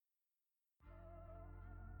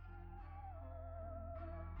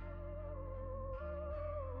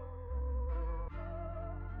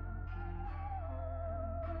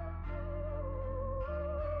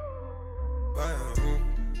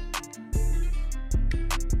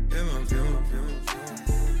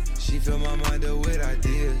fill my mind up with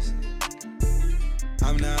ideas.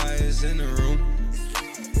 I'm the highest in the room.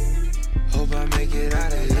 Hope I make it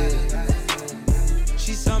out of here.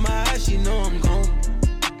 She saw my eyes, she know I'm gone.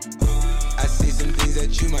 I see some things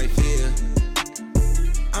that you might fear.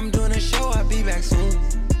 I'm doing a show, I'll be back soon.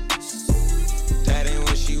 That ain't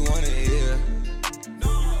what she wanna hear.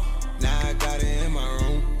 Now I got it in my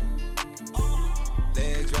room.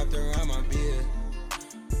 Legs wrapped around my beard.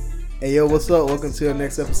 Hey yo, what's up? Welcome to the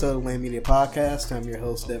next episode of Lane Media Podcast. I'm your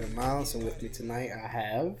host, Devin Miles, and with me tonight I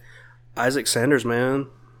have Isaac Sanders, man.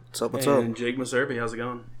 What's up? And Jake Maserbi, how's it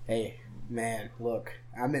going? Hey, man, look,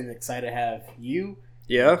 I've been excited to have you,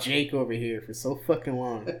 Yeah? Jake over here for so fucking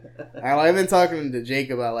long. I've been talking to Jake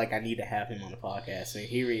about, I need to have him on the podcast, and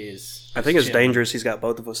here he is. I think it's chilling. dangerous he's got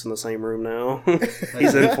both of us in the same room now.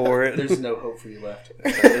 He's in for it. There's no hope for you left.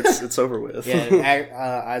 It's over with.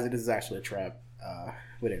 Yeah, Isaac, this is actually a trap.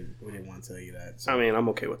 We didn't want to tell you that. So. I mean, I'm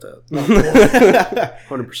okay with that.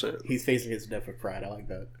 100%. He's facing his death with pride. I like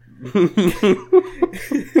that.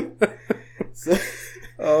 So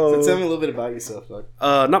tell me a little bit about yourself, dog.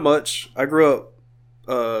 Not much. I grew up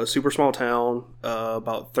a super small town,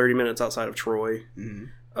 about 30 minutes outside of Troy. Mm-hmm.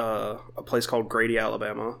 A place called Grady,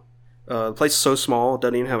 Alabama. The place is so small, it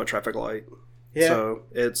doesn't even have a traffic light. Yeah. So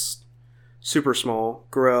it's super small.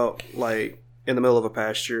 Grew up in the middle of a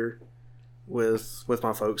pasture with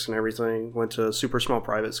my folks and everything. Went to a super small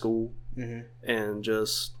private school. Mm-hmm. And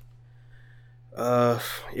just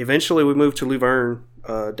eventually we moved to Luverne.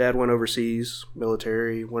 Dad went overseas,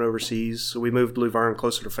 military, went overseas, so we moved to Luverne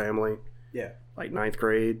closer to family. Yeah. Like 9th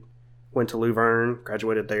grade, went to Luverne,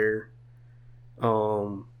 graduated there.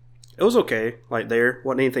 It was okay, there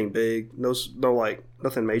wasn't anything big. No,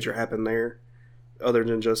 nothing major happened there, other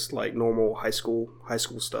than just normal high school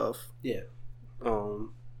stuff. Yeah.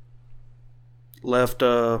 Left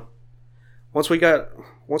once we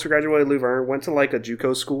graduated Luverne, went to a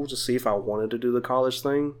JUCO school to see if I wanted to do the college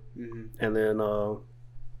thing. Mm-hmm. And then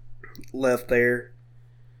left there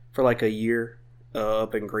for a year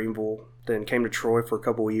up in Greenville. Then came to Troy for a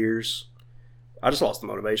couple of years. I just lost the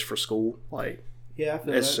motivation for school. Yeah, I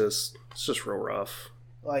feel it's that. just real rough.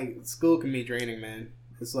 School can be draining, man.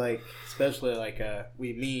 It's especially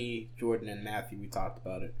me, Jordan, and Matthew, we talked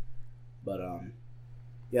about it. But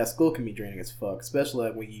yeah, school can be draining as fuck,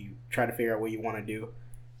 especially when you try to figure out what you want to do,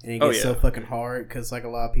 and it gets so fucking hard because a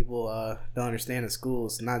lot of people don't understand that school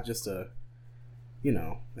is not just a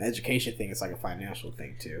an education thing. It's a financial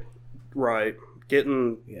thing too. Right.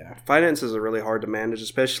 Finances are really hard to manage,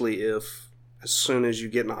 especially if as soon as you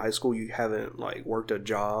get into high school you haven't worked a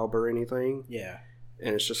job or anything. Yeah.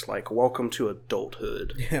 And it's just welcome to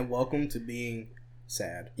adulthood. Yeah, welcome to being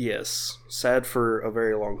sad. Yes. Sad for a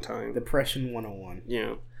very long time. Depression 101.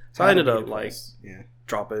 Yeah. So I ended up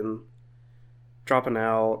dropping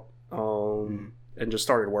out and just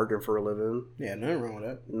started working for a living. Yeah, nothing wrong with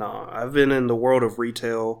that. Nah, I've been in the world of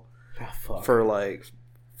retail for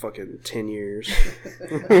fucking 10 years.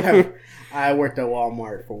 I worked at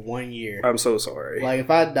Walmart for 1 year. I'm so sorry. If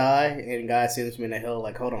I die and God sends me to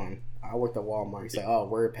hell, hold on. I worked at Walmart. He's oh,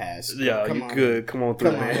 word pass. Yeah, come you on. good. Come on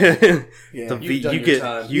through, man. Yeah. You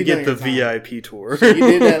get the VIP tour. So you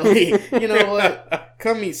did that. You know what?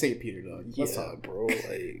 Come meet St. Peter, dog. What's up, bro?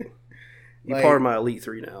 You're part of my Elite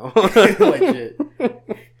 3 now. Legit.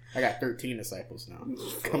 I got 13 disciples now.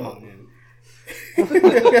 Come on, man.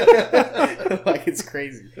 It's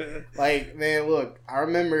crazy. Man, look, I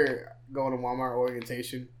remember going to Walmart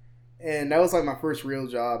orientation, and that was my first real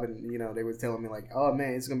job, and they were telling me oh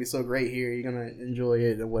man, it's gonna be so great here, you're gonna enjoy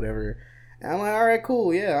it and whatever. And I'm all right,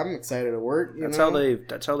 cool, yeah, I'm excited to work. That's how they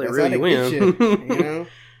reel you in.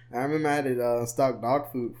 I remember I had to stock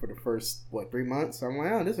dog food for the first 3 months. I'm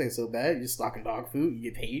oh, this ain't so bad. You're just stocking dog food,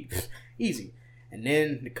 you get paid, easy. And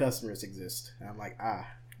then the customers exist, and I'm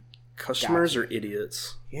customers are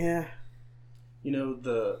idiots. Yeah.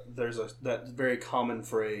 There's that very common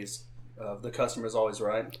phrase of the customer's always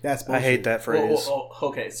right. That's bullshit. I hate that phrase.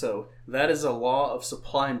 Okay, so that is a law of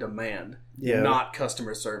supply and demand, not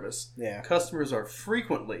customer service. Yeah. Customers are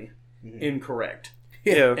frequently incorrect.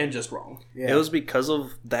 Yeah. And just wrong. Yeah. It was because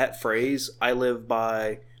of that phrase I live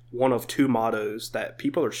by one of two mottos that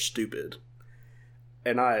people are stupid.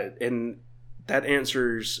 And that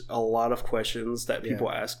answers a lot of questions that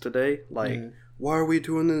people ask today. Why are we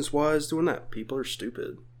doing this? Why is doing that? People are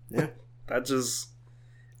stupid. Yeah. That's just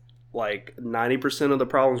 90% of the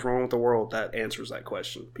problems wrong with the world. That answers that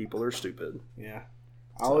question. People are stupid. Yeah.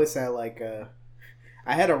 I always had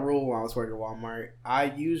I had a rule when I was working at Walmart. I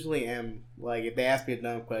usually am if they ask me a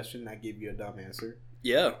dumb question, I give you a dumb answer.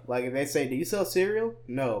 Yeah. If they say, "Do you sell cereal?"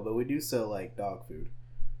 No, but we do sell dog food.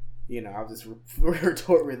 I'll just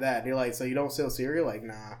retort with that. They're like, so you don't sell cereal? Like,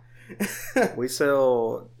 nah. We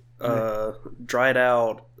sell dried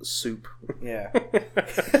out soup. Yeah.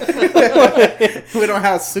 We don't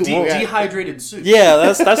have soup. Dehydrated soup. Yeah,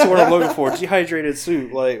 that's the word I'm looking for. Dehydrated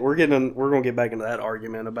soup. Like we're gonna get back into that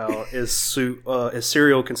argument about is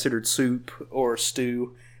cereal considered soup or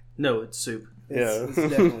stew? No, it's soup. It's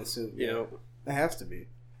definitely soup. Yeah. It has to be.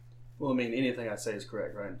 Well, I mean, anything I say is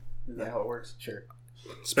correct, right? Is that how it works? Sure.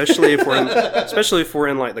 Especially if we're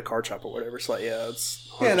in like the car shop or whatever. It's like, yeah, it's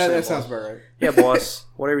 100% Yeah, that boss. sounds about right. Yeah, boss.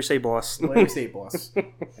 Whatever you say, boss. Whatever you say, boss.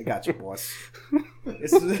 I got you, boss.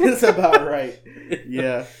 It's about right.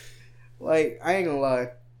 Yeah. Like, I ain't gonna lie.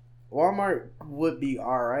 Walmart would be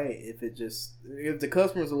alright if the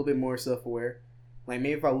customer's a little bit more self-aware. Like,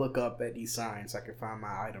 maybe if I look up at these signs, I can find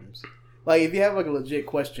my items. Like, if you have like a legit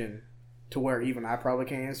question to where even I probably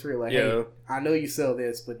can't answer it, like, hey, I know you sell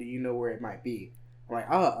this, but do you know where it might be? Like,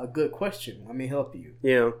 a good question. Let me help you.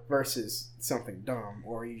 Yeah. Versus something dumb,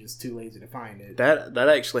 or you just too lazy to find it. That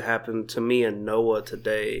actually happened to me and Noah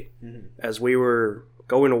today, as we were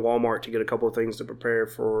going to Walmart to get a couple of things to prepare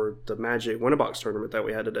for the Magic Winterbox tournament that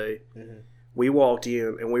we had today. We walked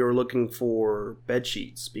in and we were looking for bed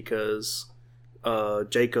sheets because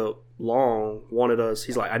Jacob Long wanted us.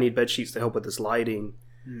 He's like, I need bed sheets to help with this lighting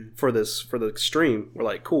for the stream. We're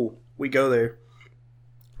like, cool. We go there.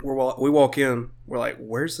 We walk in. We're like,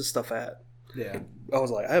 where's this stuff at? Yeah. I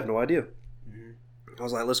was like, I have no idea. I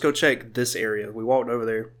was like, let's go check this area. We walked over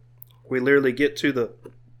there. We literally get to the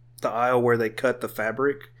aisle where they cut the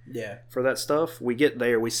fabric for that stuff. We get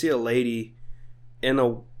there. We see a lady in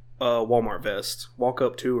a Walmart vest. Walk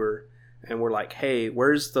up to her. And we're like, hey,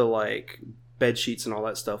 where's the like bed sheets and all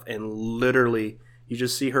that stuff? And literally, you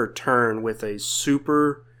just see her turn with a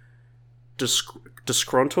super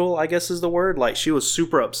disgruntled, I guess is the word. Like, she was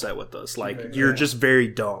super upset with us. Like, you're just very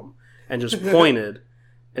dumb. And just pointed.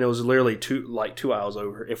 And it was literally 2 aisles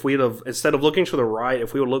over. If we'd have, instead of looking to the right,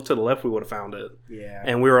 if we would have looked to the left, we would have found it. Yeah.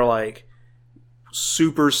 And we were like,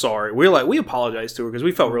 super sorry. We were like, we apologized to her because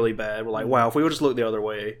we felt really bad. We're like, wow, if we would just look the other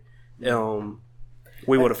way,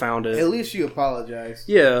 we would have found it. At least you apologized.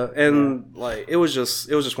 Yeah, and like it was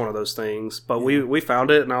just one of those things. But we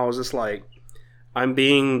found it, and I was just like, I'm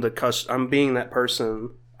being that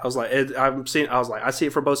person. I was like, I see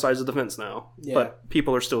it for both sides of the fence now. Yeah. But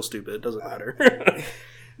people are still stupid. It doesn't matter.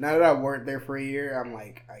 Now that I worked there for a year, I'm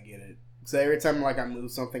like, I get it. So every time like I move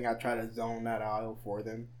something, I try to zone that aisle for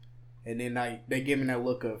them, and then they give me that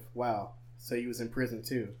look of, wow, so you was in prison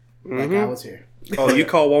too. Like I was here. Oh, you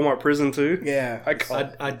call Walmart prison too? Yeah.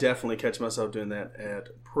 I definitely catch myself doing that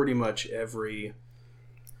at pretty much every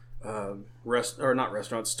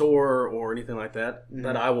store or anything like that.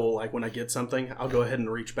 That I will, like, when I get something, I'll go ahead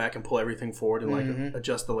and reach back and pull everything forward and like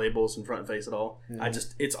adjust the labels and front and face it all.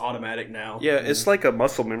 It's automatic now. Yeah, it's like a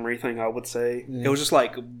muscle memory thing, I would say. It was just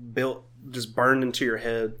like burned into your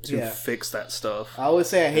head to fix that stuff. I always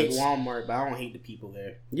say I hate Walmart, but I don't hate the people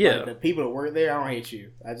there. Yeah. Like, the people that work there, I don't hate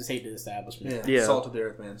you. I just hate the establishment. Yeah. Salt of the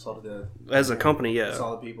earth, man. Salt of the earth. As a company, yeah.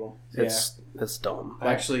 Solid people. It's dumb.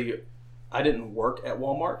 I didn't work at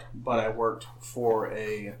Walmart, but I worked for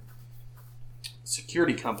a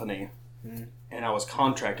security company, and I was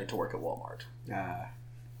contracted to work at Walmart.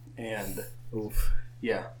 And oof.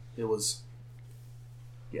 Yeah, it was.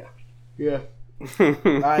 Yeah.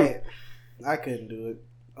 I couldn't do it.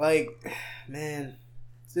 Like, man,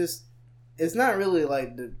 it's not really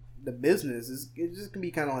like the business. It just can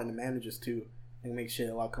be kind of like the managers too. They make shit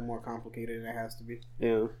a lot more complicated than it has to be.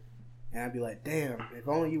 Yeah. And I'd be like, damn, if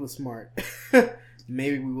only you was smart,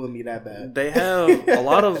 maybe we wouldn't be that bad. They have a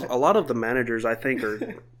lot of the managers, I think,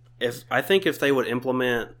 if they would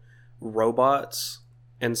implement robots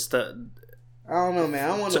instead. I don't know, man. I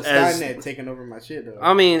don't want no Skynet taking over my shit, though.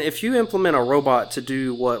 I mean, if you implement a robot to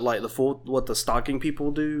do what the stocking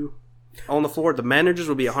people do on the floor, the managers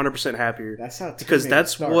will be 100% happier. That's how Terminator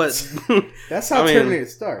starts. That's how Terminator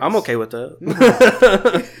starts. I'm okay with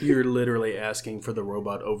that. You're literally asking for the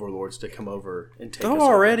robot overlords to come over and take. They're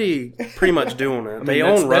already pretty much doing it. They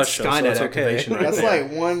own Russia, so it's okay. That's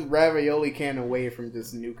like one ravioli can away from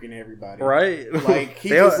just nuking everybody, right? Like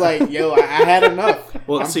he was like, "Yo, I had enough."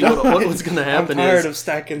 Well, see what's going to happen I'm tired of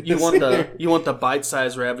stacking. You want the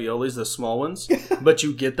bite-sized raviolis, the small ones, but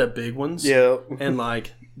you get the big ones. Yeah, and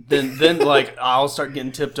like. Then like I'll start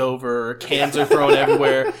getting tipped over, cans are thrown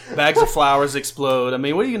everywhere, bags of flowers explode. I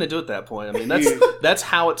mean, what are you gonna do at that point? I mean, that's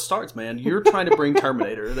how it starts, man. You're trying to bring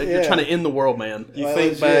Terminator. You're trying to end the world, man. You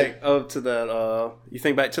think back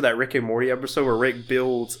to that Rick and Morty episode where Rick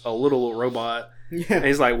builds a little robot Yeah. And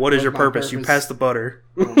he's like, "What is your my purpose? You purpose? pass the butter."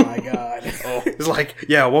 Oh my god. He's like,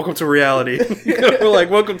 "Yeah, welcome to reality." We're like,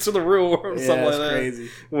 "Welcome to the real world." Yeah, Something like that's that. crazy.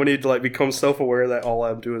 When he like becomes self-aware that all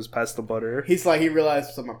I'm doing is pass the butter. He's like, he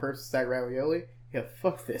realized, so my purpose is stack ravioli? Yeah,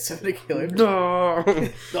 fuck this. I'm gonna kill him. No.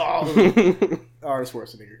 Oh, Arnold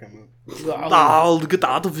Schwarzenegger come up. I'll get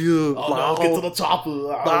out of here. Oh no, get to the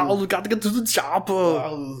chopper. I'll got to get to the chopper.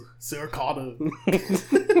 Oh, Sarah Connor.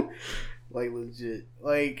 Like, legit.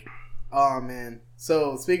 Like, oh man.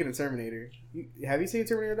 So, speaking of Terminator, have you seen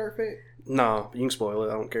Terminator Dark Fate? No, you can spoil it.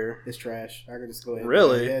 I don't care. It's trash. I can just go ahead.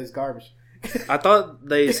 Really? Yeah, it's garbage. I thought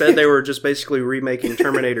they said they were just basically remaking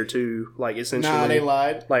Terminator 2, like essentially. Nah, they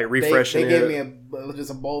lied. Like refreshing They it. gave me just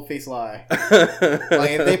a bold-faced lie.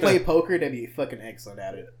 Like, if they play poker, they'd be fucking excellent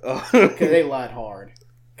at it. Because they lied hard.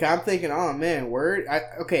 Cause I'm thinking, oh man, word.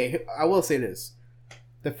 I will say this: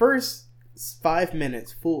 the first 5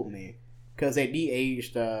 minutes fooled me because they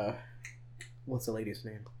de-aged. What's the lady's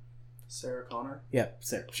name? Sarah Connor. Yeah,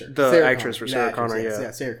 Sarah. Sure. The Sarah actress Connor. for Sarah The actress, Connor, yes, yeah.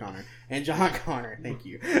 yeah, Sarah Connor and John Connor. Thank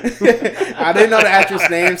you. I didn't know the actress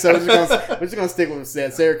name, so we're just gonna stick with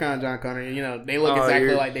that. Sarah Connor, John Connor. You know, they look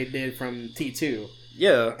exactly like they did from T2.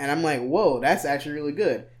 Yeah. And I'm like, whoa, that's actually really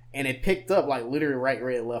good. And it picked up like literally right where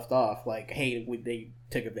it left off. Like, hey, they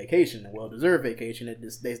took a vacation, a well-deserved vacation.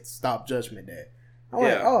 They stopped Judgment Day. I'm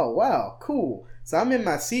like, oh wow, cool. So I'm in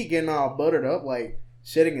my seat getting all buttered up, like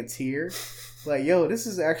shedding a tear. Like, yo, this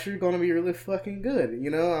is actually going to be really fucking good.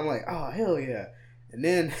 You know, I'm like, oh hell yeah. And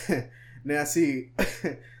then I see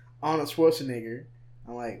Arnold Schwarzenegger.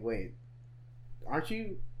 I'm like, wait,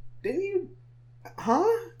 didn't you? Huh?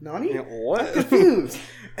 Nani? What? I'm confused.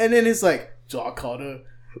 And then it's like, John Connor.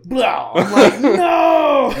 Blah. I'm like,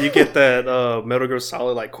 no. You get that Metal Gear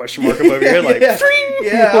Solid like question mark above your head, like, yeah.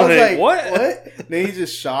 Yeah, I was like, what? Then he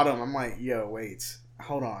just shot him. I'm like, yo, wait,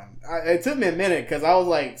 hold on. It took me a minute because I was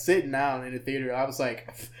like sitting down in the theater. I was like,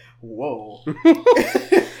 whoa.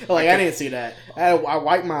 Like, I didn't see that. I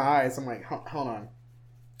wiped my eyes. I'm like, hold on.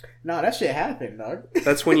 No, that shit happened, dog.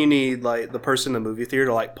 That's when you need like the person in the movie theater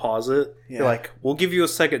to like pause it. Yeah. You're like, we'll give you a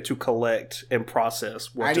second to collect and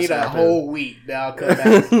process what I just need a happened. whole week. Now I'll come back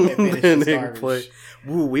and finish And this then garbage. play.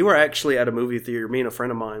 Ooh, we were actually at a movie theater, me and a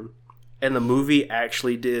friend of mine, and the movie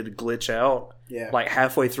actually did glitch out Yeah. like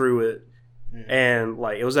halfway through it. And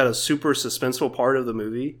like it was at a super suspenseful part of the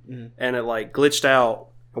movie, and it like glitched out.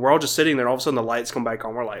 And we're all just sitting there. All of a sudden, the lights come back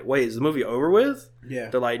on. We're like, "Wait, is the movie over with?" Yeah.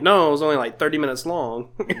 They're like, "No, it was only like 30 minutes long."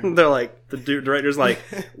 They're like, the director's like,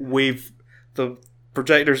 the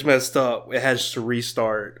projector's messed up. It has to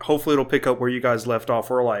restart. Hopefully, it'll pick up where you guys left off."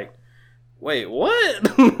 We're like, "Wait, what?"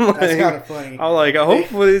 That's kind of funny. I'm like,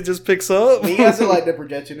 hopefully it just picks up. Me as like the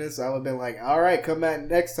projectionist, I would have been like, all right, come back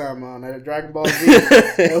next time on Dragon Ball Z.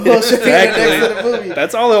 And we'll show you the next of the movie.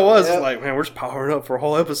 That's all it was. Yep. It's like, man, we're just powering up for a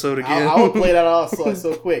whole episode again. I would play that off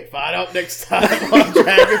so quick. Find out next time on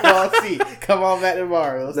Dragon Ball Z. Come on back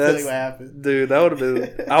tomorrow. Let's tell you what happened. Dude, that would have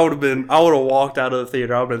been, I would have walked out of the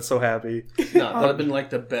theater. I would have been so happy. No, that would have been like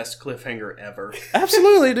the best cliffhanger ever.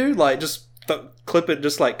 Absolutely, dude. Like, just clip it,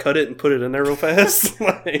 just like cut it and put it in there real fast.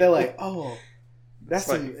 They're like, oh, that's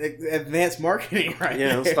like, some advanced marketing right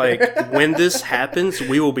yeah, there. it's like, when this happens,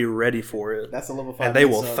 we will be ready for it. That's a level 5 and they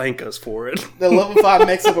will mix-up. thank us for it. The level 5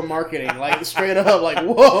 mix-up of marketing. Like, straight up, like,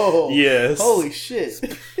 whoa. Yes. Holy shit.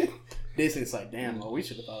 Disney's like, damn, well, we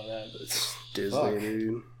should have thought of that. It's Disney, Fuck.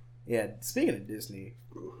 dude. Yeah, speaking of Disney,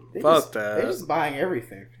 Fuck they're that. just buying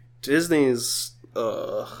everything. Disney's, They're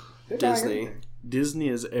buying Disney. everything. Disney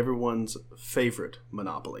is everyone's favorite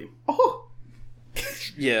monopoly. Oh,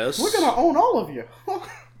 Yes. we're gonna own all of you.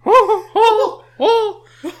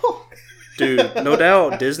 Dude, no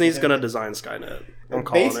doubt Disney's gonna design Skynet. I'm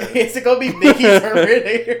calling Basically, it. it's gonna be Mickey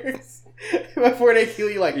Terminators. Before they kill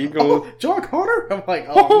you, like, You go- John Connor? I'm like,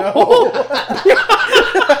 oh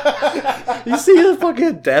no. You see a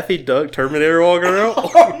fucking Daffy Duck Terminator walking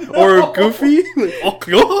around? Or Goofy?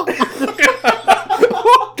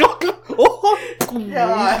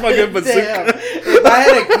 God, Fucking bazooka. damn. If I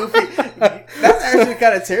had a Goofy, that's actually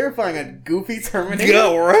kind of terrifying. A Goofy Terminator.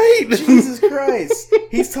 Yeah, right? Jesus Christ.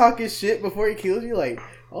 He's talking shit before he kills you. Like,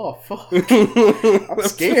 oh fuck, I'm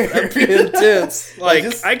scared. That'd be intense. Like,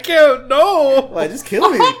 just- I can't, no. Like, just kill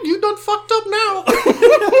me. You done fucked up now.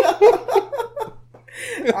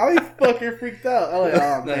 I'll be fucking freaked out. I'm like,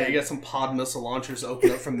 oh No, man. you got some pod missile launchers open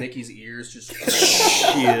up from Mickey's ears. Just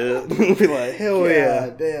Shit. Be like, hell yeah.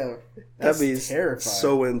 God damn. That's That'd be terrifying.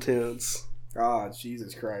 so intense. Oh,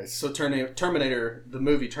 Jesus Christ. so Terminator, the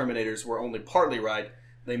movie Terminators were only partly right.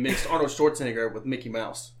 They mixed Arnold Schwarzenegger with Mickey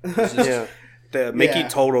Mouse. It's just- Yeah. Mickey Yeah.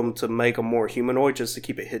 told him to make him more humanoid just to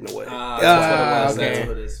keep it hidden away. That's what it was. okay. That's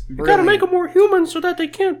what it is. You gotta make them more human so that they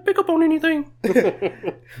can't pick up on anything.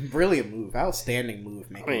 Brilliant move. Outstanding move,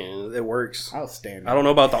 man. I mean, it works. Outstanding. I don't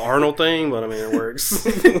know about the Arnold thing, but I mean, it works.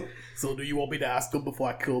 So do you want me to ask them before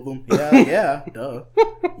I kill them? Yeah, duh.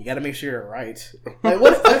 You gotta make sure you're right. Like,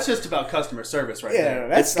 what? That's just about customer service right Yeah, there.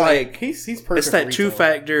 that's It's like- he's perfect. It's that for retail.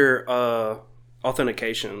 two-factor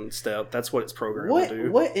authentication step. That's what it's programmed to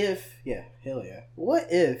do. What if? Yeah, hell yeah. What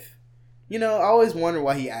if? You know, I always wonder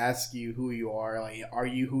why he asks you who you are. Like, are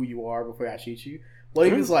you who you are before I shoot you? What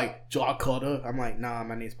if he's like Jaw Cutter? I'm like, nah,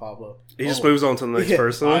 my name's Pablo. He just moves on to the next Yeah,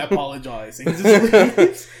 person. I apologize. And he just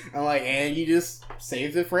leaves. I'm like, and you just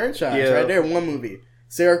saved the franchise Yeah. right there. One movie.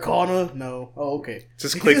 Sarah Connor? No. Oh, okay.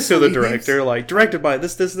 Just He clicks just to the leaves. director, like, directed by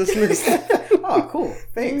this, and this. Oh, cool.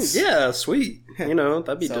 Thanks. Yeah, sweet. You know,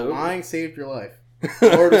 that'd be So dope. lying saved your life.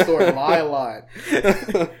 Moral of the story, lie a lot.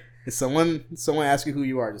 If someone asks you who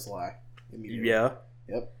you are, just lie. Immediately. Yeah.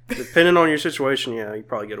 Yep. Depending on your situation, yeah, you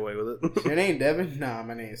probably get away with it. Your name Devin? Nah,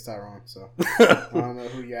 my name is Tyrone. So I don't know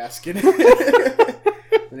who you're asking.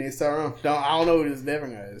 My name's Tyrone. I don't know who this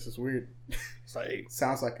Devin guy is. It's weird. It's like,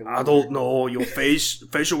 Sounds like a I don't know. Your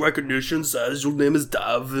facial recognition says your name is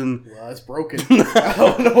Devin. Well, it's broken. I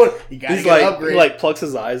don't know what you gotta He's get like, upgrade. he like plucks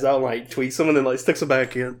his eyes out and like tweaks them and then like sticks them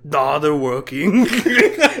back in. Nah, they're working.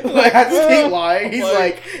 Like, I just keep lying.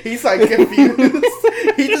 He's like confused.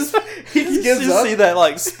 he just You gives just up. see that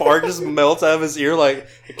like spark just melts out of his ear. Like,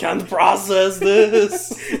 I can't process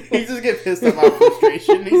this. He just gets pissed at my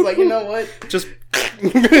frustration. He's like, you know what? Just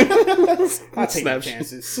I'll take my snaps,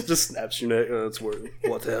 chances. just snaps your neck. It's worth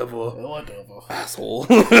whatever, Whatever. asshole.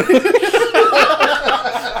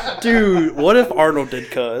 Dude, what if Arnold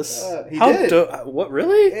did cuss? He did. What,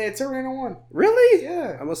 really? Hey, it's Terminator 1. Really?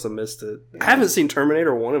 Yeah. I must have missed it. I haven't seen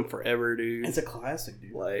Terminator 1 in forever, dude. It's a classic,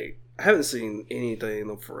 dude. Like, I haven't seen anything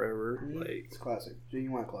in forever. Mhm. Like, It's classic.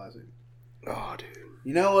 Genuine classic. oh, dude.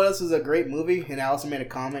 You know what else is a great movie? And I also made a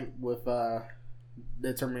comment with the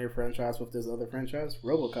Terminator franchise with this other franchise,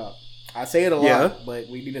 RoboCop. I say it a lot, Yeah. but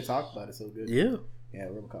we need to talk about it so good. Yeah. Yeah,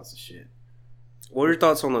 RoboCop's the shit. What are your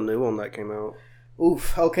thoughts on the new one that came out?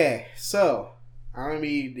 Oof. Okay, so I'm gonna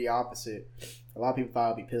be the opposite. A lot of people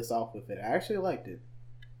thought I'd be pissed off with it. I actually liked it.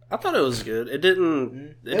 I thought it was good. It didn't. Mhm.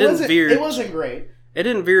 It didn't veer. It wasn't great. It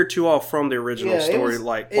didn't veer too off from the original Yeah, it story, was-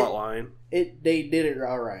 like it- plot line. They did it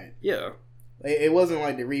all right. Yeah. It wasn't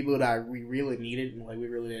like the reboot we really needed. Like, we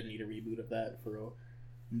really didn't need a reboot of that for real.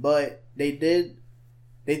 But they did.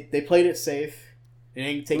 They played it safe. They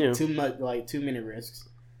didn't take too many risks.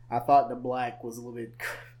 I thought the black was a little bit.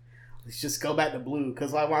 Let's just go back to blue,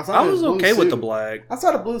 because like when I saw I this was blue okay with the suit- black. I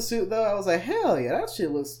saw the blue suit though. I was like, hell yeah, that shit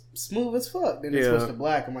looks smooth as fuck. Then they Yeah. switched to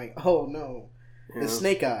black. I'm like, oh no, Yeah. it's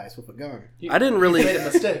Snake Eyes with a gun. I didn't really. You made a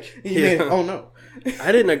mistake. He made it- Yeah. oh no.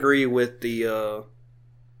 I didn't agree with the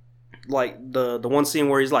like the one scene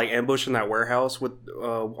where he's like ambushing that warehouse with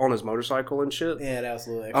on his motorcycle and shit. Yeah, that was a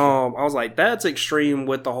little extra. I was like, that's extreme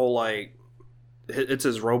with the whole like it's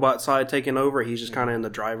his robot side taking over. He's just kind of in the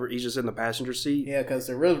driver. He's just in the passenger seat. Yeah, because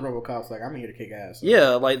the real RoboCop's like, I'm here to kick ass. Yeah,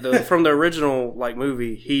 like the from the original like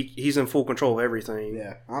movie, he's in full control of everything.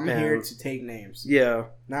 Yeah, I'm And- here to take names. Yeah.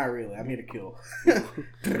 Not really. I'm here to kill.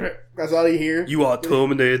 That's all you hear. You are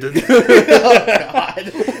terminated. Oh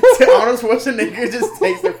God! Arnold Schwarzenegger just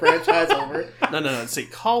takes the franchise over. No. See,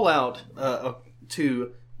 call out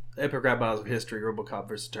to epic rap battles of history: RoboCop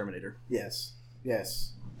versus Terminator. Yes.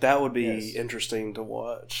 That would be Yes. interesting to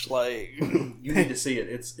watch. Like, You need to see it.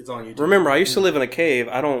 It's on YouTube. remember, I used to live in a cave.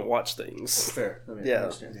 I don't watch things. Fair. I mean, Yeah. I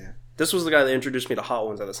understand. Yeah. This was the guy that introduced me to Hot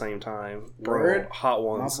Ones at the same time. Bro, Word? Hot My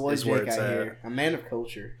Ones boy is where Jake it's out at. here, a man of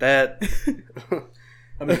culture. That,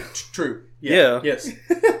 I mean, true. Yeah. Yes.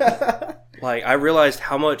 like, I realized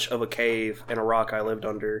how much of a cave and a rock I lived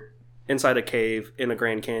under. Inside a cave, in a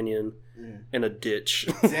Grand Canyon, in a ditch.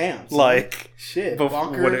 Damn. son. like, shit. before-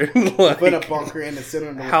 Bunker. like, Put a bunker in the center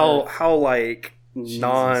of the how like Jesus.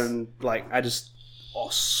 I just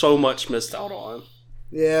so much missed out on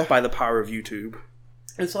Yeah. by the power of YouTube.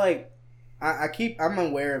 It's like I'm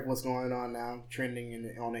aware of what's going on now,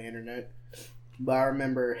 trending on the internet. But I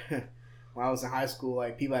remember when I was in high school,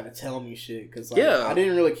 like, people had to tell me shit because Yeah. I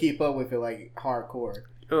didn't really keep up with it like hardcore.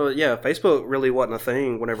 Yeah, Facebook really wasn't a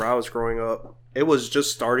thing whenever I was growing up. It was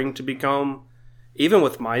just starting to become, even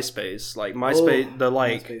with MySpace, like MySpace,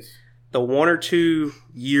 MySpace. the 1 or 2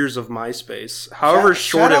 years of MySpace, however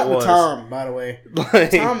short shout it out was. to Tom, by the way.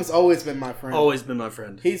 Like, Tom has always been my friend. Always been my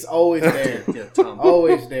friend. He's always there. Yeah, Tom.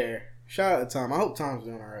 Always there. Shout out to Tom. I hope Tom's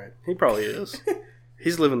doing all right. he probably is.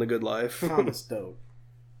 He's living the good life. Tom is dope.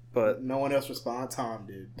 But no one else responded. Tom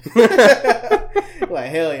did. Like,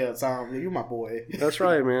 hell yeah, Tom. You're my boy. that's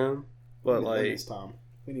right, man. But I like, miss Tom.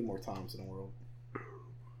 We need more Toms in the world.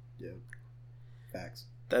 Yeah. Facts.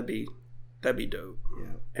 that'd be dope. Yeah.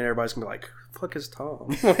 And everybody's gonna be like, "Fuck is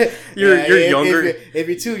Tom?" You're younger. If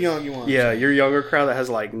you're too young, you want. Yeah, you're younger crowd that has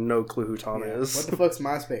like no clue who Tom is. What the fuck's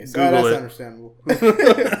MySpace? Google That's it. understandable.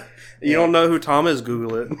 You don't know who Tom is?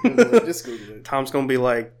 Google it. Google it. Just Google it. Tom's gonna be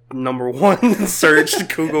like #1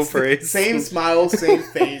 searched Google phrase. Same smile, same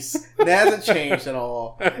face. That hasn't changed at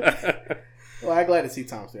all. Well, I'm glad to see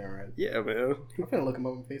Tom doing right. Yeah, man. I'm gonna look him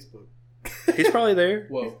up on Facebook. He's probably there.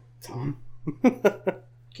 Whoa. Tom.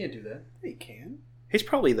 Can't do that. He can. He's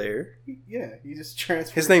probably there. Yeah, he just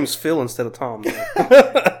transferred. His name's Phil instead of Tom.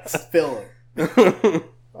 Philip.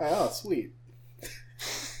 Oh, sweet.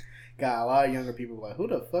 God, a lot of younger people are like, who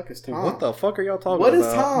the fuck is Tom? What the fuck are y'all talking What is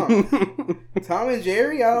about? Tom? Tom and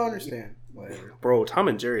Jerry? I don't understand. Whatever. Bro, Tom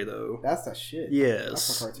and Jerry though. That's the shit. Yes.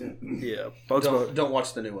 That's a cartoon. Yeah. Bugs Bunny. Don't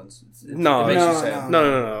watch the new ones. No, it makes no, you sad.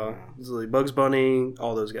 No. It's like Bugs Bunny,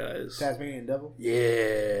 all those guys. Tasmanian Devil?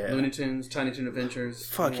 Yeah. Looney Tunes, Tiny Toon Adventures.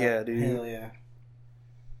 Fuck yeah, dude. Hell yeah.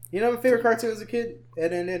 You know my favorite cartoon as a kid?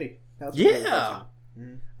 Ed and Eddie. That was my favorite Yeah.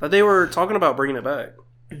 cartoon. But they were talking about bringing it back.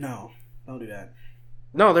 No, don't do that.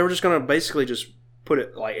 No, they were just gonna basically just put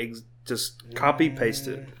it like just copy paste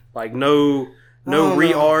it, like no Oh,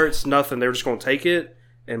 re-arts, nothing. They were just gonna take it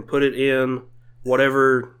and put it in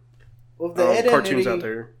whatever Well, the Ed and cartoons Eddie out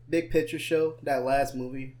there. Big Picture show, that last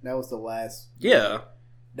movie, that was the last. Yeah,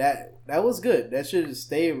 That was good. That should have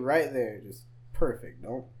stayed right there, just perfect.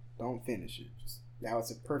 Don't finish it. Just that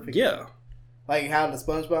was a perfect. yeah. Like how the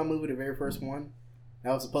SpongeBob movie, the very first one,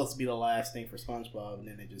 that was supposed to be the last thing for SpongeBob, and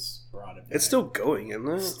then they just brought it back. It's still going, isn't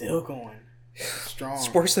it? Still going. Strong.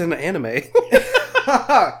 It's worse than the anime.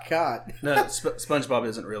 God. No, SpongeBob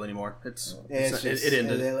isn't real anymore. It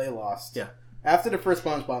ended. They lost. Yeah. After the first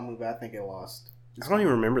SpongeBob movie, I think it lost. I don't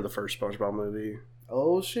even remember the first SpongeBob movie.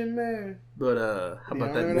 Oh shit, man. But how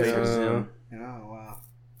about that remember that? Invader Zim? Oh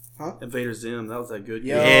wow. Invader Zim, that was that good.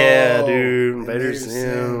 Yo, Yeah, dude. Invader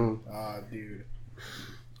Zim. Oh, dude.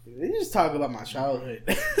 You just talk about my childhood.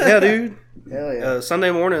 Yeah, dude. Hell yeah.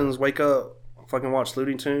 Sunday mornings, wake up, fucking watch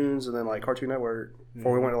Looney Tunes, and then like Cartoon Network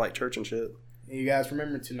before we went to like church and shit. You guys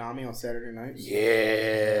remember Toonami on Saturday nights?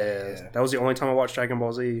 Yeah. That was the only time I watched Dragon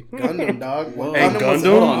Ball Z. Gundam, dog. Whoa. And was- Gundam?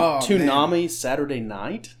 Hold Oh, on. Toonami man. Saturday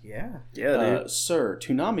night? Yeah. Yeah, dude. Sir,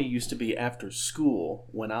 Toonami used to be after school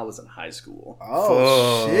when I was in high school.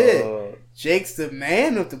 Oh, Fuck. shit. Jake's the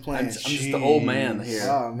man with the I'm plan. just the old man here.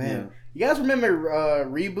 Oh, man. You guys remember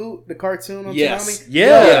Reboot, the cartoon on Yes. Toonami?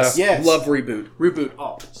 Yeah. Yes. Love Reboot. Reboot.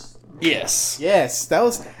 Oh. Yes. Yes. It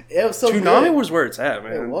was so Toonami good. was where it's at,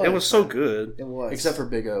 man. It It was, was so man. good. It was. Except for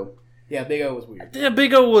Big O. Yeah, Big O was weird. Yeah,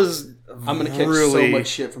 Big O was I'm going to catch really, so much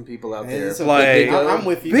shit from people out there. It's okay. Like, Big O. I'm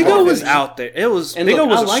with you. Big I'm O with was you. out there. It was And Big O look,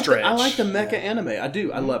 was I a like stretch. I like the mecha anime. I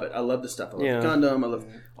do. I love it. I love the stuff. I love Yeah. Gundam. I love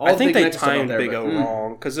all I think the they big mecha stuff out timed there, Big but, O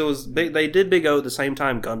wrong because it was big. They did Big O at the same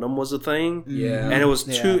time Gundam was a thing, Yeah. and it was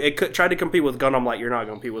Yeah. too. It tried to compete with Gundam like you're not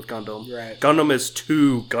going to compete with Gundam. Right. Gundam is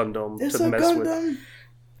too Gundam It's to a mess with. Gundam.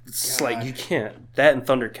 It's God. like you can't. That and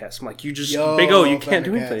Thundercats. I'm like you just Yo, Big O. You can't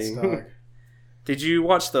do Thundercats, anything. dog. Did you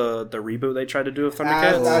watch the reboot they tried to do of Oh,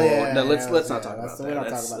 Thundercats? yeah, No, let's yeah, not yeah, talk about that's- that. we're not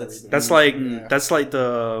That's- talking about that's- it. That's like Yeah. that's like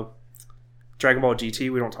the Dragon Ball GT.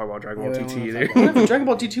 We don't talk about Dragon Ball Yeah, we GT don't either. talk about Whatever, Dragon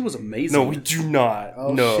Ball GT was amazing. No, we do not.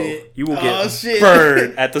 Oh, no, shit. you will Oh, get shit.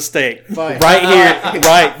 burned at the stake Fight. right here,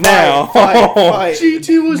 right now. Fight.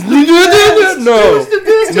 GT was No,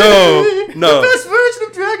 no, no. best version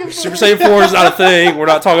of Dragon Ball. Super Saiyan 4 is not a thing. We're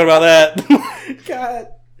not talking about that. God.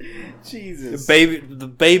 Jesus. The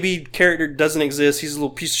baby character doesn't exist. He's a little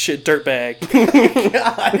piece of shit dirtbag.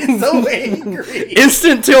 God, he's so angry.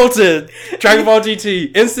 Instant tilted. Dragon Ball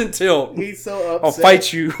GT. Instant tilt. He's so upset. I'll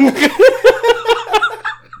fight you.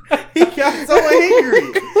 He got so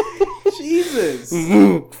angry. Jesus.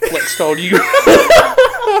 Flexed on you.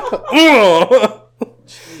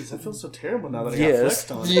 Jeez, I feel so terrible now that I got Yes.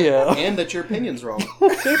 flexed on. Yeah. And that your opinion's wrong.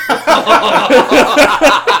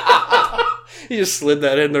 He just slid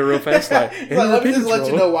that in there real fast. Like, But let me just let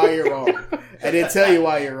you know why you're wrong. And then tell you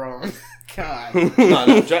why you're wrong. God.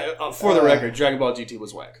 No. For the record, Dragon Ball GT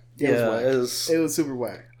was whack. Yeah, It was super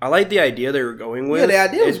whack. I like the idea they were going with. Yeah, the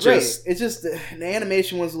idea was It great. just- It's just the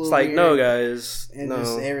animation was a little It's like, weird. no, guys. And No.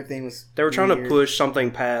 just everything was They were trying weird. to push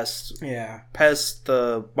something past Yeah.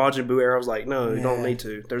 the Majin Buu era. I was like, no, you don't Yeah. need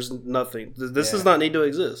to. There's nothing. This Yeah. does not need to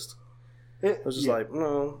exist. It I was just yeah. like,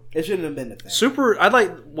 no. It shouldn't have been the thing. Super, I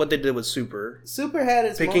like what they did with Super. Super had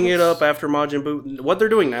its Picking it moments. up after Majin Buu. What they're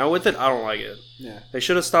doing now with it, I don't like it. Yeah. They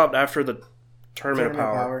should have stopped after the Tournament of Tournament Power.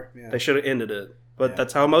 of Power, yeah. They should have ended it. But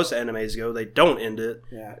that's how most animes go. They don't end it.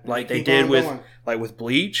 Yeah. Like they Keep did on with going. with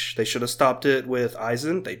Bleach. They should have stopped it with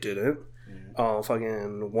Aizen. They didn't.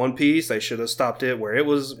 Fucking One Piece. They should have stopped it where it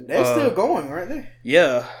was. They're still going, aren't they?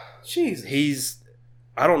 Yeah. Jesus.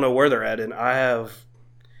 I don't know where they're at, and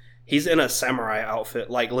he's in a samurai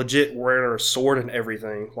outfit, like legit wearing a sword and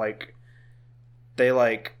everything. Like they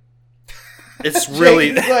like. It's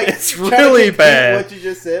really, like, it's really bad. What you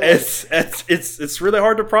just said, it's really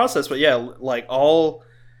hard to process, but yeah, like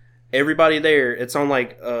everybody there, it's on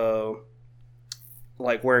like wearing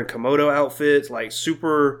Komodo outfits, like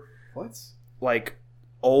super, like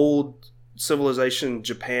old civilization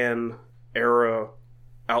Japan era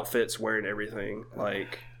outfits, wearing everything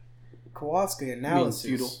like Kowalski analysis.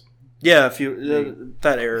 Feudal. Yeah,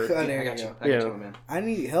 that era. There you go. Man. I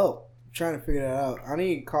need help trying to figure that out. I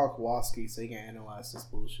need to call Kowalski so he can analyze this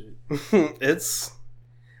bullshit.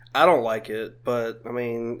 I don't like it, but I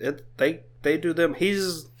mean, they do them.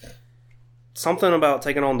 He's something about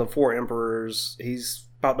taking on the 4 emperors. He's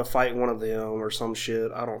about to fight one of them or some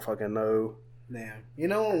shit. I don't fucking know. Damn. You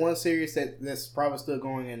know, one series that's probably still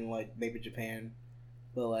going in like maybe Japan,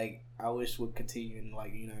 but like I wish would continue in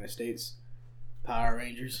like the United States. Power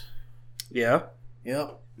Rangers. Yeah.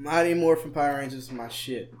 Yep. Mighty Morphin Power Rangers is my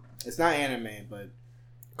shit. It's not anime, but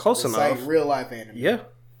close it's enough. like real life anime. Yeah.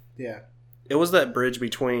 Yeah. It was that bridge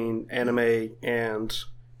between anime and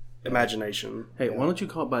imagination. Hey, why don't you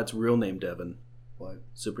call it by its real name, Devin? What?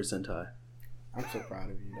 Super Sentai. I'm so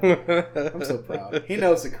proud of you. I'm so proud. He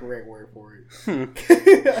knows the correct word for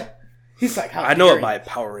it. He's like, I know it by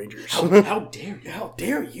Power Rangers. How dare you? How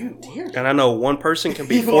dare you? And I know one person can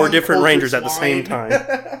be 4 different Rangers at the same time.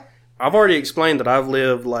 I've already explained that I've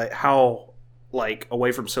lived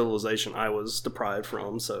away from civilization I was deprived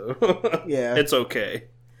from, so yeah, it's okay.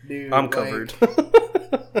 Dude, I'm covered.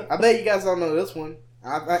 I bet you guys don't know this one.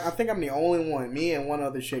 I think I'm the only one. Me and one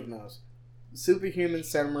other chick knows. Superhuman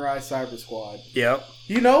Samurai Cyber Squad. Yep.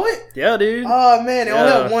 You know it? Yeah, dude. Oh man, it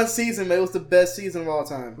only had 1 season, but it was the best season of all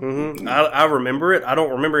time. Mm-hmm. I remember it. I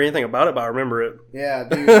don't remember anything about it, but I remember it. Yeah,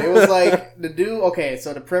 dude. It was like the dude. Okay,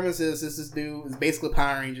 so the premise is this dude is basically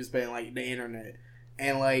Power Rangers, but in, like the internet,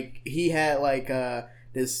 and like he had like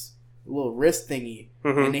this little wrist thingy,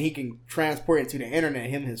 and then he can transport it to the internet.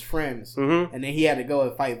 Him and his friends, and then he had to go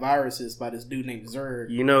and fight viruses by this dude named Zurg.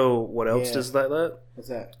 You know what else does that? What's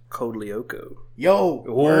that? Code Lyoko. Yo.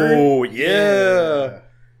 Oh yeah.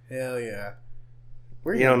 Hell yeah.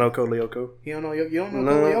 You don't know Code Lyoko? You don't know Code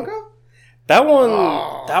Lyoko? That one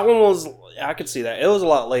was. I could see that. It was a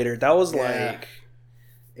lot later. That was like.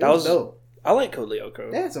 That was dope. I like Code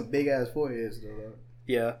Lyoko. They had some big ass foreheads though.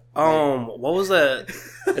 Yeah. What was that?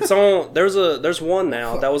 It's on. There's one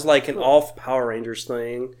now that was like an off Power Rangers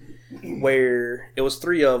thing, where it was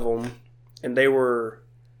 3 of them, and they were.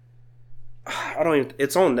 I don't even.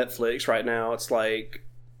 It's on Netflix right now. It's like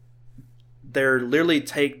they're literally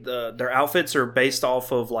their outfits are based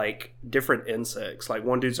off of like different insects. Like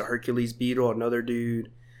one dude's a Hercules beetle, another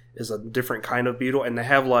dude is a different kind of beetle, and they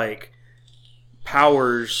have like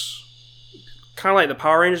powers. Kind of like the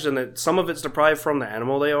Power Rangers, and that some of it's deprived from the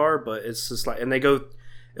animal they are, but it's just like, and they go.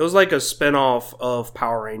 It was like a spinoff of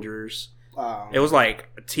Power Rangers. It was like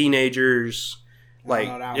teenagers. Like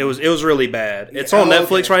it was really bad. It's on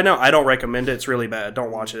Netflix right now. I don't recommend it. It's really bad.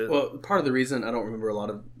 Don't watch it. Well, part of the reason I don't remember a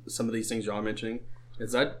lot of some of these things y'all mentioning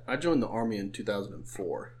is I joined the Army in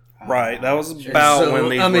 2004. Right, that was about when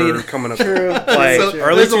these were coming up. True. Like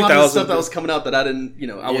early 2000s. There's a lot of stuff that was coming out that I didn't,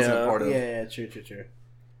 I wasn't a part of. Yeah, true.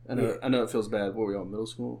 I know it feels bad. What were we all, middle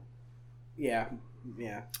school? Yeah.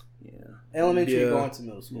 Elementary going to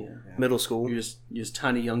middle school. Yeah. Middle school. You're just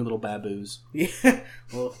tiny young little baboos. Yeah.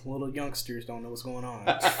 Well, little youngsters don't know what's going on.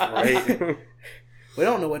 Right. We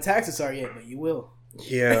don't know what taxes are yet, but you will.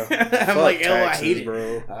 Yeah. I'm like, taxes, I hate it,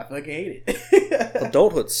 bro. I fucking hate it.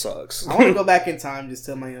 Adulthood sucks. I want to go back in time, just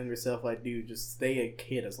tell my younger self, like, dude, just stay a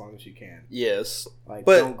kid as long as you can. Yes. Like,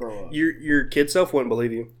 but don't grow up. Your kid self wouldn't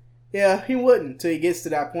believe you. Yeah, he wouldn't until he gets to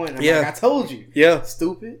that point. I'm like, I told you. Yeah.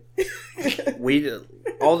 Stupid. We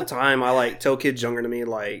all the time. I like tell kids younger than me,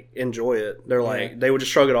 like, enjoy it. They're like, they would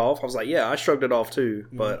just shrug it off. I was like, yeah, I shrugged it off too.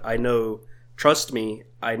 But I know, trust me,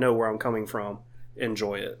 I know where I'm coming from.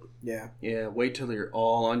 Enjoy it. Yeah. Yeah, wait till you're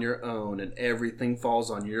all on your own and everything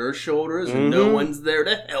falls on your shoulders and no one's there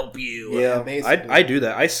to help you. Yeah, I do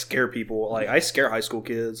that. I scare people. Like, I scare high school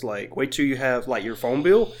kids. Like, wait till you have, like, your phone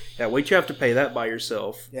bill. Yeah, wait till you have to pay that by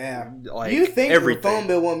yourself. Yeah. Like, you think everything. your phone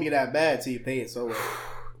bill won't be that bad till you pay it so well.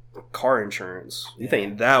 Car insurance. You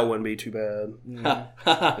think that wouldn't be too bad.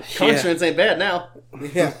 Car insurance ain't bad now.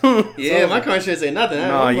 Yeah. Yeah, my car insurance ain't nothing.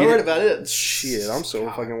 I'm worried about it. Shit, I'm so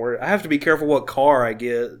fucking worried. I have to be careful what car I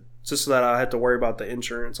get just so that I had to worry about the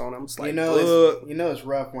insurance on them. It's like, it's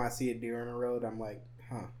rough when I see a deer on the road. I'm like,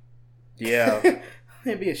 huh. Yeah.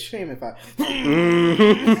 It'd be a shame if I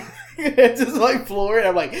Mm-hmm. just like floor it.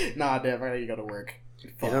 I'm like, nah, Dev, I know you go to work.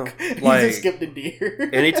 Fuck. Yeah, You like- just skipped the deer.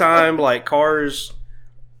 Anytime like cars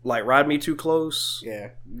like ride me too close, Yeah.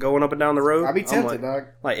 going up and down the road, I'll be I'm tempted, like,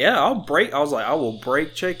 dog. yeah, I'll break. I was like, I will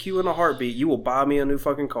brake check you in a heartbeat. You will buy me a new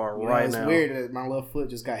fucking car You know, right it's now. weird that my left foot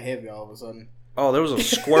just got heavy all of a sudden. Oh, there was a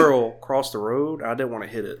squirrel across the road. I didn't want to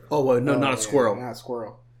hit it. Oh, well, no, not yeah, a squirrel. Not a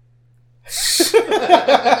squirrel.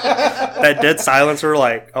 That dead silence. We're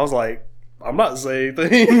like, I was like, I'm not saying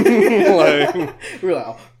anything. Like, We were like,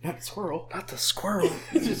 oh, not a squirrel. not the squirrel.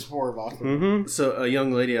 It's just horrible. Mm-hmm. So a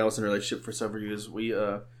young lady I was in a relationship for several years,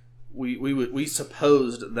 we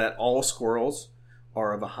supposed that all squirrels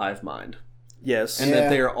are of a hive mind, Yes. and that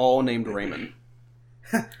they are all named Raymond.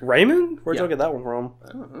 Raymond? Where'd Yeah. y'all get that one from?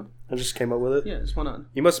 I don't know. I just came up with it. Yeah, just why not?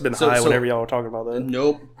 You must have been So- high so- whenever y'all were talking about that.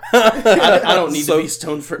 Nope. I don't need to be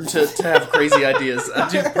stoned to have crazy ideas. I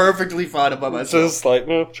do perfectly fine by myself. Just like,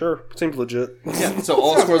 sure, seems legit. Yeah, so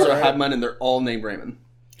all squirrels are a hive mind, and they're all named Raymond.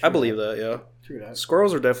 I believe that. Yeah, True that.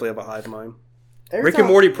 squirrels are definitely of a hive mind. Every Rick time-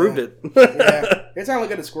 and Morty proved it. Yeah. Every time I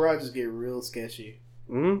look at a squirrel, I just get real sketchy.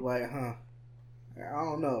 Mhm. Like, huh? I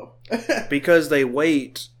don't know. Because they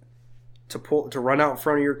wait to run out in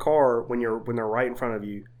front of your car when they're right in front of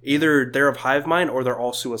you. Either they're of hive mind or they're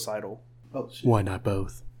all suicidal. Oh shit! Why not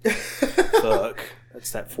both? Fuck,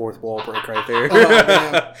 that's that fourth wall break right there. Oh,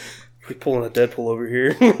 damn. We're pulling a Deadpool over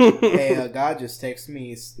here. Hey, God just texted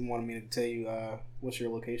me. He wanted me to tell you what's your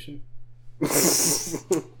location.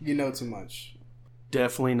 You know too much.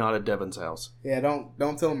 Definitely not at Devin's house. Yeah,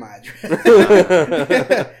 don't tell him my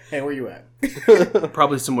address. Hey, where you at?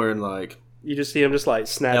 Probably somewhere in like You just see him just like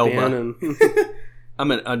snap Elba. in and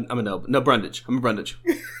I'm in Elba. No, Brundage. I'm in Brundage.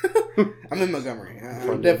 I'm in Montgomery.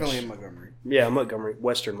 I'm definitely in Montgomery. yeah, Montgomery,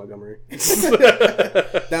 Western Montgomery.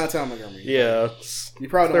 Downtown Montgomery. Yeah, You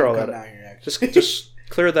probably Clear don't all want to come that down here, actually. just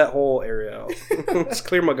clear that whole area out. Just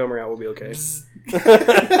clear Montgomery out, we'll be okay.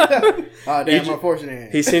 Oh, damn,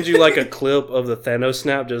 unfortunate. He sends you like a clip of the Thanos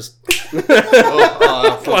snap, just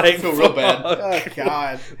I feel, like feel real bad. Oh,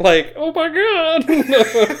 God. like, oh my god!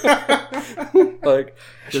 Like,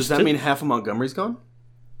 Does that mean half of Montgomery's gone?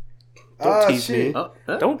 don't tease shit. me.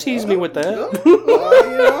 Oh, Don't tease me with that. You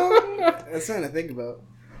know, that's something to think about.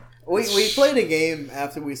 We played a game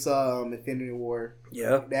after we saw Infinity War.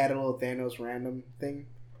 Yeah, They had a little Thanos random thing.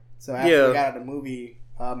 So after Yeah. we got out of the movie,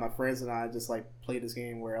 my friends and I just like played this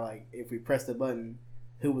game where like if we pressed the button,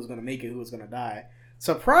 who was gonna make it, who was gonna die.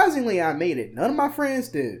 Surprisingly, I made it. None of my friends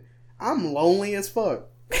did. I'm lonely as fuck.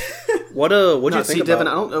 what'd you see, think Devin,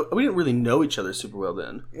 about? I don't know. We didn't really know each other super well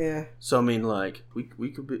then. Yeah. So I mean, like we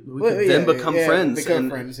could Yeah, become friends. Become and,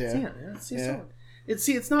 friends. Yeah. See, Yeah. so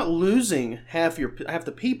it's not losing half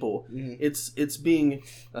the people. Mhm. It's being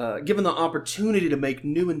given the opportunity to make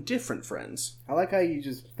new and different friends. I like how you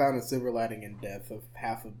just found a silver lining in death of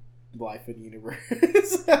half of life in the universe.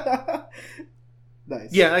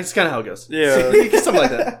 Nice. Yeah, that's kind of how it goes. Yeah. Something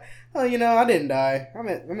like that. Oh, you know, I didn't die. I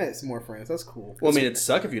met some more friends. That's cool. Well, I mean, it'd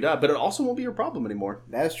suck if you die, but it also won't be your problem anymore.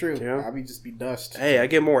 That's true. Yeah. I'll just be dust. Hey, I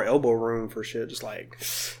get more elbow room for shit. Just like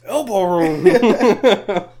elbow room.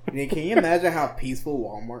 Man, can you imagine how peaceful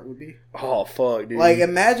Walmart would be? Oh fuck, dude! Like,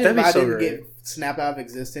 imagine That'd if be I so didn't great. get snapped out of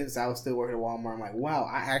existence. I was still working at Walmart. I'm like, wow,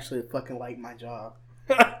 I actually fucking like my job.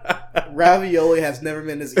 Ravioli has never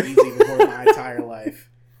been this easy before in my entire life.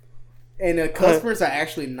 And the customers are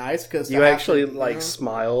actually nice because you actually like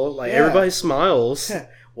smile. Like Yeah. everybody smiles.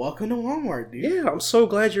 welcome to Walmart, dude. Yeah, I'm so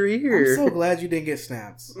glad you're here. I'm so glad you didn't get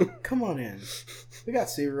snaps. Come on in. We got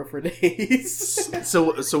cereal for days.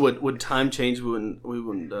 So would time change when we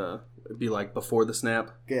wouldn't be like before the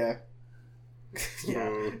snap? Yeah. Yeah.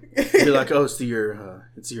 Mm. Be like, oh, it's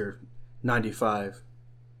your 95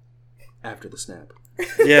 after the snap.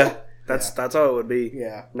 Yeah, that's how it would be.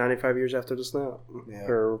 Yeah. 95 years after the snap, Yeah.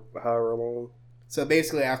 or however long. So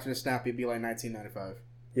basically, after the snap, it'd be like 1995,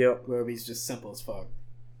 Yep. where it'd be just simple as fuck.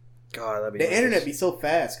 God, that'd be The nice. internet be so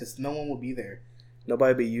fast because no one will be there.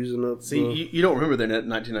 Nobody be using it. See, you don't remember the net in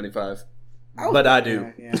 1995, was but I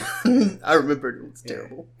born- do. Yeah. I remember it. It's Yeah.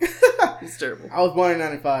 terrible. It's terrible. I was born in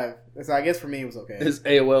 95, so I guess for me it was okay. There's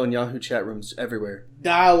AOL and Yahoo chat rooms everywhere.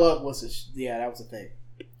 Dial up was that was a thing.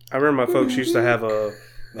 I remember my folks used to have a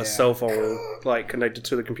Yeah. cell phone like connected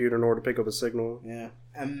to the computer in order to pick up a signal. Yeah.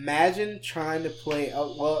 Imagine trying to play.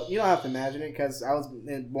 Well, you don't have to imagine it because I was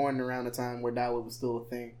born around the time where dial up was still a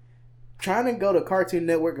thing. Trying to go to Cartoon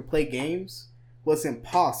Network and play games was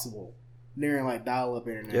impossible during like dial up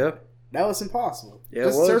internet. Yeah. That was impossible. Yeah,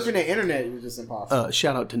 just it was. surfing the internet was just impossible.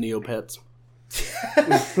 Shout out to Neopets.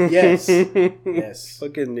 Yes. Yes.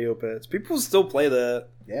 Fucking Neopets. People still play that.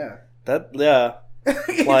 Yeah. Yeah.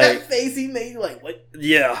 That face he made, like, what?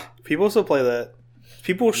 Yeah. People still play that.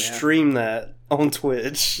 People stream that on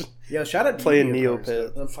Twitch. Yo, shout out to playing Yu-Gi-Oh cards,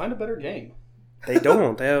 Neopets. though. Find a better game. They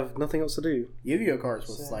don't. They have nothing else to do. Yu-Gi-Oh cards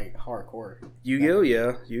was, like, hardcore. Yu-Gi-Oh,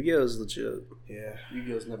 yeah. Yu-Gi-Oh is legit. Yeah.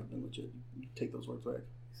 Yu-Gi-Oh's never been legit. You take those words back.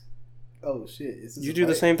 Oh, shit. Is this You a do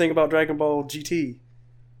the fight? same thing about Dragon Ball GT.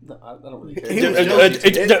 No, I don't really He care. was joking.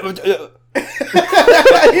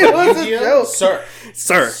 It was a joke.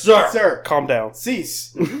 Sir. Sir. Calm down.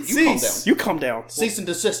 Cease. Calm Cease. down. You calm down. Cease and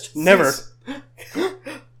desist. Never.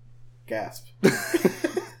 Gasp.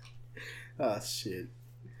 Oh, shit.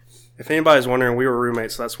 If anybody's wondering, we were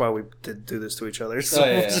roommates, so that's why we did do this to each other. So Oh,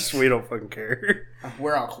 yeah. just we don't fucking care.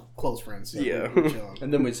 We're all close friends. So Yeah. we're chilling.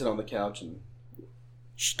 And then we'd sit on the couch and...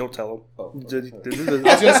 Shh, don't tell them. Oh, We I was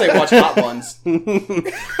going to say watch Hot Ones.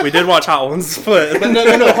 did watch Hot Ones, but But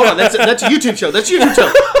no, hold on. That's a YouTube show. That's a YouTube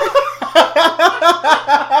show.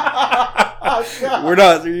 we're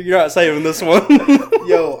not. You're not saving this one.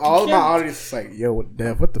 Yo, all of my audience is like, yo,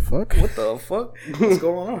 Dev, what the fuck? What the fuck? What's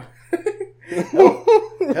going on?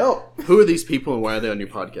 Help. Who are these people and why are they on your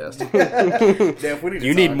podcast? Dev, we need to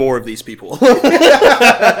You need talk. more of these people.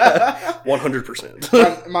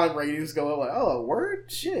 100%. My ratings go up like, oh, word?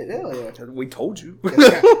 Shit, hell yeah. We told you.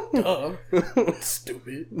 Duh.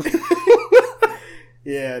 Stupid.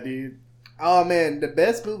 Yeah, dude. Oh, man, the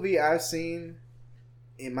best movie I've seen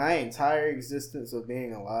in my entire existence of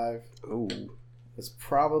being alive Ooh. was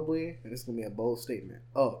probably, and this is going to be a bold statement,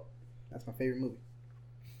 that's my favorite movie.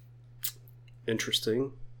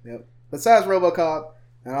 Interesting. Yep. Besides RoboCop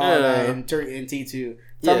and all that, Yeah. and T2, talking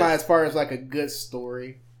Yeah. about as far as like a good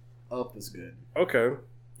story, Up is good. Okay.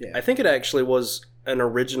 Yeah. I think it actually was an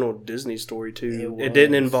original Disney story too. It It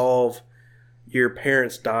didn't was. involve your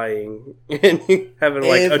parents dying and you having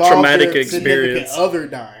like It a involved traumatic their significant experience. other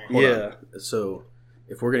dying. Hold Yeah. on. So,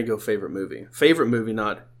 if we're going to go favorite movie,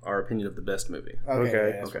 not our opinion of the best movie.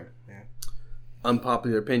 Okay. Yeah, Okay. Yeah.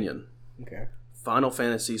 Unpopular opinion. Okay. Final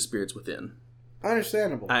Fantasy Spirits Within.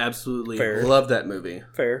 Understandable. I absolutely Fair. love that movie.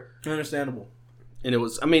 Fair. Understandable. And it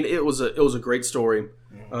was a great story.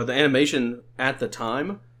 The animation at the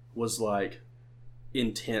time was like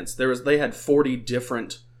intense. They had 40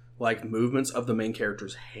 different like movements of the main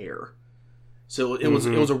character's hair. So it was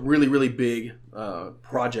a really, really big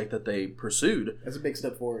project that they pursued. That's a big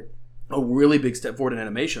step forward. A really big step forward in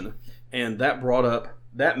animation, and that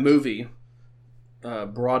movie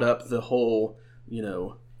brought up the whole,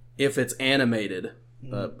 if it's animated,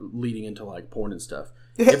 leading into like porn and stuff.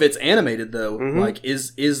 If it's animated though, like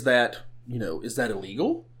is that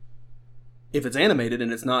illegal? If it's animated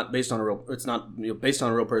and it's not based on based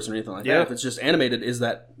on a real person or anything like Yeah. that, if it's just animated, is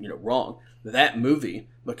that wrong? That movie,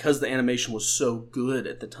 because the animation was so good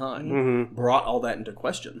at the time, brought all that into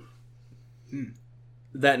question.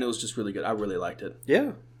 That, and it was just really good. I really liked it.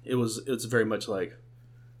 Yeah. It's very much like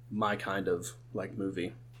my kind of like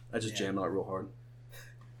movie. I just jammed out real hard.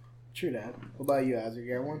 True that. What about you, Isaac?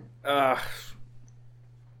 You got one?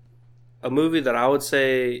 A movie that I would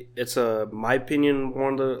say it's my opinion,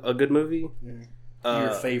 a good movie.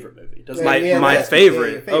 Your favorite movie? Doesn't My that's-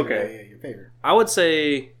 favorite. your Okay. Yeah, your favorite. I would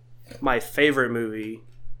say my favorite movie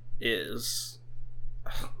is.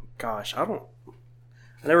 Gosh, I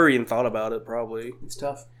never even thought about it. Probably it's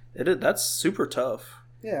tough. that's super tough.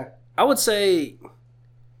 Yeah. I would say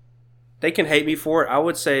they can hate me for it. I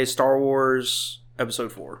would say Star Wars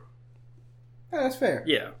Episode 4. Yeah, that's fair.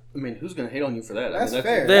 Yeah, I mean, who's going to hate on you for that? That's I mean,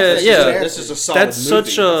 fair. That's This is a solid that's movie.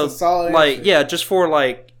 such a That's a solid like answer. yeah, just for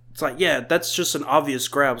like it's like yeah, that's just an obvious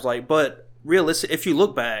grab. Like, but realistic, if you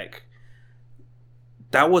look back,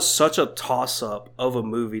 that was such a toss up of a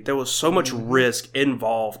movie. There was so much risk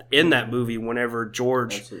involved in that movie. Whenever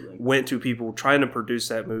George Absolutely. went to people trying to produce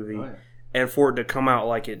that movie, Oh, yeah. and for it to come out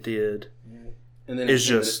like it did, And then It's it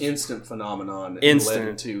became just an instant phenomenon. And instant, led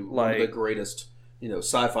into one of like- the greatest,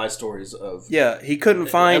 sci-fi stories of. yeah, he couldn't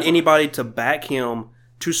find ever. anybody to back him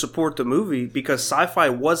to support the movie because sci-fi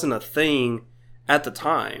wasn't a thing at the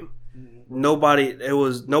time.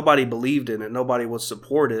 Nobody believed in it. Nobody would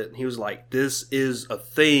support it. He was like, "This is a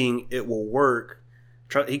thing. It will work."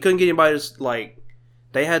 He couldn't get anybody to like.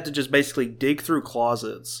 They had to just basically dig through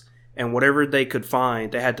closets and whatever they could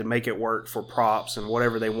find, they had to make it work for props and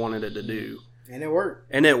whatever they wanted it to do. And it worked.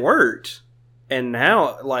 And it worked. And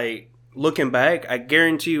now, like looking back, I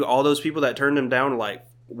guarantee you, all those people that turned him down, like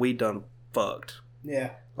we done fucked.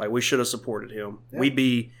 Yeah. Like we should have supported him.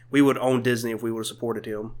 Yeah. We would own Disney if we would have supported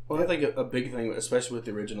him. Well, I think a big thing, especially with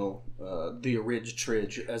the original, the Orig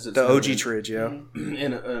Tridge, as it's The known OG Tridge, yeah.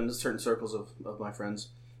 in certain circles of my friends,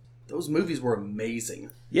 those movies were amazing.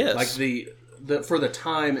 Yes. Like the for the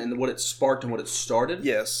time and what it sparked and what it started.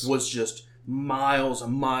 Yes. Was just miles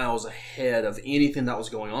and miles ahead of anything that was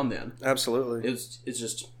going on then. Absolutely.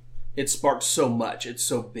 It sparked so much. It's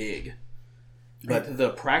so big. But the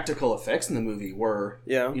practical effects in the movie were,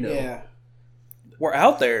 Yeah. We're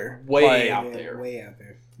out there. way out there. Way out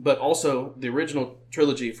there. But also, the original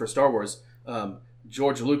trilogy for Star Wars,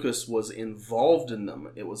 George Lucas was involved in them.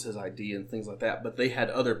 It was his idea and things like that. But they had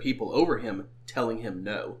other people over him telling him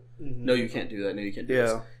no. Mm-hmm. No, you can't do that. No, you can't do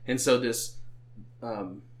this. And so this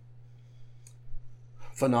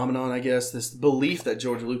phenomenon, I guess, this belief that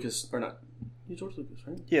George Lucas, or not, George Lucas,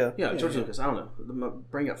 right? Yeah. Yeah, George Lucas. I don't know. My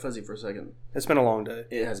brain got fuzzy for a second. It's been a long day.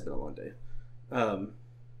 It has been a long day.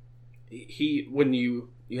 When you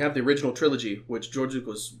have the original trilogy, which George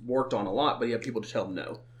Lucas worked on a lot, but he had people to tell him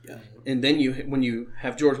no. Yeah. And then when you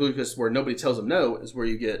have George Lucas where nobody tells him no, is where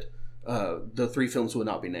you get the 3 films will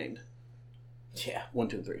not be named. Yeah. 1,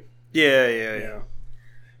 2, and 3. Yeah.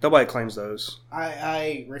 Nobody claims those.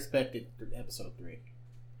 I respected episode 3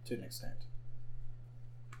 to an extent.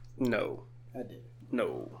 No. I did.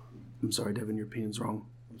 No. I'm sorry, Devin, your opinion's wrong.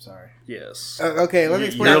 I'm sorry. Yes. Okay, let me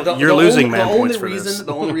explain. You're losing man points for this.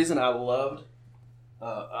 The only reason I loved,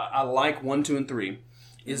 I like 1, 2, and 3,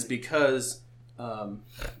 is because I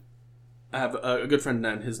have a good friend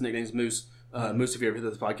of mine. His nickname's Moose. Moose, if you ever hear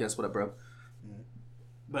this podcast, what up, bro?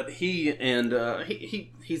 But he's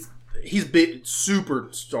big, super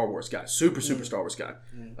Star Wars guy, super Star Wars guy.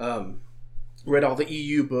 Read all the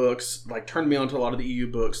EU books, like turned me on to a lot of the EU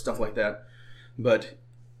books, stuff like that. But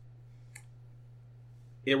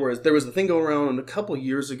there was a thing going around a couple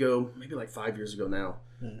years ago, maybe like 5 years ago now,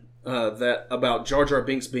 that about Jar Jar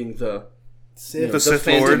Binks being the Sith. The Sith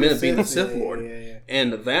Phantom Lord. Menace being the Sith, Sith Lord. yeah.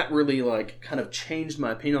 And that really like kind of changed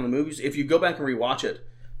my opinion on the movies. If you go back and rewatch it,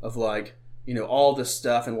 of like, all this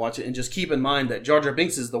stuff and watch it, and just keep in mind that Jar Jar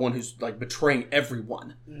Binks is the one who's like betraying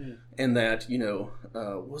everyone, and that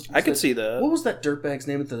I could see that. What was that dirtbag's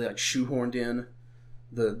name that they like shoehorned in?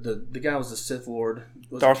 The guy was the Sith Lord.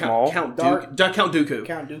 Was Darth it Maul? Count Dooku. Count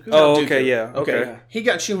Dooku. Oh, Dooku. okay, yeah. Okay. He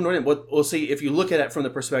got shoehorned in. We'll see if you look at it from the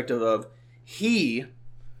perspective of he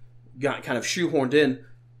got kind of shoehorned in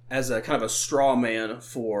as a kind of a straw man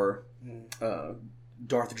for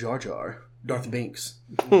Darth Jar Jar. Darth Binks,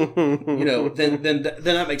 then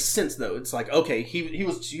that makes sense though. It's like, okay, he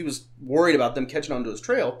was worried about them catching onto his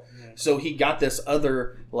trail, so he got this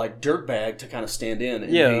other like dirtbag to kind of stand in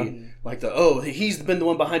and be like he's been the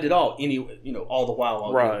one behind it all. All the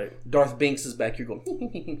while, right? Darth Binks is back here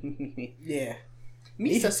going, yeah.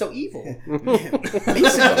 Misa's so evil.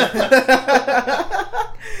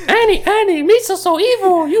 Annie, Misa's so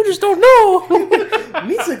evil. You just don't know.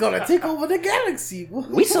 Misa gonna take over the galaxy.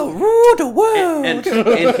 We so rule the world. And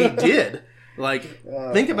he did. Like,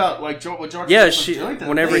 think about like what George. Yeah, was doing to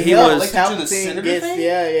whenever them. he was like to the senator gets, thing?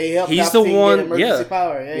 he helped. He's Palpatine the one. Get emergency Yeah.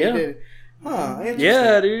 power. Yeah, Yeah. he did. Huh? Interesting.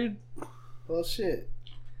 Yeah, dude. Well, shit.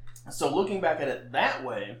 So looking back at it that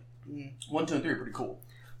way, 1, 2, and 3 are pretty cool.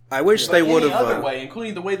 I wish But they would any have. other way,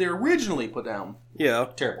 including the way they were originally put down, Yeah.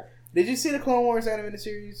 terrible. Did you see the Clone Wars animated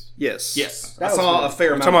series? Yes. Yes, That I was saw good. a fair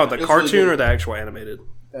You're amount. talking about of it. the It was really cartoon good. or the actual animated?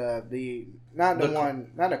 Not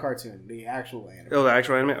the cartoon, the actual animated. Oh, the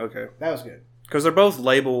actual anime. Okay. That was good. Because they're both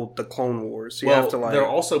labeled the Clone Wars. So you have to like. they're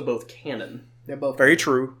also both canon. They're both Very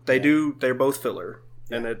true. They're both filler,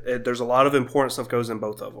 and there's a lot of important stuff goes in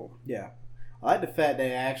both of them. Yeah, I like the fact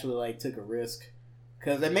they actually like took a risk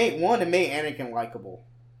because they made Anakin likable.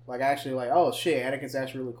 Like actually, like oh shit, Anakin's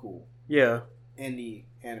actually really cool Yeah. in the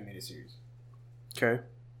animated series. Okay.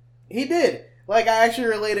 He did. Like I actually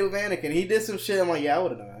related with Anakin. He did some shit. I'm like, yeah, I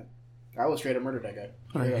would have done that. I would straight up murdered that guy.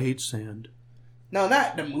 I Yeah. hate sand. No,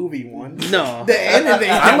 not the movie one. No. The anime.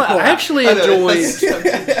 I actually enjoyed.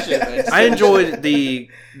 Shit, I enjoyed the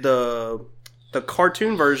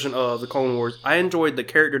cartoon version of the Clone Wars. I enjoyed the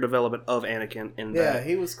character development of Anakin in Yeah, that,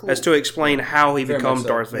 he was cool. as to explain how he Very became much so.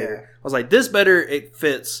 Darth Vader. Yeah. I was like, this better it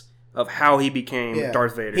fits of how he became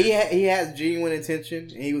Darth Vader. He has genuine intention.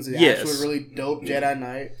 And he was an Yes. actual really dope Jedi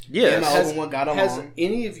Knight. Yes. Him and Obi-Wan got Has along.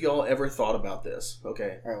 any of y'all ever thought about this?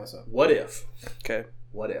 Okay. All right, what's up? What if Okay.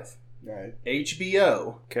 All right.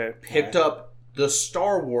 HBO Okay. picked up the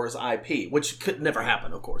Star Wars IP, which could never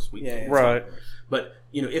happen, of course. Yeah. Right. But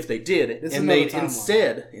if they did, This is and another made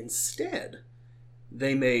timeline. instead,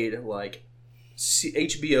 they made like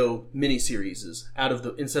HBO miniseries out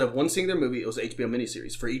of instead of one singular movie, it was HBO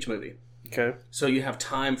miniseries for each movie. Okay. So you have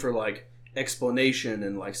time for like explanation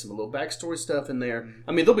and like some little backstory stuff in there.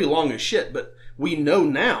 I mean, they'll be long as shit, but we know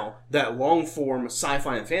now that long form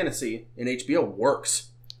sci-fi and fantasy in HBO works.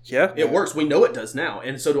 Yeah. It works. We know it does now,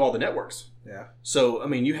 and so do all the networks. Yeah. So I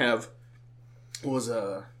mean, you have what was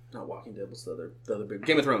not Walking Dead? What's the other big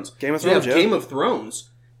Game of Thrones? Game of You Thrones, have yeah. Game of Thrones,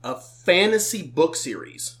 a fantasy book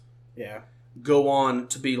series, Yeah. go on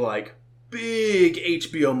to be like big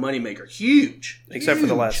HBO moneymaker, huge. Except for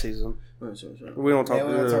the last season. We don't talk. Yeah,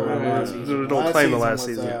 we don't talk about last season. Don't claim the last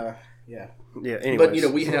was, season. Yeah. Yeah. Anyways. But you know,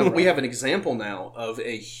 we have an example now of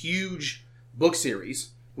a huge book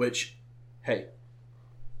series, which, hey,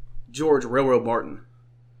 George Railroad Martin,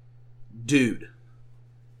 dude,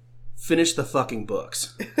 finish the fucking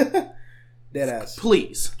books, Deadass.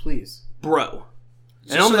 please, bro.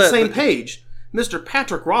 Just And on so the that- same page, Mr.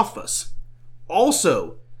 Patrick Rothfuss,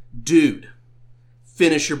 also, dude,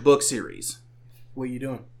 finish your book series. What are you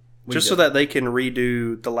doing? just so that they can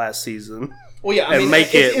redo the last season. Well, yeah, I and mean,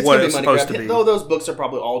 make it it's what gonna it's money supposed grab. to be. Though those books are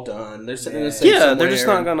probably all done. They're sitting in a safe Yeah, somewhere. they're just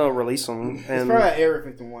not gonna release them. It's And probably at Area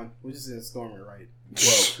 51, which is in Stormer, right?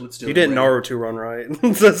 Whoa, let's do you it. didn't Right. Naruto run right.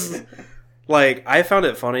 That's- like I found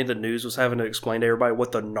it funny. The news was having to explain to everybody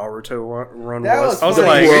what the Naruto run That was. was I was funny.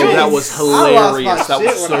 like, Bro, that was I lost my hilarious. That shit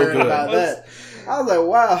was when so I heard good. about that. I was like,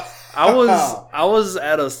 wow. I was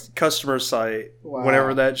at a customer site Wow.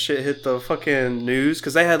 whenever that shit hit the fucking news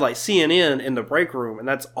because they had like CNN in the break room and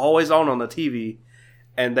that's always on the TV.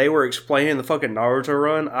 And they were explaining the fucking Naruto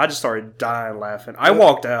run. I just started dying laughing. I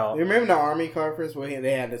walked out. You remember the Army conference where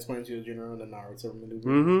they had to explain to the general the Naruto maneuver?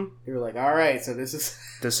 Mm-hmm. They were like, all right, so this is...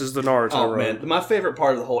 This is the Naruto Oh run. man, my favorite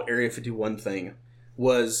part of the whole Area 51 thing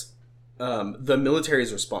was the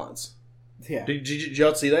military's response. Yeah. Did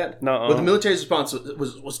y'all see that? Nuh-uh. Well, the military's response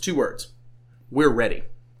was 2 words: "We're ready."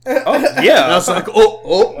 Oh And I yeah. was like,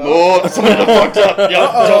 oh, somebody done fucked up.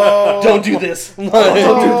 Yo, don't do this. Don't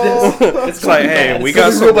do this. It's like, hey, bad. we So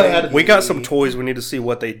got nobody had to- some. We got some toys. We need to see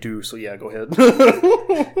what they do. So yeah, go ahead.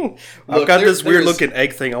 I've got there- this weird there's- looking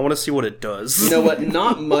egg thing. I want to see what it does. You know what?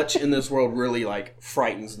 Not much in this world really like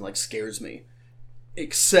frightens and like scares me,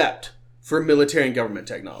 except for military and government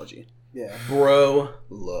technology. Yeah. Bro,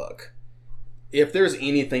 look. If there's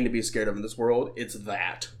anything to be scared of in this world, it's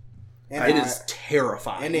that. And It the is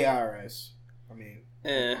terrifying. And the IRS. I mean,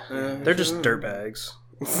 They're just dirtbags.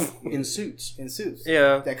 in suits. in suits.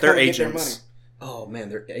 Yeah, That they're come get their agents. Oh man,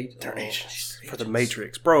 they're They're oh, agents for the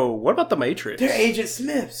Matrix, bro. What about the Matrix? They're Agent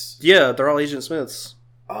Smiths. Yeah, they're all Agent Smiths.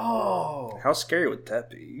 Oh. How scary would that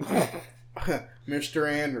be?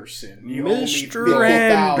 Mr. Anderson. You Mr. owe me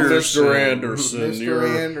Anderson. Mr. Anderson,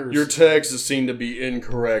 Mr. Anderson. your taxes seem to be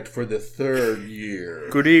incorrect for the 3rd year.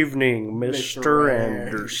 Good evening, Mr.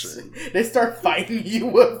 Anderson. They start fighting you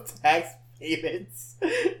with tax payments.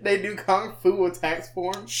 They do kung fu with tax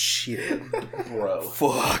forms. Shit. Bro.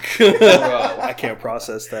 Fuck. I can't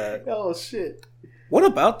process that. Oh shit. What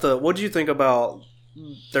about what do you think about,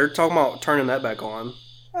 they're talking about turning that back on.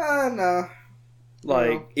 No. Like,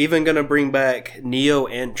 No. even gonna bring back Neo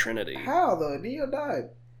and Trinity. How though? Neo died.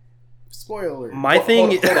 Spoiler. My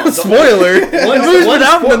thing, hold on. spoiler. It was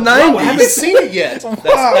out in the Bro, I haven't 90s. seen it yet.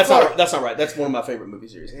 That's not right. That's one of my favorite movie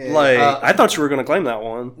series. Yeah. Like, I I thought you were gonna claim that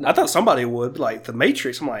one. I thought somebody would. Like the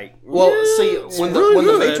Matrix. I'm like, Well, yeah, see, it's when really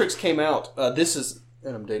the good. Matrix came out, this is,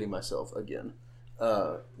 and I'm dating myself again.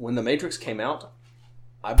 When the Matrix came out,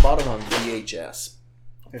 I bought it on VHS.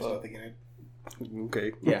 There's nothing in it.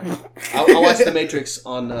 Okay. Yeah, I watched the Matrix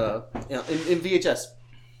on in VHS.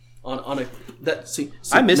 On a that see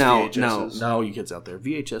I miss now VHSs. now you kids out there,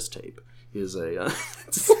 VHS tape is a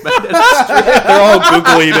They're all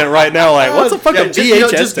googling it right now. Like, what's a fucking just, VHS?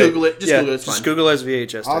 just tape? Google it. Just Yeah, Google it. It's just fine. Google it as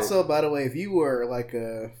VHS. tape. Also, by the way, if you were like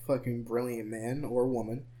a fucking brilliant man or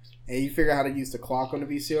woman and you figure out how to use the clock on the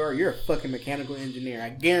VCR, you're a fucking mechanical engineer. I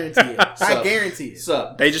guarantee it. I Sup? guarantee it.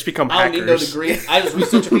 So they just become I don't need no hackers. degree. I just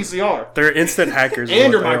research a VCR. They're instant hackers. is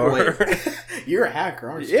And what your they are. microwave. You're a hacker,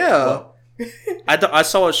 aren't you? Yeah. I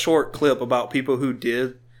saw a short clip about people who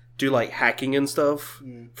did do like hacking and stuff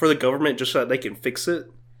for the government just so that they can fix it.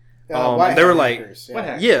 White they were hat like- hackers, What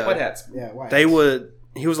hats? Yeah. What hats? Yeah, white They hats. would.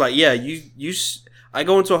 He was like, "Yeah, I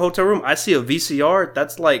go into a hotel room. I see a VCR.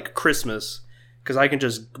 That's like Christmas because I can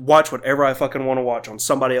just watch whatever I fucking want to watch on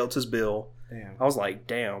somebody else's bill." Damn. I was like,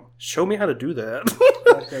 "Damn, show me how to do that."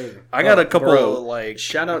 That's crazy. I got a couple bro. of like.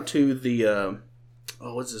 Shout out to the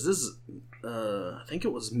what's this? This is I think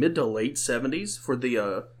it was mid to late 70s for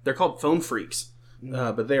the they're called phone freaks,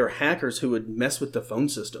 but they are hackers who would mess with the phone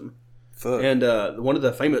system. Fuck. And one of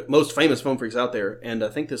the most famous phone freaks out there, and I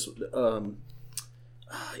think this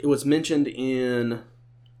it was mentioned in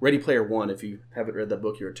Ready Player One. If you haven't read that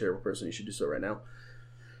book, you're a terrible person. You should do so right now.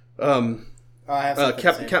 I have something to say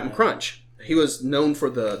Captain about Crunch. He was known for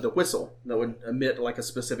the whistle that would emit like a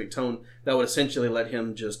specific tone that would essentially let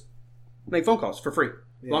him just make phone calls for free,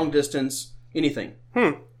 long distance, anything.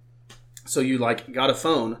 So you like got a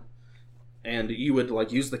phone, and you would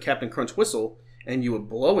like use the Captain Crunch whistle, and you would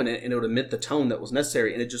blow in it, and it would emit the tone that was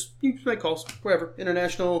necessary, and you could make calls wherever,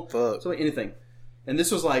 international, so anything. And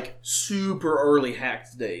this was like super early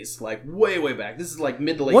hacked days, like way back. This is like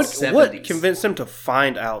mid to late 70s. What convinced them to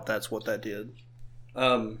find out that's what that did?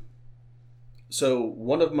 So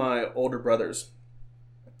one of my older brothers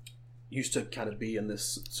used to kind of be in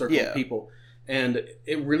this circle of people, and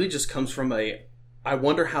it really just comes from I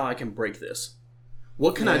wonder how I can break this.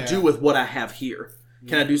 What can I do with what I have here?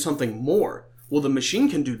 Can I do something more? Well, the machine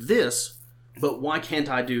can do this, but why can't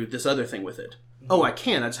I do this other thing with it? Oh, I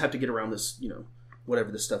can. I just have to get around this,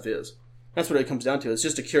 whatever this stuff is. That's what it comes down to. It's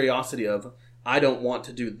just a curiosity of, I don't want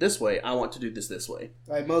to do it this way. I want to do this way.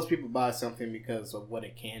 Like, most people buy something because of what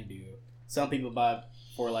it can do. Some people buy it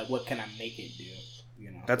for, like, what can I make it do?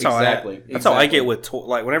 That's how I get with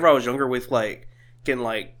like whenever I was younger with like getting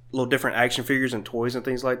like little different action figures and toys and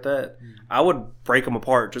things like that. I would break them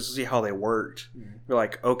apart just to see how they worked. You're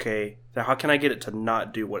like, okay, now how can I get it to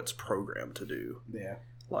not do what it's programmed to do? Yeah.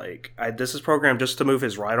 Like, this is programmed just to move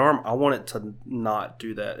his right arm. I want it to not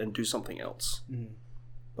do that and do something else.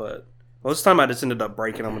 But most of the time I just ended up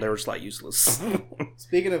breaking them and they were just like useless.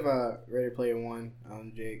 Speaking of Ready Player One,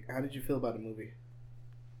 Jake, how did you feel about the movie?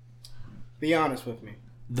 Be honest with me.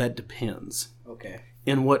 That depends. Okay.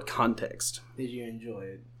 In what context? Did you enjoy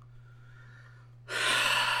it?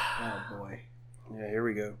 Oh, boy. Yeah, here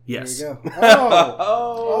we go. Yes. Here we go.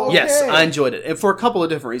 Oh! Okay. Yes, I enjoyed it. And for a couple of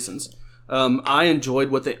different reasons. I enjoyed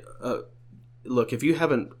what they... look, if you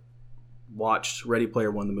haven't watched Ready Player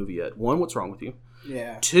One, the movie yet, one, what's wrong with you?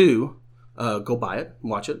 Yeah. Two, go buy it,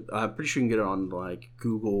 watch it. I'm pretty sure you can get it on like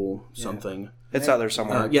Google something. It's out there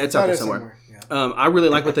somewhere. Yeah, it's out there somewhere. Yeah. I really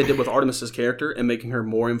like what they did with Artemis's character and making her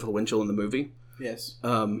more influential in the movie. Yes.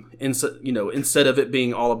 Instead of it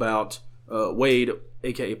being all about Wade,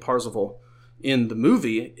 aka Parzival, in the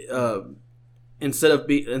movie, instead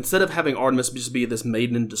of having Artemis just be this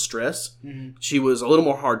maiden in distress, she was a little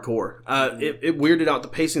more hardcore. It weirded out the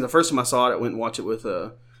pacing. The first time I saw it, I went and watched it with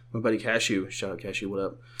my buddy Cashew. Shout out Cashew, what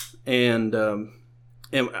up? And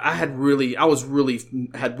I had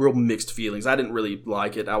real mixed feelings. I didn't really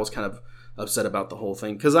like it. I was kind of upset about the whole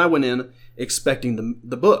thing because I went in expecting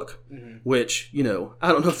the book, which I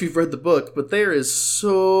don't know if you've read the book, but there is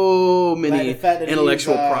so many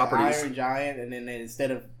intellectual properties. Iron Giant, and then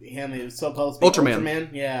instead of him, it was supposed to be Ultraman.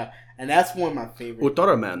 Yeah, and that's one of my favorites.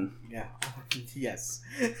 Ultraman. Yeah. Yes.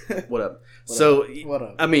 What up? What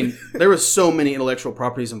up? I mean, there were so many intellectual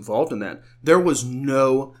properties involved in that. There was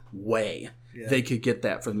no way they could get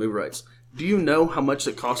that for the movie rights. Do you know how much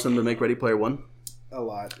it cost them to make Ready Player One? A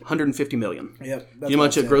lot. $150 million. Yep. Do you know how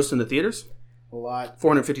much it grossed in the theaters? A lot.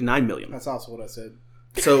 $459 million. That's also what I said.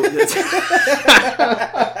 So, I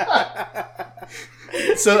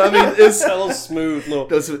mean, it's so smooth.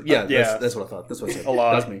 That's what I thought. That's what I said. A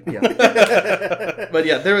lot. That's me. Yeah. But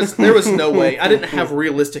yeah, there was no way. I didn't have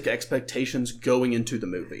realistic expectations going into the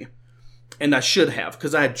movie, and I should have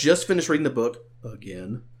because I had just finished reading the book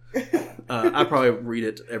again. I probably read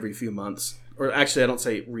it every few months. Or actually, I don't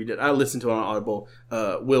say read it. I listen to it on Audible.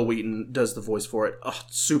 Will Wheaton does the voice for it. Oh,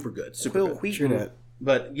 super good. Super good. Wheaton.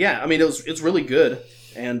 But yeah, I mean, it's really good.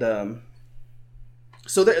 And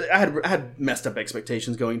so I had messed up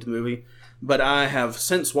expectations going to the movie. But I have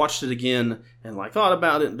since watched it again and like thought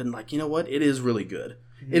about it and been like, you know what? It is really good.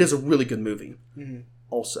 It is a really good movie.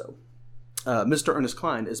 Also, Mr. Ernest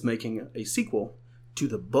Cline is making a sequel to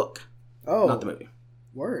the book, not the movie.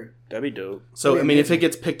 Word. That'd be dope. So, I mean, if it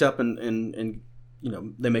gets picked up and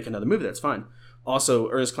they make another movie, that's fine. Also,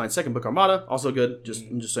 Ernest Cline's second book, Armada, also good.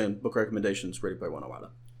 I'm just saying, book recommendations, Ready Player One, Armada.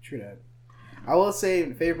 True that. I will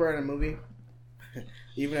say, favorite in the movie,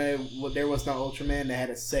 even though there was no Ultraman, they had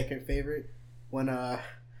a second favorite. When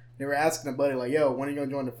they were asking a buddy, like, yo, when are you going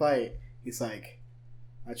to join the fight? He's like,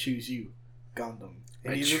 I choose you, Gundam.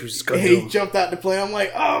 And he jumped out the plane. I'm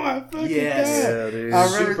like, oh my fucking god! Yeah, dude.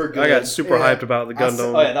 Super good. I got super hyped about the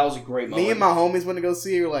Gundam. That was a great moment. Me and my homies went to go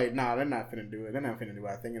see it. We're like, nah, they're not finna do it. They're not finna do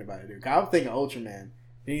what I'm thinking about it, dude. I was thinking Ultraman.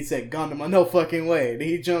 Then he said Gundam. No fucking way. Then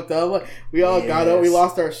he jumped up. We all got up. We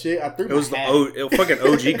lost our shit. I threw it was the fucking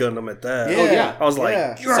OG Gundam at that. Yeah. Oh, yeah. I was like,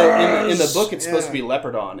 yes. So in the book, it's supposed to be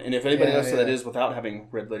Leopardon. And if anybody knows who that is without having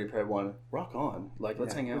read Lady Player One, rock on. Like,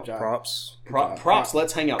 let's hang out. Props. Props.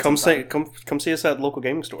 Let's hang out. Come see us at the local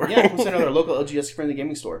gaming store. Yeah, come see us at our local LGS friendly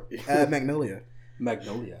gaming store. Magnolia.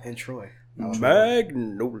 And Troy.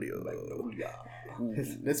 Magnolia.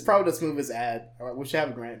 It's probably the smoothest ad. We should have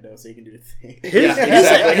a grant though, so you can do the thing.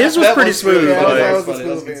 His was pretty smooth. Yeah, like,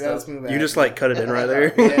 that was smooth. You just like cut it in right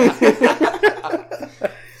there.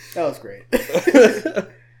 That was great.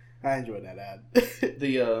 All I enjoyed that ad.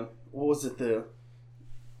 The what was it?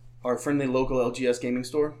 Our friendly local LGS gaming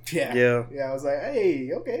store. Yeah. Yeah. Yeah, I was like,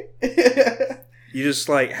 hey, okay. You just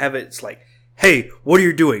like have it. It's like, hey, what are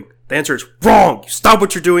you doing? The answer is wrong. You stop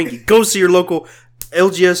what you're doing. You go see your local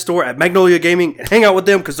LGS store at Magnolia Gaming and hang out with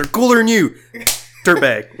them because they're cooler than you.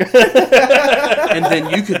 Dirtbag. And then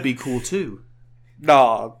you could be cool too.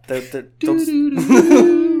 Nah,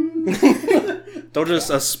 don't just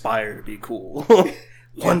aspire to be cool.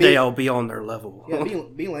 One day I'll be on their level. Yeah,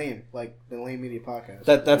 be lame, like the Lame Media Podcast.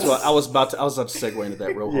 That's what I was about to segue into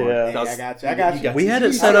that real hard. Yeah. That was- I got you. We had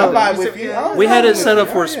it set I'm up. vibing with you. We had it set up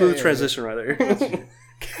Yeah, for a yeah, smooth yeah. transition right there.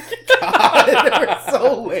 God, they're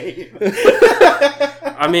so lame.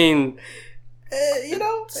 I mean, You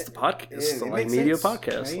know, it's the podcast. It's the it Lame makes Media sense.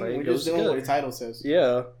 podcast. I mean, Like, we're it just goes doing what the good. title says.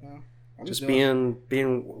 Yeah. I'm Just doing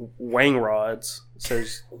being wang rods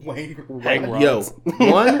says Wayne hang Rod. rods.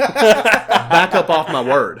 Yo, one, back up off my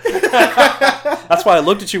word. That's why I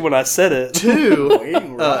looked at you when I said it. Two,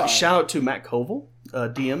 Wayne Rod. shout out to Matt Koval,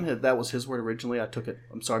 DM. That was his word originally. I took it.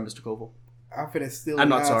 I'm sorry, Mr. Koval. I'm finna steal I'm it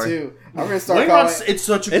not now, sorry. too. I'm gonna start Wayne calling. Rod's, it's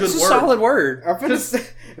such a It's good a word. solid word. I'm finna say,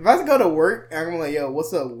 if I go to work, I'm like, yo,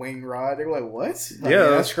 what's up, Wayne Rod? They're like, what? Like, Yeah.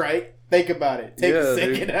 that's right. Think about it. Take Yeah, a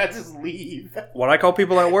second. dude. I just leave. What I call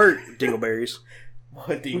people at work, dingleberries. What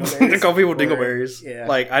I dingleberries? call people Or- dingleberries. Yeah.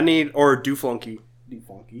 Like, I need, or dooflunky.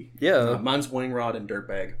 funky. Yeah. Mine's Wayne Rod and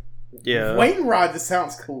Dirtbag. Yeah. Wayne Rod just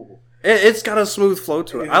sounds cool. It's got a smooth flow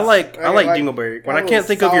to it. I like Dingleberry. When I can't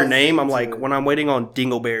think of your name, I'm like, when I'm waiting on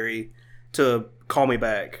Dingleberry to call me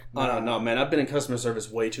back. Oh, no, man. I've been in customer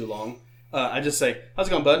service way too long. I just say, how's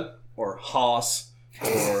it going, bud? Or Hoss.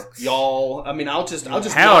 Or y'all. I mean, I'll just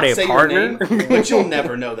Howdy, not say partner. your name, but you'll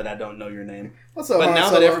never know that I don't know your name. What's up, But Han now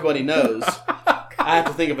Solo? that everybody knows, I have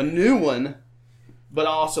to think of a new one. But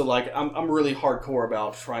also, like, I'm really hardcore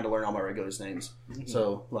about trying to learn all my regulars' names.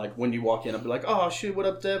 So, like, when you walk in, I'll be like, oh, shoot, what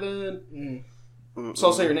up, Devin? So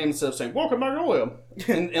I'll say your name instead of saying, welcome, Magnolia.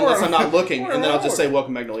 Unless I'm not looking, and then I'll just say,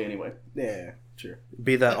 welcome, Magnolia, anyway. Yeah, sure.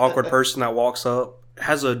 Be that awkward person that walks up,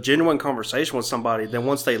 has a genuine conversation with somebody, then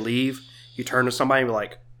once they leave, you turn to somebody and be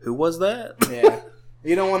like, who was that? Yeah.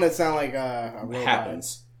 You don't want to sound like a robot.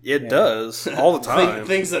 Happens. It does. All the time.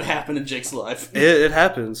 Things that happen in Jake's life. It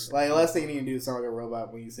happens. Like, the last thing you need to do is sound like a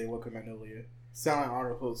robot when you say welcome Magnolia. Sound like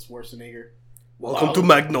Arnold Schwarzenegger. Welcome to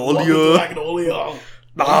Magnolia. Welcome to Magnolia. Oh,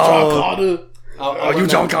 John Carter. are you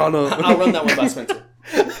John Connor? I'll run that one by Spencer.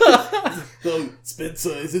 No, Spencer,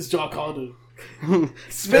 is this John Carter? Spencer.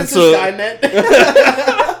 Spencer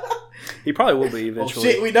Skynet. He probably will be Oh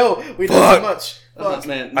eventually. shit, we know so Fuck. much. Fuck.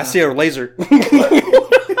 Man, I see a laser.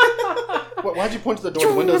 Why'd you point to the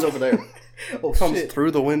door? The window's over there. Oh Comes shit. through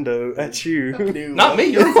the window at you. Dude. Not me.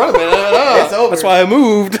 You're in front of me. It's over. That's why I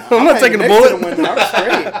moved. I'm not taking a next to bullet. the window. I'm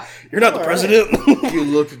straight. You're not the All president. You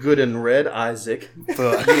look good in red, Isaac.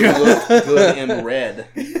 Fuck. You look good in red.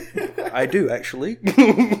 I do actually.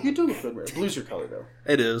 You do look good in red. Blue's your color, though.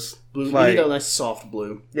 It is. Blue, you Like- need a nice soft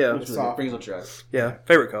blue. Yeah. Which really Soft. brings out your eyes. Yeah.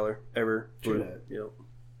 Favorite color ever. True Blue. that. Yep.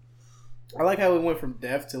 I like how we went from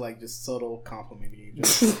deaf to like just subtle complimenting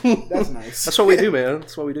each other. That's nice. That's what we do, man.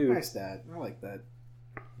 That's what we do. Nice, Dad. I like that.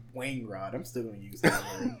 Wayne Rod. I'm still gonna use that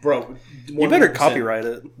word. Bro, You better copyright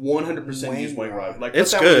it. 100% use Wayne Wayne Rod. Rod. Like,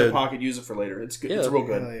 It's put that one in good. your pocket, use it for later. It's good. It's Yeah. real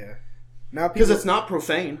good. Hell yeah. Now Because people, it's not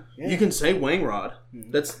profane. Yeah. You can say Wayne Rod.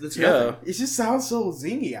 That's Yeah. nothing. it just sounds so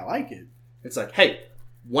zingy. I like it. It's like, hey,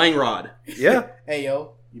 Wayne Rod. Yeah. Hey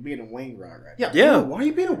yo, you being a Wayne Rod, right? Yeah. Yeah. Why are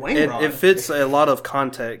you being a Wayne Rod? It fits a lot of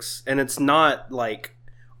context, and it's not like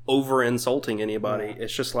over insulting anybody. Yeah.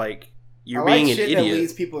 It's just like you're I like being an shit that idiot.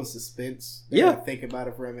 leaves people in suspense. They Yeah. gotta think about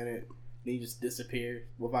it for a minute. Then you just disappear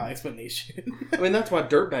without explanation. I mean, that's why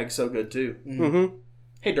Dirtbag's so good, too. Mm-hmm.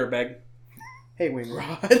 Hey, Dirtbag. Hey Wayne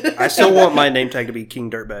Rod. I still want my name tag to be King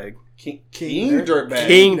Dirtbag. King King Dirtbag.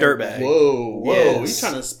 King Dirtbag. Whoa, whoa. Yes. He's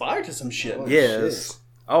trying to aspire to some shit. Oh, Yes. shit.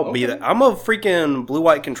 I'll be Okay. that. I'm a freaking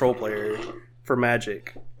blue-white control player for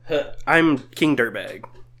Magic. Huh. I'm King Dirtbag.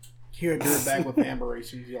 You're a dirtbag with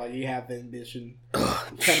aspirations. You're like, you have the ambition.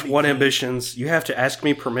 What ambitions? You have to ask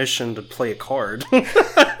me permission to play a card.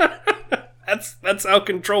 That's how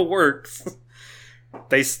control works.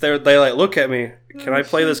 They like look at me. Can I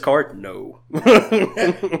play this card? No.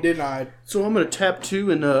 Denied. So I'm going to tap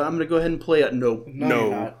 2 and I'm going to go ahead and play it. No. No, No.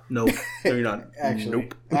 you're not. No. No, you're not. Actually.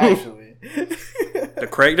 Nope. Actually. The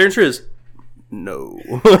correct answer is no.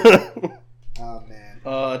 Oh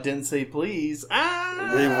man. Didn't say please.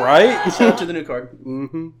 Ah! Right? Shout out to the new card.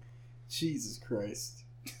 Mm-hmm. Jesus Christ.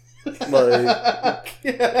 Like,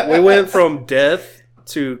 we went from death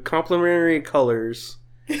to complementary colors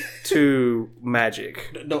to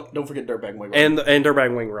Magic Don't forget Dirtbag Wing Rod. and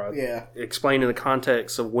Dirtbag Wing Rod. Yeah. Explain in the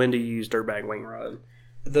context of when to use Dirtbag Wing Rod.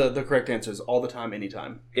 The correct answer is all the time,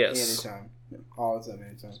 anytime. Yes. Anytime. All the time,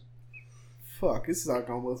 anytime. Fuck, this is like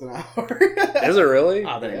almost an hour. Is it really?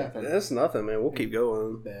 Ah, there you Yeah. go. That's nothing, man. We'll keep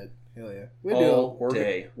going. Bad. Hell yeah. We All do.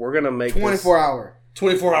 day. We're gonna make 24 hour.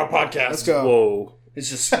 24-hour podcast. Let's go. Whoa. It's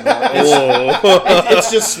just snoring. Whoa. It's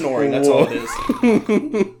just snoring. That's all it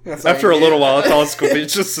is. That's After all a you little get. while, I thought Scooby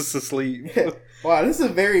just asleep. Wow, this is a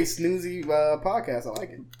very snoozy podcast. I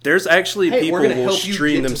like it. There's actually Hey, people we're who gonna will help you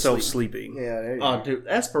stream get to themselves sleep. sleeping. Yeah, there you Oh, go. dude,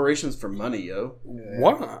 aspirations for money, yo. Yeah.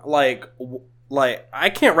 What? Like I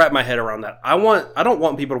can't wrap my head around that. I don't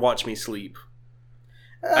want people to watch me sleep.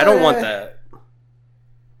 I don't want that.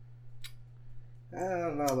 I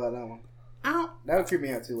don't know about that one. I That would creep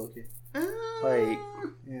me out too, Loki. Like,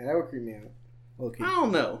 Yeah, that would creep me out. Loki.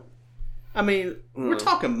 don't know. I mean, we're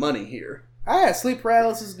talking money here. I had sleep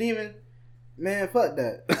paralysis demon. Man, fuck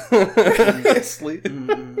that. sleep.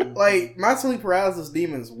 Like, my sleep paralysis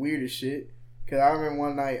demon is weird as shit. Cause I remember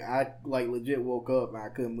one night I like legit woke up and I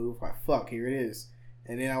couldn't move. Like, fuck, here it is.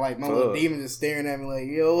 And then I like my little demon just staring at me like,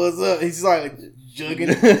 yo, what's up? He's just like jugging.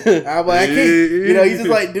 I'm like, I can't, he's just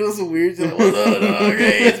like doing some weird shit. Like, what's up, dog?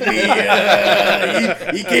 Hey,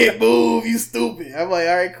 it's me. You can't move, you stupid. I'm like,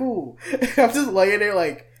 all right, cool. I'm just laying there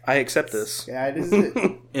like, I accept this. yeah, this is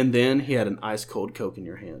it. And then he had an ice cold Coke in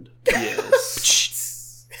your hand.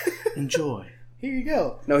 Yes. Enjoy. Here you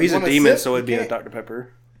go. No, he's You a want demon, sip? so it'd be You a can't. Dr.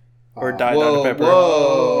 Pepper. Or Aw. Diet Whoa, Dr. Pepper.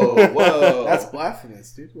 whoa. That's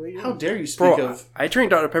blasphemous, dude. What are you How doing? dare you speak Bro, of... I drink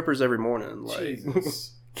Dr. Peppers every morning. Like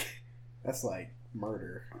Jesus. That's like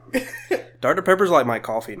murder. Dr. Pepper's like my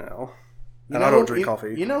coffee now. You And I know- don't drink you-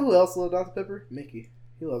 coffee. You know who else loves Dr. Pepper? Mickey.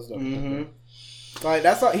 He loves Dr. Mhm. Pepper. Like,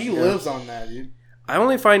 that's all, he lives on that, dude. I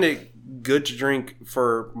only find it good to drink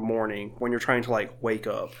for morning when you're trying to like wake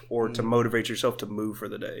up or to motivate yourself to move for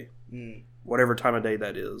the day. Mm. Whatever time of day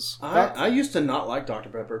that is. I used to not like Dr.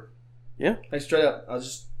 Pepper. Yeah. Like, straight up, I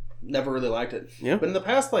just never really liked it. Yeah. But in the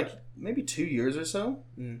past, like, maybe 2 years or so,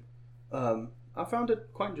 Mm. I found it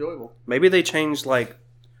quite enjoyable. Maybe they changed like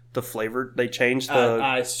the flavor. They changed the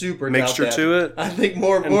I super mixture doubt that. to it. I think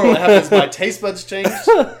more what happens is my taste buds changed.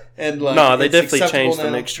 And like, No, they it's definitely acceptable changed the now.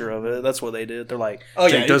 mixture of it. That's what they did. They're like, Oh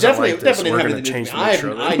yeah, Jake it doesn't definitely, like this. definitely We're didn't going have to anything change to the do mixture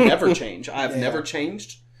with of me. it. I never change. I've Yeah. never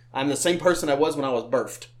changed. I'm the same person I was when I was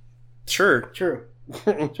birthed. Sure. True.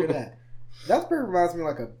 True that. Dr. Pepper reminds me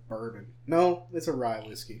like a bourbon. No, it's a rye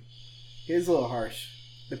whiskey. It's a little harsh.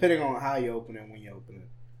 Depending on how you open it and when you open it.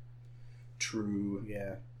 True.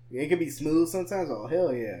 Yeah. It can be smooth sometimes. Oh,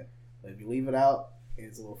 hell yeah. But if you leave it out,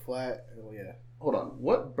 it's a little flat. Oh, yeah. Hold on.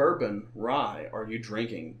 What bourbon rye are you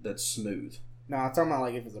drinking that's smooth? No, I'm talking about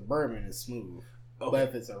like if it's a bourbon, it's smooth. Okay. But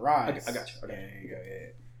if it's a rye, I got you. Yeah, there you go.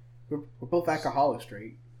 Yeah. We're both alcoholics,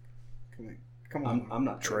 straight. Come on. Come on. I'm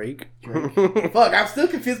not Drake. Fuck, I'm still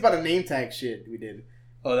confused by the name tag shit we did.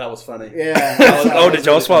 Oh, that was funny. Yeah. Oh, did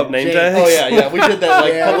y'all swap name Jake. tags? Oh yeah. We did that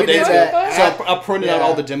like Yeah, a couple we did days ago. that. So I printed out Yeah.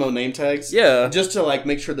 all the demo name tags. Yeah. Just to like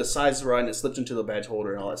make sure the size is right and it slipped into the badge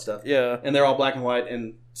holder and all that stuff. Yeah. And they're all black and white,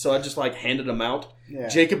 and so I just like handed them out. Yeah.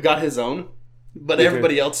 Jacob got his own, but Okay.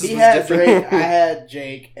 everybody else's He was had different. Drake, I had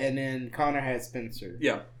Jake, and then Connor had Spencer.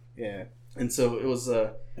 Yeah. Yeah. And so it was.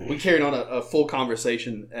 We carried on a full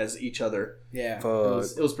conversation as each other. Yeah. Fuck.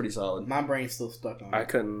 It was pretty solid. My brain's still stuck on I it.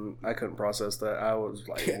 couldn't process that. I was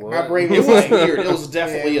like, Yeah, what? my brain It was was like weird. It was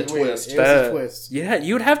definitely Yeah, a it was weird. twist. It was That- a twist. Yeah,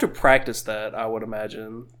 you'd have to practice that, I would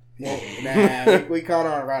imagine. Yeah. Nah, we caught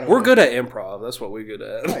on right away. We're good at improv. That's what we're good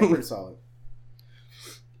at. Like, pretty solid.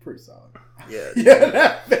 Pretty solid. Yeah. Yeah,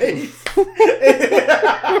 that face.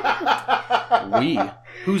 We?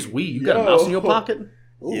 Who's we? You got a Yo. mouse in your pocket?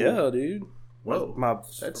 Ooh. Yeah, dude. Whoa. My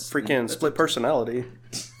freaking that's split personality.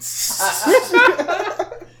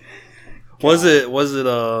 Was it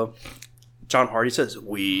John Hardy says,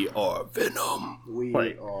 "We are Venom." We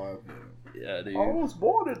Like- are. Yeah, dude. I was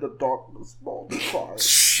born in the darkness, born in fire.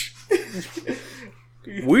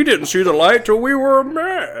 We didn't see the light till we were a And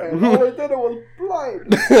man. all I did was blind.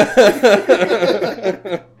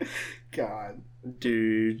 God.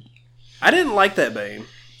 Dude. I didn't like that Bane.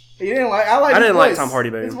 You didn't like. I didn't his like voice. Tom Hardy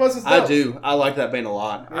Bane. His voice is I dope. do. I like that Bane a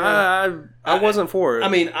lot. I wasn't for it. I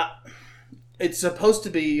mean, it's supposed to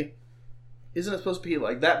be. Isn't it supposed to be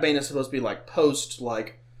like that? Bane is supposed to be like post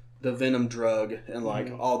like the Venom drug and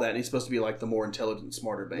like all that. And he's supposed to be like the more intelligent,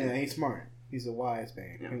 smarter Bane. Yeah, he's smart. He's a wise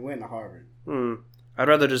Bane. Yeah. He went to Harvard. I'd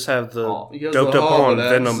rather just have the Oh, he goes doped to up on Harvard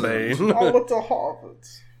Venom accent. Bane. I went to Harvard.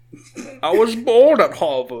 I was born at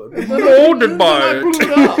Harvard. Molded by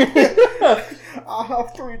it. I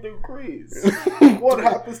have 3 degrees. What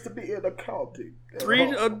happens to me in accounting?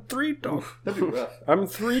 Three That'd be rough. I'm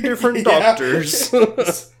 3 different doctors.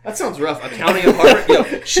 That sounds rough. Accounting at Harvard.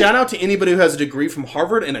 Yo, shout out to anybody who has a degree from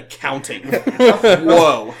Harvard in accounting.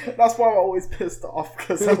 Whoa. That's why I'm always pissed off,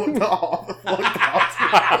 because I went to Harvard for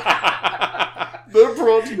accounting. The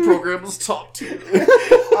Prodigy program is top tier.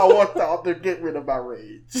 I want out to get rid of my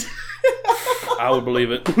rage. I would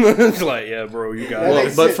believe it. It's like, yeah, bro, you got Well, it.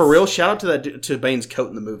 makes But sense. for real, shout out to to Bane's coat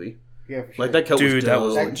in the movie. Yeah, for sure. Like that coat Dude, was that dope.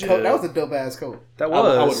 was that, legit. coat, that was a dope ass coat. That I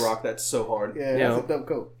was. would rock that so hard. Yeah, Yeah. that's a dope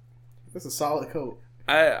coat. That's a solid coat.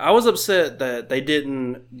 I was upset that they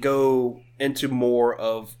didn't go into more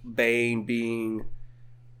of Bane being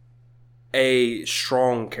a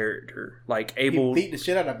strong character, like able. He beat the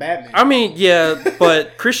shit out of Batman. I mean, yeah,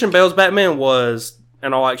 but Christian Bale's Batman was,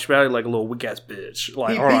 in all actuality, like a little weak ass bitch.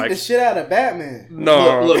 Like, he all beat right, the shit out of Batman.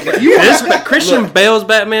 no, Look, this Christian Bale's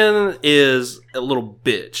Batman is a little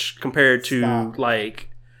bitch compared to Stop. like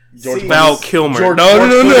George Val Kilmer. George No,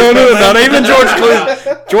 Clooney's not even George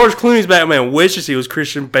Clooney. George Clooney's Batman wishes he was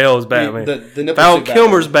Christian Bale's Batman. The nipple Val stick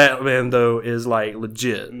Kilmer's Batman though is like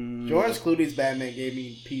legit. George Clooney's Batman gave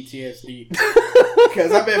me PTSD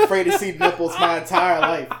because I've been afraid to see nipples my entire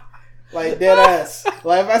life. Like dead ass.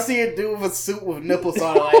 Like if I see a dude with a suit with nipples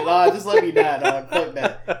on it, like nah, just let me die, dog. Fuck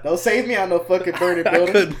that. Don't save me on no fucking burning I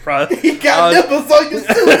building. couldn't, bro. You got nipples on your suit.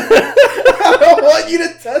 I don't want you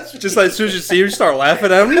to touch me. Just like as soon as you see him, you start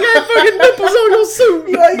laughing at him. You got fucking nipples on your suit.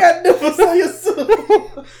 You got nipples on your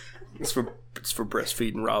suit. It's for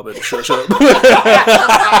breastfeeding, Robin. Shut up.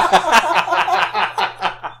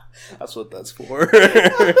 That's what that's for.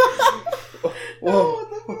 Whoa.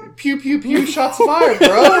 Pew, pew, pew. Shots fired,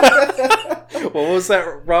 bro. What was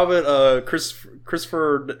that, Robin? Christopher. Chris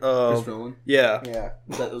Nolan. Yeah. Yeah.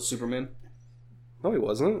 That was Superman. No, he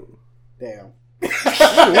wasn't. Damn.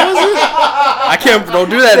 I can't. Don't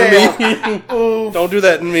do that to me. Don't do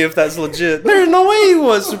that to me if that's legit. There's no way he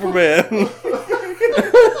was Superman.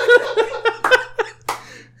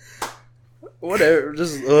 Whatever.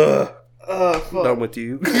 Just Fuck. done with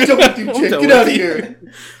you. Done with you, Jake. Done Get with out of you.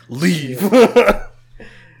 here. Leave.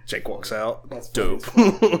 Jake walks out. That's Dope.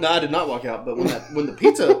 No, I did not walk out. But when the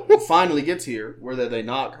pizza finally gets here, whether they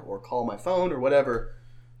knock or call my phone or whatever,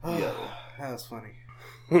 That was funny.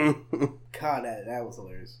 God, that was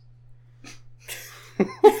hilarious.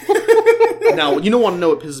 now you don't want to know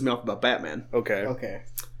what pisses me off about Batman. Okay. Okay.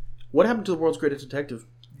 What happened to the world's greatest detective?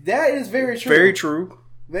 That is very true. Very true.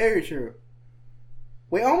 Very true.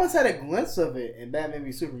 We almost had a glimpse of it in Batman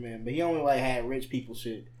v Superman, but he only like had rich people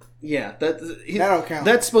shit. Yeah, that don't count.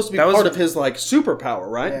 That's supposed to be That was- part of his like superpower,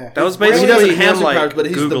 right? Yeah. That was He basically doesn't have him, like, superpowers, but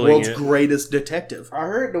he's the Googling world's it. greatest detective. I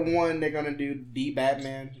heard the one they're gonna do, the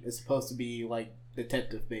Batman, is supposed to be like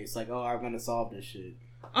detective based. Like, oh, I'm gonna solve this shit.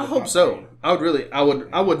 I hope so. I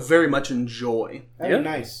would very much enjoy That'd Yeah. be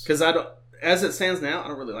nice. because I don't. As it stands now, I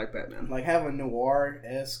don't really like Batman. Like have a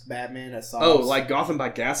noir-esque Batman that solves. Oh, like Gotham by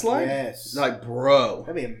Gaslight? yes, Like, bro,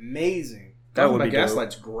 that'd be amazing. That Gotham would by be dope.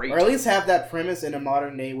 Gaslight's great. Or at least have that premise in a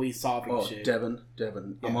modern day where he's solving Oh, shit. Devin,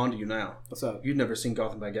 I'm Yeah. on to you now. What's up? You've never seen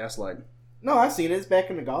Gotham by Gaslight? No, I've seen it. It's back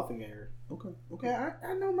in the Gotham era. Okay. Yeah,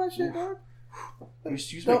 I know my shit, dog. You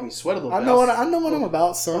just make me sweat a little I bit. know what I'm about,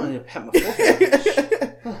 I son. need to pat my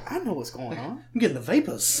forehead. I know what's going on. I'm getting the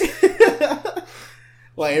vapors.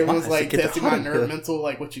 Like everyone's Why? like To get the testing my honey. nerve mental.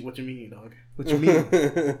 Like what you mean, dog? What you mean?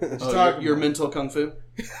 talking Your mental kung fu?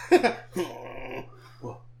 Yeah.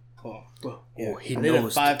 Oh, he I did it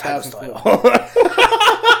knows the type of 5,000 style.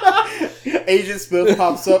 Agent Smith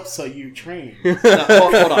pops up, so you train. Now,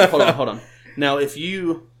 hold on. Now, if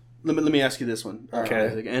you let me ask you this one, Okay.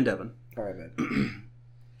 Isaac and Devin, All right, man.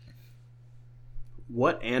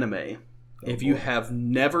 what anime, if you have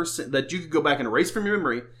never seen, that you could go back and erase from your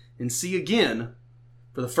memory and see again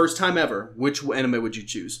for the first time ever, which anime would you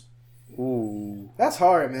choose? Ooh, That's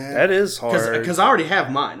hard, man. that is hard. Because I already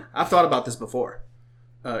have mine. I've thought about this before.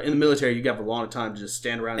 In the military, you have a lot of time to just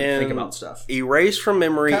stand around and think And- about stuff. Erase from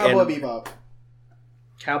memory Cowboy and Bebop.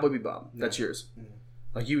 Cowboy Bebop, that's yours.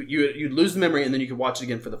 Like you'd lose the memory and then you could watch it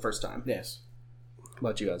again for the first time. Yes. How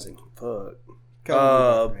about you, Isaac? fuck. Cowboy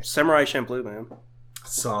Bebop, man. Samurai Champloo, man.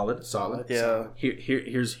 Solid. Yeah.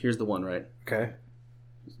 Here's the one, right? Okay.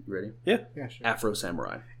 You ready? Yeah, sure. Afro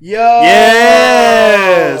Samurai. Yo.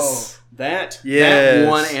 Yes. That Yes.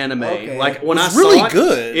 one anime, Okay. like when I It's saw really it,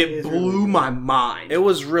 good. it It's blew really my mind. It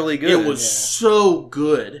was really good. It was so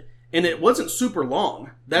good, and it wasn't super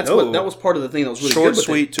long. That was part of the thing that was really short, good with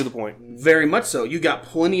sweet, to the point. it. Very much so. You got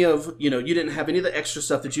plenty of, you didn't have any of the extra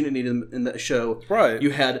stuff that you didn't need in the show. Right.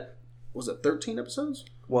 You had, was it 13 episodes?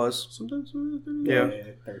 Was. Sometimes. Yeah.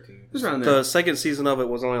 13. It was around there. The second season of it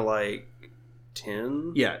was only like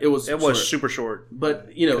 10. Yeah, it was. It was super short. But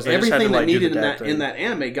they just had everything to, like, that do the needed dad thing. in that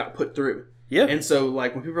anime got put through. Yeah. And so,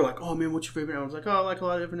 like, when people are like, "Oh man, what's your favorite anime?" I was like, "Oh, I like a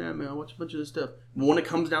lot of different anime. I watch a bunch of this stuff." But when it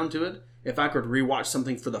comes down to it, if I could rewatch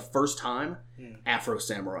something for the first time, Afro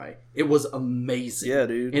Samurai, it was amazing. Yeah,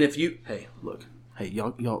 dude. And if you, hey,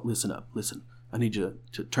 y'all, listen up, listen. I need you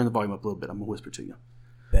to turn the volume up a little bit. I'm gonna whisper to you.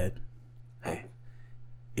 Bed. Hey,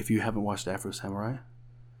 if you haven't watched Afro Samurai,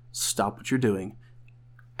 stop what you're doing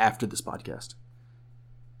after this podcast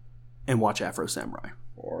and watch Afro Samurai.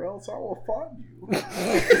 Or else I will find you.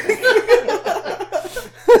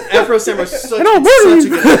 Afro Samurai is such a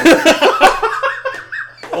good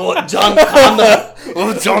Oh, John Connor.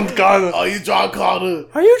 Oh, John Connor. Oh, you John Connor.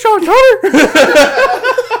 Are you John Connor?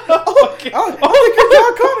 Okay. I think you're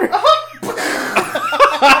John Connor.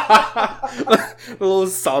 A little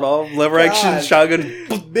sawed-off lever action shotgun.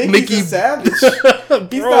 Mickey's a savage.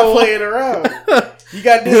 He's not playing around. You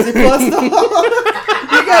got Disney Plus though? You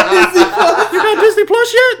got Disney Plus? You got Disney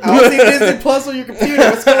Plus yet? I don't see Disney Plus on your computer.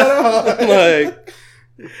 What's going on? Like,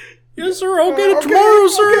 yes, sir. I'll get it tomorrow,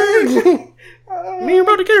 sir. Me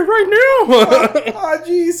about to get it right now. Oh,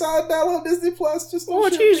 geez. I download Disney Plus. Just Oh,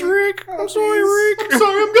 jeez, Rick. I'm sorry, Rick. I'm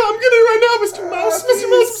sorry, I'm getting it right now, Mr. Mouse. Mr.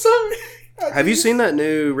 Mouse, I'm sorry. Have you seen that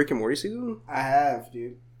new Rick and Morty season? I have,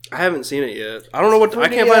 dude. I haven't seen it yet. I don't know what. I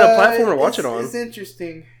can't find a platform to watch it on. It's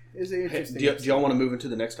interesting. It's interesting. Do y'all want to move into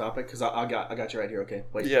the next topic? Because I got you right here. Okay.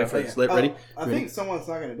 Wait. Yeah. Ready? I think someone's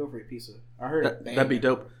not gonna do free pizza. I heard it. That'd be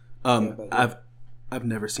dope. I've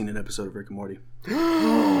never seen an episode of Rick and Morty.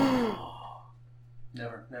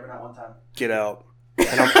 Never, not one time. Get out.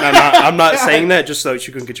 And I'm not saying that just so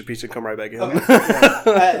you can get your pizza and come right back in.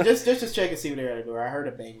 Okay. Just check and see what they're at the door. I heard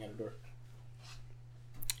a bang at the door.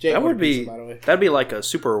 Jake That would be pizza, by the way. that'd be like a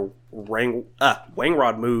super Wang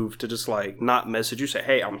Rod move to just like not message you, say,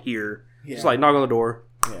 "Hey, I'm here." Yeah. Just like knock on the door.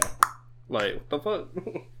 Yeah. Like, what the fuck?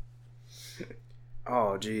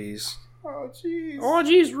 Oh jeez. Oh jeez. Oh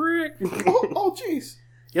jeez, Rick. Oh jeez.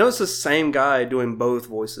 You know, it's the same guy doing both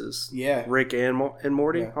voices. Yeah. Rick and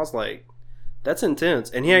Morty. Yeah. I was like, that's intense.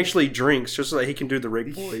 And he actually drinks just so that he can do the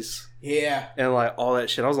Rick voice Yeah. and like all that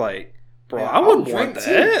shit. I was like, bro, Yeah, I would want drink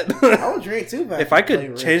that. I would drink too. If I could play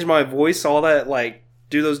Rick. change my voice, all that, like,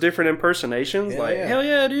 do those different impersonations, Hell like, yeah. hell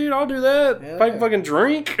yeah, dude, I'll do that. Hell If I can yeah. fucking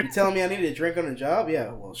drink. You telling me I need to drink on the job?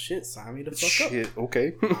 Yeah. Well, shit. Sign me the fuck up. Shit,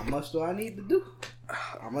 okay. How much do I need to do?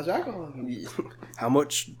 How much alcohol? How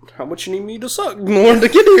much you need me to suck in order to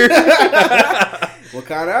get here? What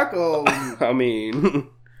kind of alcohol? we need? I mean,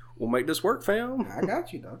 we'll make this work, fam. I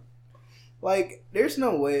got you, dog. Like, there's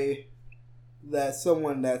no way that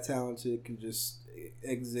someone that talented can just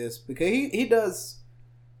exist because he does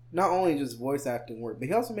not only just voice acting work, but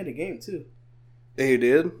he also made a game too. He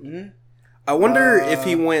did? Mm-hmm. I wonder if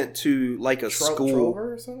he went to like a school.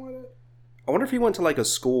 Trover or something like that. I wonder if he went to like a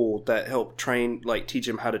school that helped train, like teach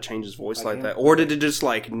him how to change his voice like him? that. Or did it just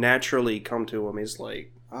like naturally come to him? He's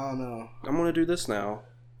like, I don't know. I'm going to do this now.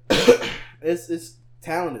 It's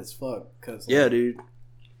talent as fuck. Cause Yeah, dude.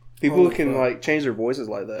 People Holy who can fuck. like change their voices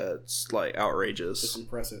like that, it's like it's outrageous.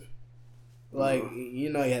 impressive. Like, you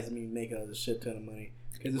know, he has to be making a shit ton of money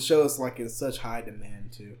because the show is like in such high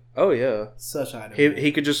demand too. Oh yeah. Such high demand.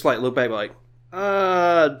 He could just like look back like,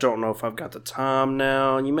 I don't know if I've got the time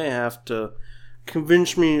now. You may have to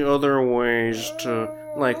convince me other ways to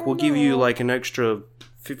like. We'll give you like an extra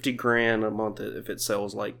 $50,000 a month if it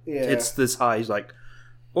sells like it's this high. He's like,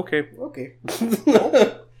 okay, Okay.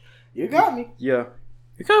 You got me. yeah,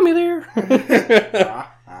 you got me there.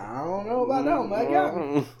 I don't know about that one, but I got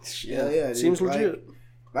me. Yeah, dude. Seems Like, legit.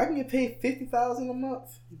 If I can get paid $50,000 a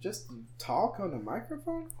month just to talk on the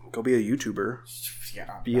microphone, Go be a YouTuber.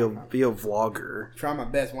 yeah, Be a vlogger. try my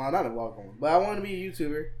best. Well, not a vlogger, but I want to be a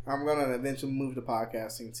YouTuber. I'm gonna eventually move the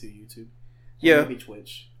podcasting to YouTube. Yeah. Maybe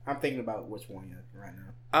Twitch. I'm thinking about which one yet right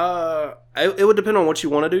now. It would depend on what you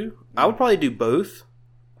want to do. I would probably do both.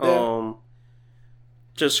 Yeah.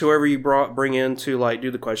 Just whoever you bring in to like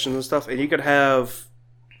do the questions and stuff, and you could have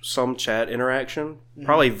some chat interaction. Mm-hmm.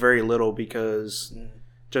 Probably very little because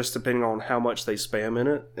just depending on how much they spam in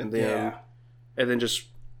it, and then just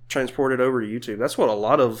transport it over to YouTube. That's what a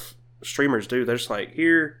lot of streamers do. They're just like,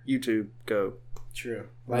 here, YouTube, go. True.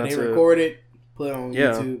 Like That's they it. record it, put it on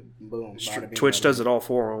Yeah. YouTube, boom. bada bing, Twitch bada does bing. it all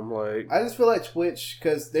for them. Like, I just feel like Twitch,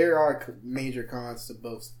 because there are major cons to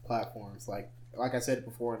both platforms. Like I said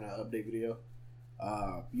before in the update video,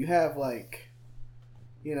 you have like,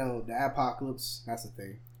 you know, the apocalypse. That's the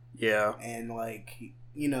thing. yeah. And like,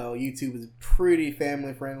 you know, YouTube is pretty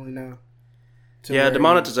family friendly now. to Yeah, where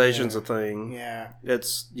demonetization's you- a thing. Yeah,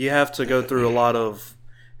 It's you have to go through a lot of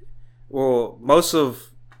most of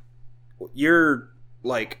your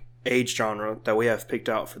like age genre that we have picked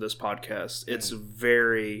out for this podcast. It's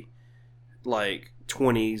very like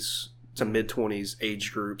 20s to mid 20s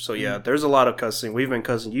age group. So yeah, there's a lot of cussing. We've been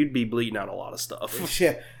cussing. You'd be bleeding out a lot of stuff.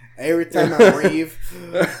 Shit. Every time I breathe,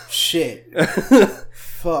 shit.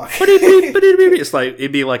 Fuck. It's like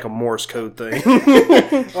it'd be like a Morse code thing.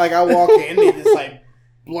 Like I walk in, they just like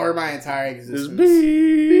blur my entire existence.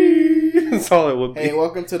 That's all it would be. Hey,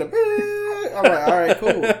 welcome to the. I'm like, all right,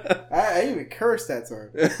 cool. I even cursed that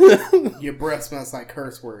time. Your breath smells like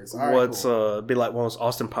curse words. All right, What's cool. Be like one of those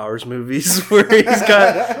Austin Powers movies where he's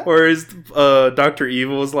got, where his Dr.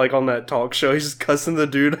 Evil is like on that talk show. He's just cussing the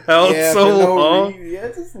dude out so long. Yeah,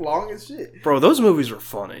 it's just long as shit. Bro, those movies were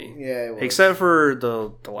funny. Yeah, it was. Except for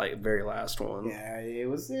the like very last one. Yeah, it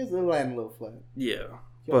was a little flat. Yeah,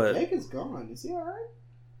 Yo, but Jake is gone. Is he all right?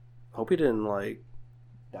 hope he didn't like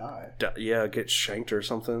Die. get shanked or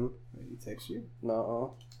something. He text you.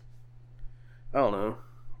 No, I don't know.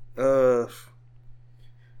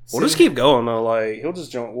 We'll just keep going though. Like he'll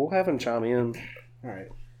just jump. We'll have him chime in. All right.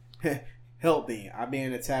 Help me! I'm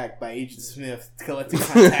being attacked by Agent Smith collecting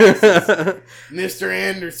my taxes. Mr.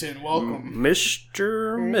 Anderson, welcome.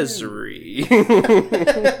 Mr. Misery.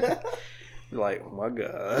 Like, oh my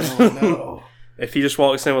god. Oh no. If he just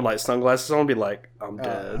walks in with like sunglasses on, be like, I'm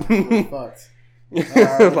dead. We're fucked.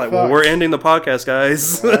 Like, well, we're ending the podcast,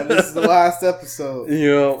 guys. This is the last episode.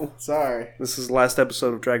 Yeah. Sorry. This is the last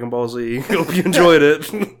episode of Dragon Ball Z. Hope you enjoyed it.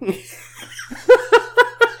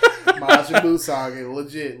 Majin Buu saga,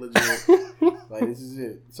 legit. Like, this is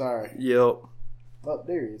it. Sorry. Yep. Oh,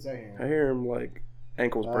 there he is. I hear him like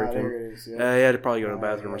ankles breaking. There it is. Yeah. He had to probably go to the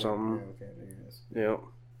bathroom or something. Okay, there it is. Yep.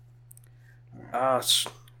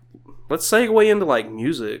 Let's segue into like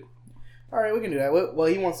music. All right, we can do that. Well,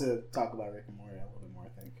 he wants to talk about Rick and Morty a little bit more, I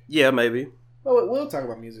think. Yeah, maybe. Well, we'll talk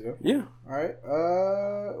about music, though. Yeah. All right.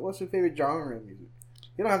 What's your favorite genre of music?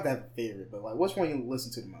 You don't have to have a favorite, but like, which one you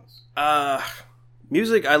listen to the most?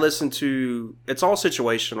 Music I listen to. It's all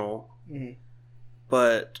situational,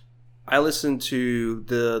 but I listen to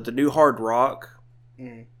the new hard rock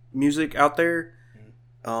music out there.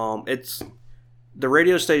 It's the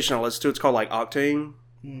radio station I listen to. It's called like Octane.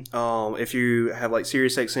 If you have like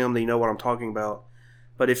Sirius XM, then you know what I'm talking about.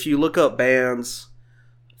 But if you look up bands,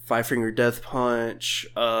 Five Finger Death Punch,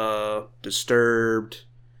 Disturbed,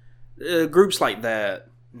 groups like that,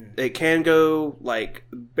 it can go like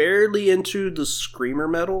barely into the screamer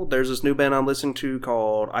metal. There's this new band I'm listening to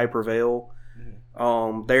called I Prevail.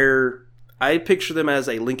 I picture them as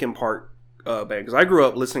a Linkin Park band because I grew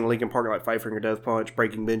up listening to Linkin Park, like Five Finger Death Punch,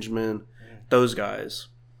 Breaking Benjamin, those guys.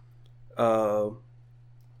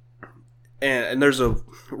 And there's a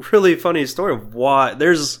really funny story of why.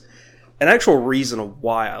 There's an actual reason of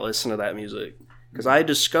why I listen to that music. Because I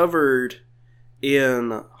discovered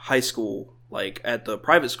in high school, like at the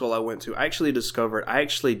private school I went to, I actually discovered I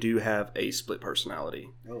actually do have a split personality.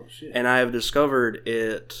 Oh, shit. And I have discovered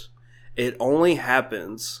it only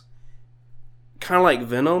happens kind of like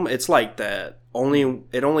Venom. It's like that.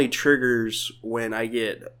 It only triggers when I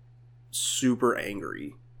get super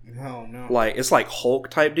angry. Oh, no. Like, it's like Hulk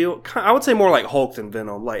type deal. I would say more like Hulk than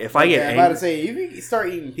Venom. Like, if I get angry... I'm about to say, you start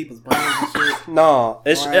eating people's brains and shit. No.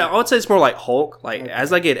 I would say it's more like Hulk. Like,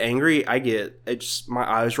 as I get angry,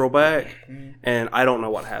 my eyes roll back, and I don't know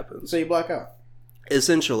what happens. So you black out?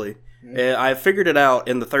 Essentially. I figured it out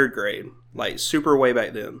in the 3rd grade. Like, super way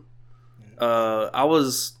back then. I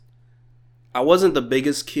wasn't the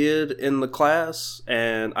biggest kid in the class,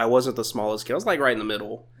 and I wasn't the smallest kid. I was, like, right in the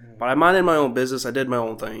middle. But I minded my own business. I did my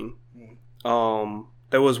own thing.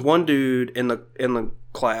 There was one dude in the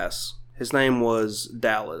class. His name was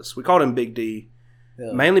Dallas. We called him Big D,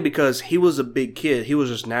 mainly because he was a big kid. He was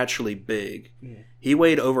just naturally big. He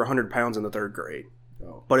weighed over 100 pounds in the 3rd grade.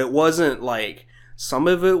 But it wasn't like, some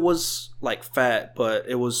of it was like fat, but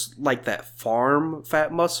it was like that farm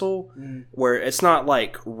fat muscle where it's not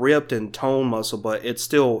like ripped and toned muscle, but it's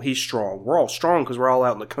still, he's strong. We're all strong because we're all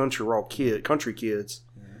out in the country. We're all country kids.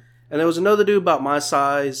 And there was another dude about my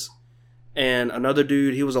size, and another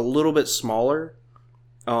dude, he was a little bit smaller,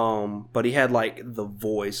 but he had like the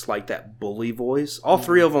voice, like that bully voice. All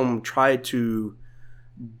three of them tried to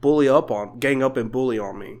gang up and bully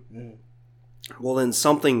on me. Well, then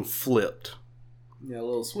something flipped. Yeah, a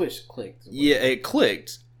little switch clicked. Yeah, it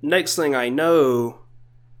clicked. Next thing I know,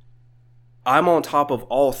 I'm on top of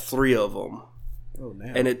all three of them. Oh,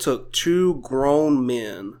 man. And it took 2 grown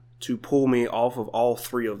men to pull me off of all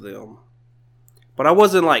 3 of them. But I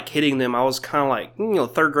wasn't like hitting them. I was kind of like,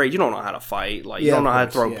 3rd grade, you don't know how to fight. Like, you don't know how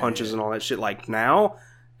to throw punches and all that shit. Like, now,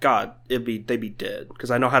 God, they'd be dead.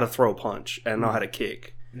 Because I know how to throw a punch and I know how to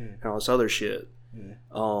kick and all this other shit.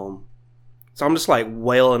 So I'm just like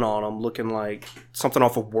wailing on him, looking like something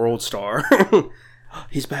off of World Star.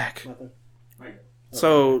 He's back.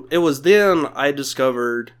 So it was then I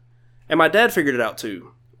discovered, and my dad figured it out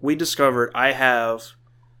too. We discovered I have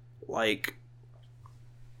like,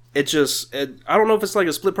 I don't know if it's like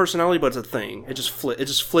a split personality, but it's a thing. It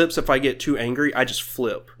just flips if I get too angry. I just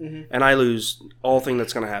flip, and I lose all thing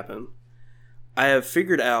that's going to happen. I have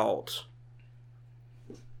figured out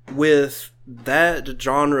with that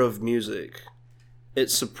genre of music, it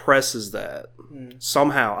suppresses that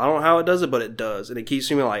somehow. I don't know how it does it, but it does, and it keeps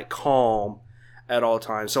me like calm at all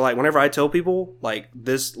times. So like whenever I tell people like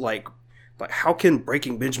this, like how can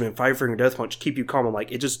Breaking Benjamin, Five Finger Death Punch keep you calm? I'm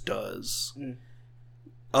like, it just does.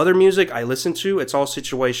 Other music I listen to, it's all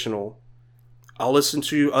situational. I'll listen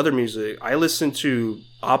to other music. I listen to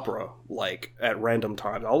opera like at random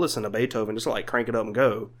times. I'll listen to Beethoven, just like crank it up and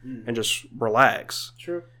go and just relax.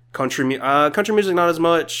 True. Country music not as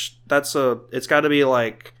much. It's got to be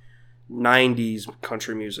like 90s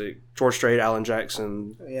country music. George Strait, Alan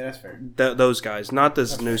Jackson. Yeah, that's fair. Those guys, not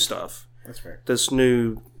this new stuff. That's fair. This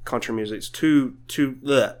new country music, it's too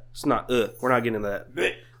it's not we're not getting into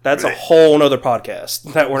that. That's a whole nother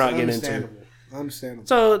podcast that we're not getting into. Understandable.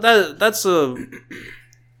 So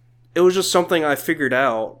it was just something I figured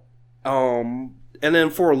out. And then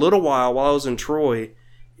for a little while I was in Troy,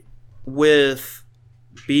 with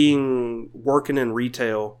working in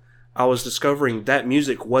retail, I was discovering that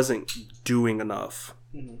music wasn't doing enough.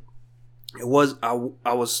 It was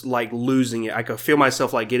I was like losing it. I could feel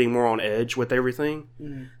myself like getting more on edge with everything.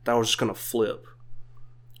 That I was just gonna flip.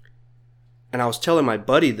 And I was telling my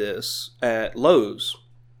buddy this at Lowe's.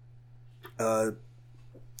 And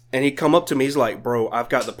he come up to me, he's like, bro, I've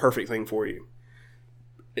got the perfect thing for you.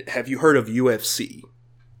 Have you heard of UFC?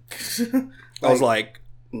 I was like,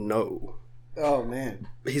 no. Oh, man.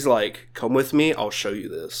 He's like, come with me, I'll show you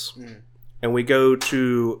this. And we go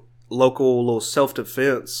to local little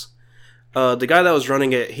self-defense. The guy that was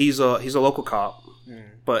running it, he's a local cop.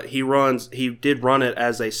 But he did run it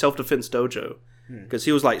as a self-defense dojo. Because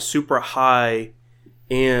he was like super high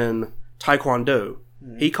in Taekwondo.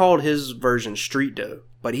 He called his version Street Do,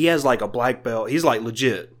 but he has like a black belt. He's like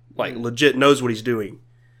legit knows what he's doing.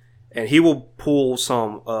 And he will pull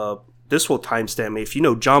some, this will timestamp me. If you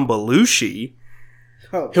know John Belushi,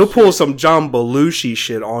 he'll pull some John Belushi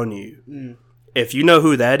shit on you. If you know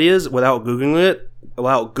who that is, without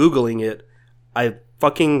Googling it, I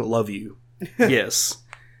fucking love you. Yes.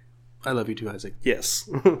 I love you too, Isaac. Yes.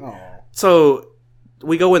 So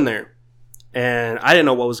we go in there, and I didn't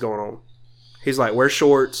know what was going on. He's like, wear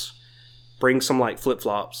shorts, bring some like flip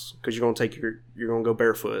flops because you're gonna go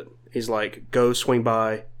barefoot. He's like, go swing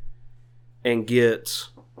by and get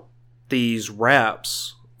these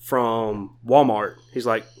wraps from Walmart. He's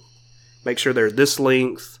like, make sure they're this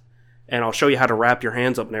length, and I'll show you how to wrap your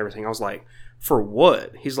hands up and everything. I was like, for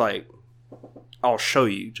what? He's like, I'll show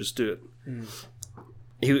you. Just do it.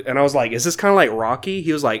 And I was like, is this kind of like Rocky?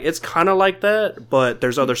 He was like, it's kind of like that, but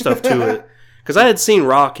there's other stuff to it. Because I had seen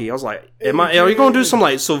Rocky. I was like, are you going to do some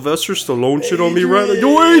like Sylvester Stallone shit on me right now?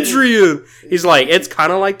 Yo, Adrian! He's like, it's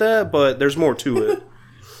kind of like that, but there's more to it.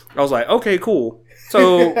 I was like, okay, cool.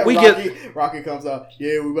 So Rocky comes out,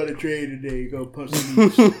 yeah, we about to trade today. Go punch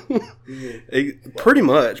some Pretty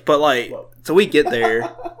much. But like, so we get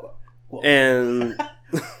there, and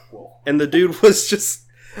the dude was just,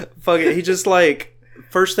 fuck it, he just like,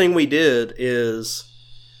 first thing we did is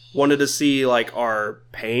wanted to see like our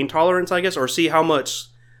pain tolerance, I guess, or see how much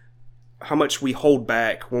we hold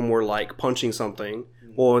back when we're like punching something.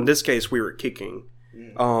 Well, in this case, we were kicking.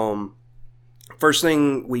 First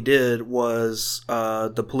thing we did was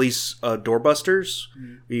the police doorbusters.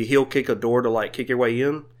 You heel kick a door to like kick your way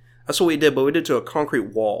in. That's what we did, but we did to a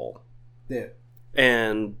concrete wall. Yeah.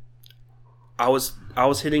 And I was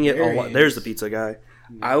hitting it a lot. There's the pizza guy.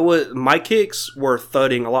 My kicks were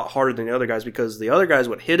thudding a lot harder than the other guys because the other guys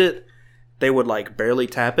would hit it, they would like barely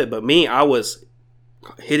tap it, but me, I was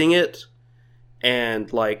hitting it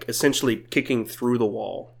and like essentially kicking through the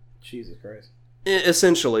wall. Jesus Christ.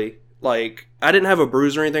 Essentially, like I didn't have a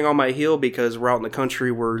bruise or anything on my heel because we're out in the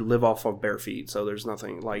country, we live off of bare feet, so there's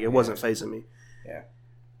nothing like it wasn't fazing me. Yeah.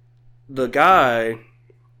 The guy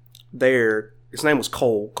there, his name was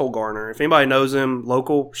Cole Garner. If anybody knows him,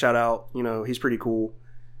 local, shout out. You know, he's pretty cool.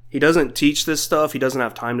 He doesn't teach this stuff. He doesn't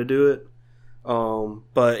have time to do it.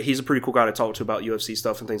 But he's a pretty cool guy to talk to about UFC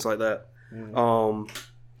stuff and things like that.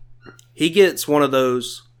 He gets one of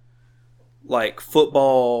those like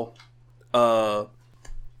football linebacker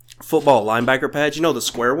pads. You know, the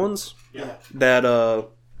square ones? Yeah. That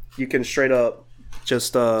you can straight up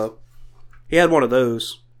just he had one of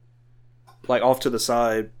those like off to the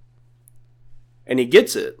side. And he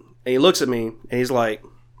gets it. And he looks at me and he's like,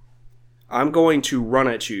 I'm going to run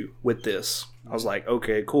at you with this. I was like,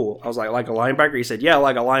 okay, cool. I was like a linebacker? He said, yeah,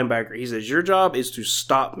 like a linebacker. He says, your job is to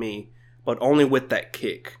stop me, but only with that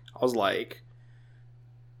kick. I was like,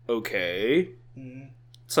 okay. Mm-hmm.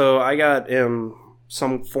 So I got him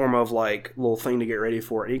some form of like little thing to get ready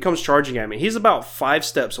for it. And he comes charging at me. He's about 5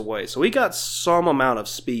 steps away. So he got some amount of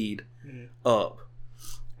speed up.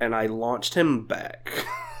 And I launched him back.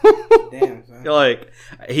 Damn, son. Like,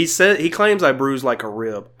 he claims I bruised like a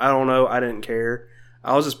rib. I don't know. I didn't care.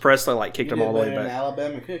 I was just pressed. I like kicked him all the way back. An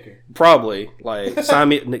Alabama kicker. Probably. Like, Nick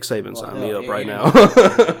Saban signed me up right now.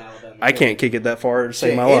 I can't kick it that far to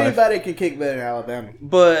save my life. Anybody can kick better than Alabama.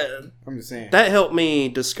 But I'm just saying. That helped me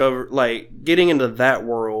discover, like, getting into that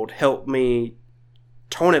world helped me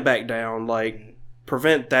tone it back down, like,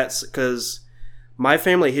 prevent that, because my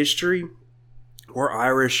family history, we're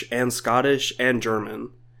Irish and Scottish and German.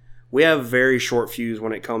 We have very short fuse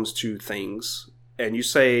when it comes to things. And you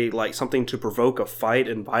say, like, something to provoke a fight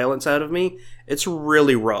and violence out of me, it's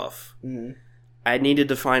really rough. Mm-hmm. I needed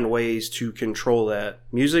to find ways to control that.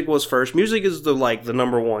 Music was first. Music is the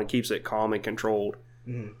number one, keeps it calm and controlled.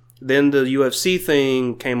 Mm-hmm. Then the UFC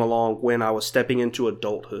thing came along when I was stepping into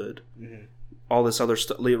adulthood. Mm-hmm. All this other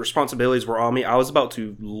responsibilities were on me. I was about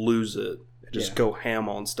to lose it. Just go ham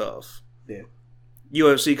on stuff. Yeah.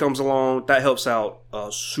 UFC comes along, that helps out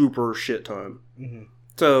a super shit ton. Mm-hmm.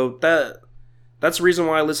 So that's the reason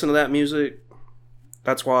why I listen to that music.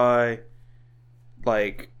 That's why,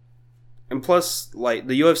 like, and plus, like,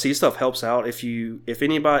 the UFC stuff helps out if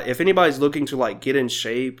anybody's looking to, like, get in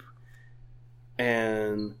shape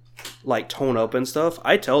and, like, tone up and stuff.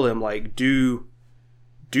 I tell them, like, do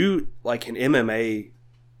like an MMA,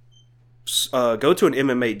 go to an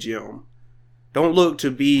MMA gym. Don't look to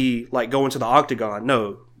be like going to the octagon.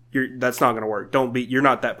 No, that's not gonna work. You're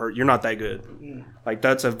not that you're not that good. Like,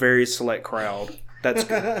 that's a very select crowd. That's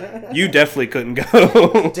good. You definitely couldn't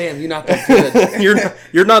go. Damn, you're not that good.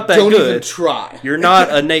 you're not that Don't good. Don't even try. You're not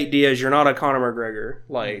a Nate Diaz. You're not a Conor McGregor.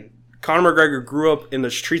 Like, Conor McGregor grew up in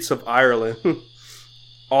the streets of Ireland.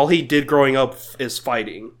 All he did growing up is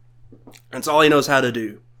fighting. That's all he knows how to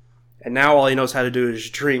do. And now all he knows how to do is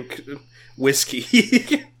drink whiskey.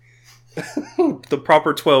 The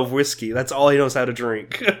proper 12 whiskey. That's all he knows how to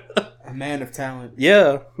drink. A man of talent.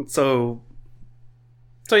 Yeah. So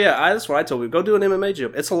yeah, that's what I told you. Go do an MMA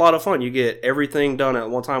gym. It's a lot of fun. You get everything done at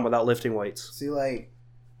one time without lifting weights. See, like,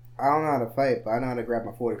 I don't know how to fight, but I know how to grab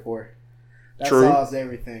my 44. That True. solves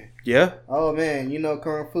everything. Yeah. Oh, man, you know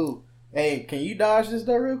Kung Fu. Hey, can you dodge this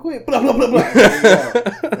though real quick? Blah, blah, blah, blah. There you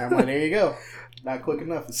go. And I'm like, there you go. Not quick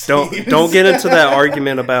enough. Don't get into that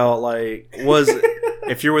argument about, like,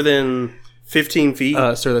 if you're within 15 feet.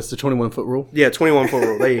 Sir, that's the 21-foot rule? Yeah, 21-foot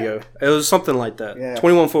rule. There you go. It was something like that. Yeah.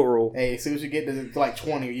 21-foot rule. Hey, as soon as you get to like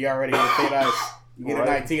 20, you already get thin ice. You get to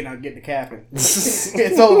 19, I'll get the capping.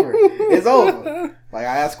 It's over. It's over. Like,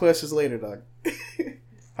 I ask questions later, dog.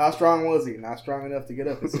 How strong was he? Not strong enough to get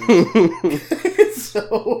up.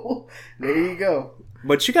 So, there you go.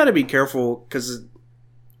 But you got to be careful, because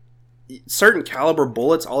certain caliber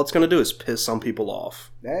bullets, all it's going to do is piss some people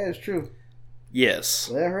off. That is true. Yes.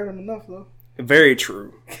 Well, that hurt him enough, though. Very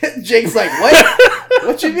true. Jake's like, what?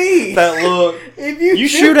 What you mean? That look. If you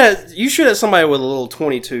shoot at somebody with a little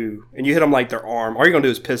 22 and you hit them like their arm, all you're gonna do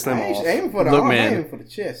is piss them off. Aiming for the arm, man. Aiming for the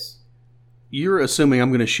chest. You're assuming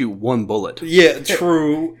I'm gonna shoot one bullet. Yeah,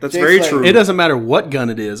 true. That's Jake's very true. It doesn't matter what gun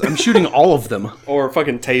it is. I'm shooting all of them. Or a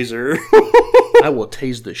fucking taser. I will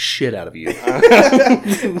tase the shit out of you.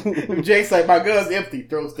 Jake's like, my gun's empty.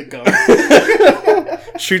 Throws the gun.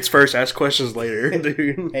 Shoots first, asks questions later,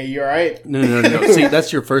 dude. Hey, you alright? No. See,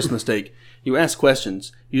 that's your first mistake. You ask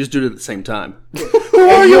questions. You just do it at the same time. Who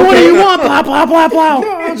are you? What do you want? Blah, blah, blah, blah.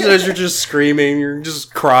 As you're just screaming, you're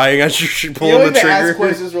just crying as you're pulling the trigger. You ask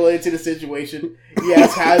questions related to the situation. You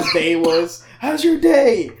ask how his day was. How's your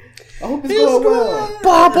day? I hope it's going well.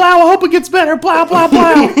 Blah, blah. I hope it gets better. Blah, blah,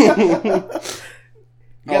 blah. You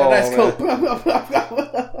got a nice coat. Blah, blah, blah,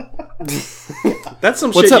 blah. That's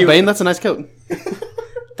some What's shit. What's up, Bane? That's a nice coat.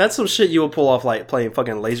 That's some shit you would pull off, like playing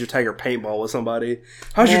fucking laser tag or paintball with somebody.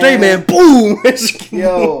 How's your day, man? Boom!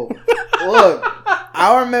 Yo, look,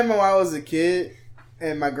 I remember when I was a kid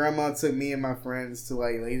and my grandma took me and my friends to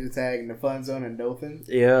like laser tag in the Fun Zone in Dothan.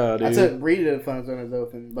 Yeah, dude. I took Bree to the Fun Zone in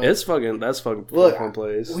Dothan. But that's fucking fun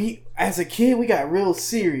place. As a kid, we got real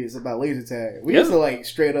serious about laser tag. We used to like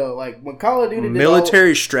straight up, like when Call of Duty did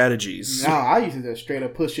military strategies. No, I used to just straight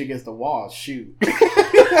up push you against the wall, shoot.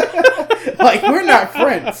 Like, we're not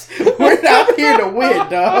friends. We're not here to win,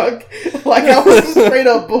 dog. Like, I was a straight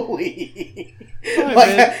up bully.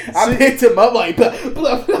 Like, I picked him up like, blah,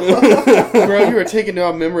 blah, blah. Bro, you are taking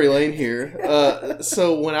down memory lane here.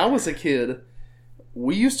 So when I was a kid,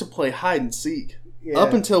 we used to play hide and seek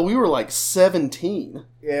up until we were like 17.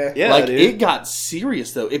 Yeah. Yeah, like dude. it got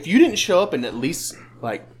serious though. If you didn't show up and at least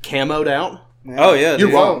like camoed out, Oh yeah, you're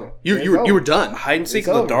dude. wrong. You were done. Hide and seek It's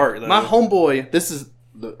in the over. dark. Though. My homeboy, this is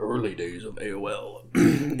the early days of AOL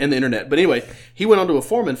and the internet. But anyway, he went onto a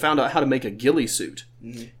forum and found out how to make a ghillie suit.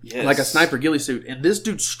 Yes. Like a sniper ghillie suit. And this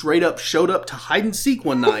dude straight up showed up to hide and seek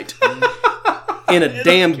one night in a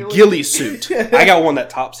damn ghillie suit. I got one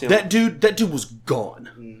that tops him. That dude was gone.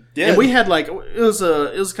 Yeah. And we had like it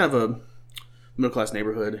was kind of a middle class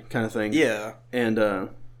neighborhood kind of thing. Yeah. And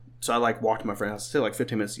so I like walked to my friend's house. It took like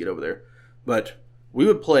 15 minutes to get over there. But we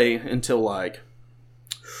would play until like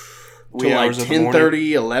Wee hours of the morning.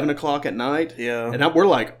 10:30, 11 o'clock at night. Yeah. And we're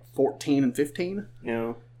like 14 and 15.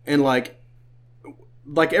 Yeah. And like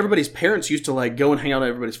everybody's parents used to like go and hang out on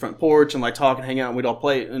everybody's front porch and like talk and hang out, and we'd all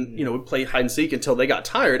play, and we'd play hide and seek until they got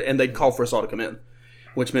tired and they'd call for us all to come in,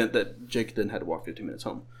 which meant that Jake then had to walk 15 minutes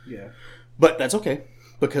home. Yeah. But that's okay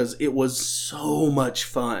because it was so much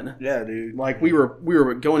fun. Yeah, dude. Like we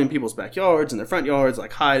were going in people's backyards and their front yards,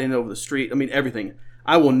 like hiding over the street. I mean, everything.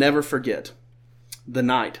 I will never forget the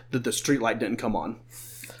night that the street light didn't come on.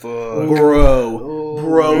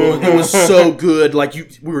 Bro, it was so good. Like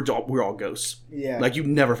we were all ghosts. Yeah. Like you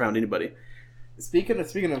never found anybody. Speaking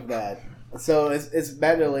of that, so it's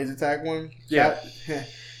back to the laser tag one. Yeah.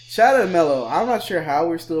 Shout out to Mello. I'm not sure how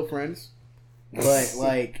we're still friends, but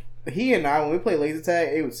like he and I, when we play laser tag,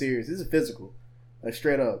 it was serious. This is physical, like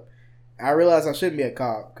straight up. I realized I shouldn't be a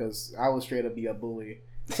cop because I would straight up be a bully.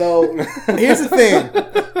 So here's the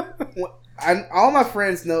thing: all my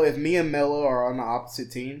friends know if me and Mello are on the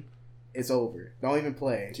opposite team, it's over. Don't even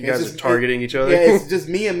play. You guys are targeting each other? Yeah, it's just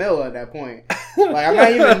me and Mello at that point. Like, I'm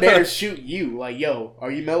not even there to shoot you. Like, yo, are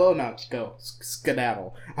you Mello? No, go.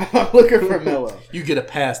 Skedaddle. I'm looking for Mello. You get a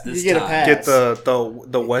pass this You get a time. pass. Get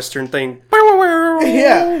the Western thing.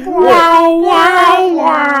 Yeah. Wow, wow,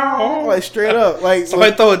 wow. Like, straight up. Like,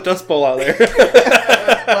 Somebody throw a dust bowl out there.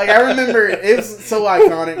 like I remember it was so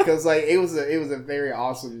iconic because like it was a very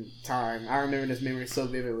awesome time. I remember this memory so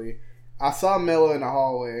vividly. I saw Mello in the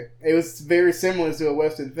hallway. It was very similar to a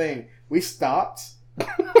Western thing. We stopped. We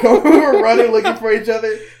were running looking for each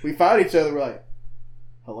other. We found each other. We're like,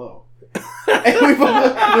 hello. And we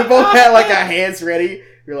both had like our hands ready.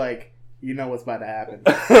 We're like, you know what's about to happen.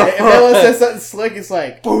 And Mello said something slick. It's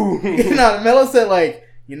like, boom. Mello said like,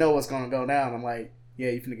 you know what's going to go down. I'm like, yeah,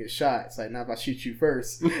 you finna get shot. It's like, nah, if I shoot you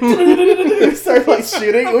first. We start like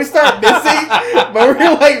shooting. We start missing, but we're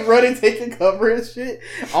like running, taking cover and shit.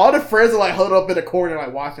 All the friends are like huddled up in the corner,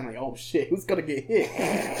 like watching, like, oh shit, who's gonna get hit?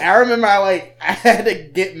 And I remember I had to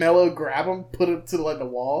get Mello, grab him, put him to like the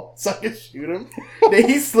wall so I could shoot him. Then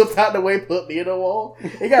he slipped out the way, put me in the wall.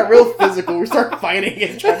 It got real physical. We started fighting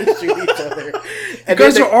and trying to shoot each other. And You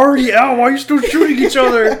guys are already out. Why are you still shooting each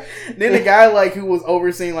other? Then the guy like who was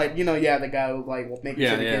overseeing like the guy who like making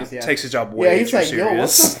sure the kids Takes his job way he's too like, serious. yo, what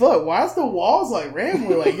the fuck? Why is the walls like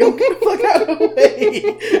rambling? Like, yo, get the fuck out of the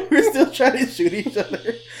way. We're still trying to shoot each other.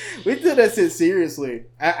 We did that shit seriously.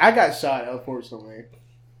 I got shot, unfortunately.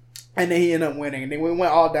 And then he ended up winning. And then we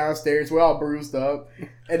went all downstairs. We're all bruised up.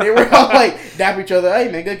 And then we're all like, dap each other.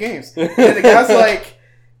 Hey, man, good games. And the guy's like,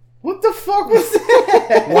 what the fuck was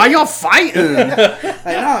that? Why y'all fighting? Like,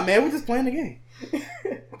 nah, man, we're just playing the game.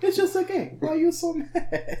 It's just a game. Why are you so mad?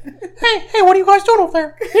 Hey, what are you guys doing over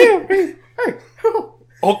there? Hey.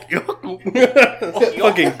 Fucking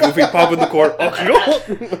Goofy Pop in the court.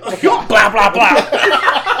 Blah blah blah.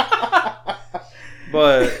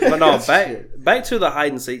 But no, back to the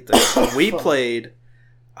hide and seek thing. We played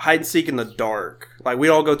hide and seek in the dark. Like we'd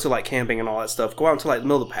all go to like camping and all that stuff. Go out into like the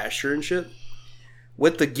middle of the pasture and shit.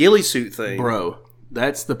 With the ghillie suit thing, Bro,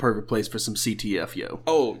 that's the perfect place for some CTF, yo.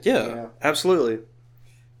 Oh yeah, absolutely.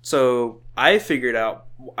 So I figured out.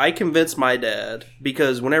 I convinced my dad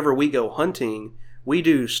because whenever we go hunting, we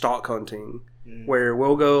do stalk hunting, where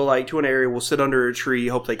we'll go like to an area, we'll sit under a tree,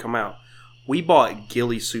 hope they come out. We bought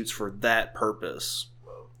ghillie suits for that purpose.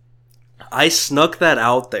 I snuck that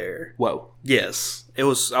out there. Whoa. Yes, it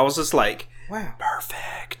was. I was just like, Wow.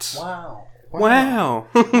 perfect. Wow. Wow.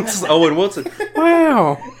 This is Owen Wilson.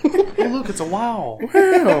 Wow. Hey, look, it's a wow.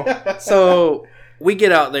 Wow. So we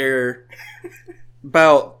get out there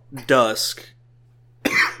about dusk,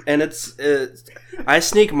 and it's I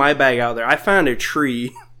sneak my bag out there. I found a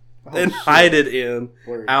tree and hide it in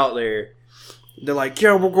Word. out there. They're like,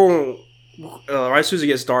 yeah, we're going right as soon as it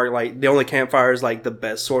gets dark, like the only campfire is like the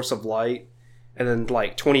best source of light, and then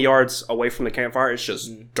like 20 yards away from the campfire, it's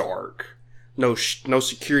just dark. No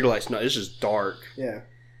security lights. No, it's just dark. Yeah.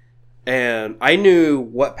 And I knew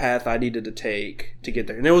what path I needed to take to get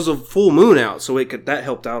there, and there was a full moon out, so that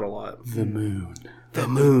helped out a lot. The moon. The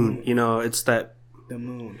moon, you know, it's that. The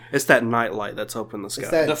moon. It's that night light that's up in the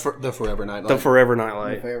sky. The forever night light. The forever night My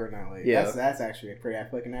light. favorite night light. Yeah. That's actually pretty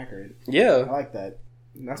fucking accurate. I Yeah. like that.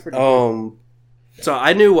 That's pretty good. So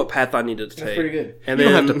I knew what path I needed to take. That's pretty good. And You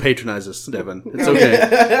then don't have to patronize us, Devin. It's okay.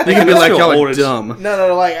 You can be like, feel y'all old are as- dumb.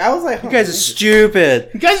 No, like, I was like... you guys are stupid.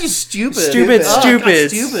 You guys are stupid. Stupid, Oh,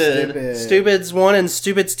 stupid. Stupid. Stupid's 1 and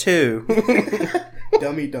stupid's 2.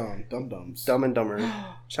 Dummy dumb. Dum-dums. Dumb and Dumber.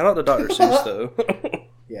 Shout out to Dr. Seuss, though.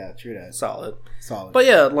 Yeah, true that. Solid. Solid. But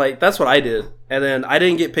yeah, like, that's what I did. And then I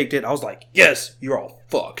didn't get picked in. I was like, yes, you're all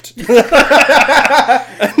fucked. God.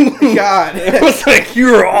 It was like,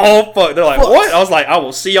 you're all fucked. They're like, what? I was like, I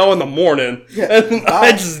will see y'all in the morning. Yeah. And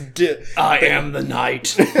I just did. I am the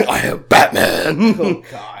night. I am Batman. Oh,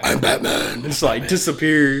 God. I'm Batman. It's like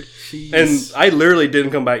disappeared. And I literally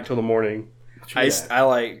didn't come back till the morning. I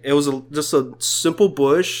like, it was just a simple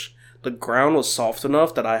bush. The ground was soft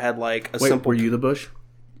enough that I had like a Wait, simple. were you the bush?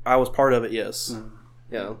 I was part of it, yes.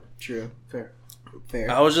 Yeah. True. Fair.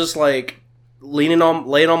 I was just like laying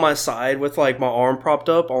on my side with like my arm propped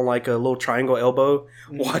up on like a little triangle elbow,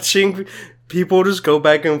 watching people just go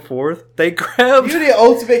back and forth. They grabbed. You're the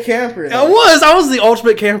ultimate camper. I was the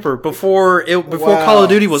ultimate camper before Wow. Call of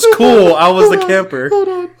Duty was cool. I was the camper.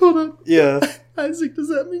 Hold on. Yeah. Isaac, does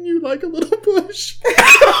that mean you like a little bush?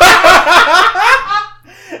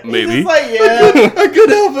 Maybe. It's like, yeah, I could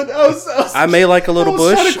help it. I may like a little I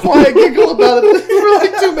was trying bush. to quiet giggle about it for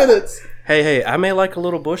like 2 minutes. Hey, I may like a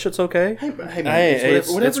little bush. It's okay. Hey, man,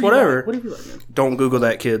 It's whatever. Whatever you like, man. Don't Google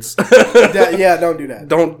that, kids. Yeah, don't do that.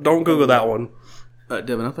 Don't Google that one.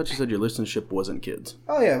 Devin, I thought you said your listenership wasn't kids.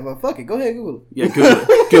 Oh yeah, well fuck it. Go ahead, Google it. Yeah,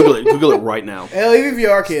 Google it. Google it right now. Hell, even if you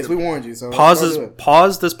are kids, we warned you. So Pause don't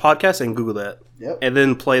do this podcast and Google that. Yep. And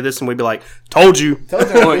then play this and we'd be like, told you. Tell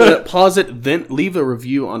them. Oh, yeah, pause it, then leave a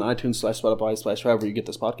review on iTunes /Spotify / wherever you get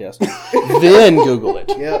this podcast. Then Google it.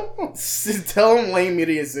 Yep. Tell them Lane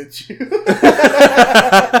Media sent you.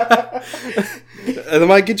 And it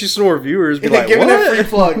might get you some more viewers. Be like, Give what? it a free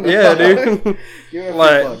plug. Yeah, dude. Give it a free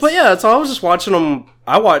Like, plug. but yeah, so I was just watching them.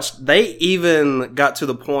 They even got to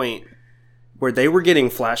the point where they were getting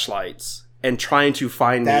flashlights and trying to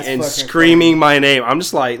find That's me and fucking screaming my name. I'm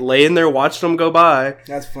just like laying there watching them go by.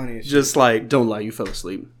 That's funny as shit. Just like, Don't lie, you fell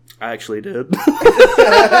asleep. I actually did.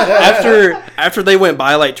 after they went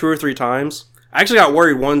by like 2 or 3 times, I actually got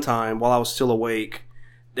worried one time while I was still awake.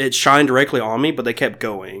 It shined directly on me, but they kept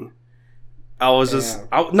going. I was just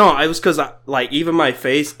it was because like even my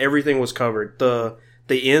face, everything was covered. The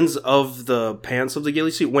ends of the pants of the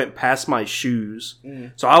ghillie suit went past my shoes,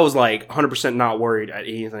 so I was like 100% not worried at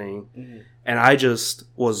anything, and I just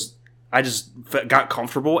got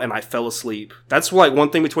comfortable and I fell asleep. That's like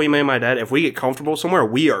one thing between me and my dad. If we get comfortable somewhere,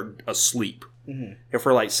 we are asleep. If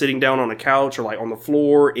we're like sitting down on a couch or like on the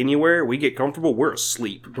floor anywhere, we get comfortable, we're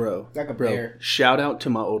asleep. Bro. Like a bear. Shout out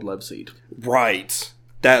to my old love seat. Right.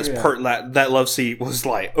 That's that love seat was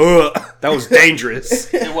like, ugh, that was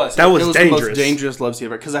dangerous. It was. That was it was dangerous. the most dangerous love seat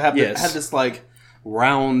ever. Because I had this like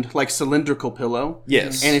round, like cylindrical pillow.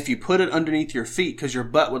 Yes. And if you put it underneath your feet, because your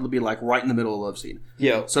butt would be like right in the middle of the love seat.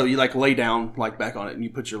 Yeah. So you like lay down like back on it and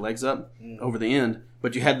you put your legs up over the end.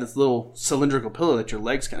 But you had this little cylindrical pillow that your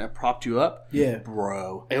legs kind of propped you up. Yeah.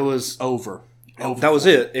 Bro. It was Over. that was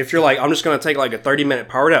it. If you're like, I'm just gonna take like a 30-minute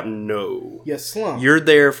power nap, no. Yeah, slump. You're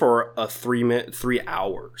there for a 3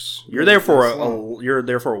 hours. You're there for you're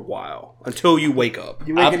there for a while until you wake up.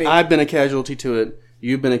 You waking I've been a casualty to it.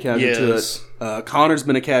 You've been a casualty Yes. to it. Connor's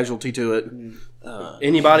been a casualty to it.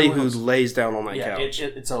 Anybody who lays down on that couch.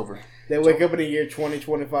 It's over. They wake up in the year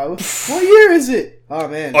 2025. What year is it? Oh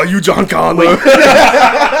man. Are you John Connor? Hey,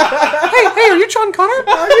 are you John Connor?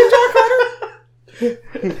 Are you John Connor?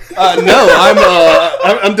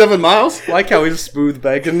 No, I'm Devin Miles. Like how we smooth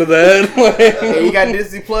back into that. Hey, you got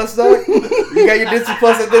Disney Plus, dog? You got your Disney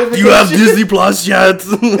Plus identification? You have Disney Plus yet?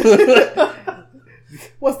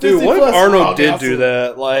 What's Dude, Disney what if Plus? Arnold Oh, did awesome. do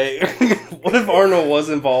that? Like, what if Arnold was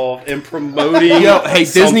involved in promoting? Yo, hey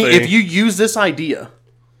Disney, something? if you use this idea,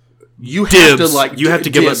 you have Dibs. to like You have to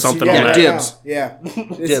give us dibs. something yeah, on that. Dibs. Yeah.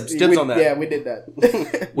 Dibs on that. Yeah, we did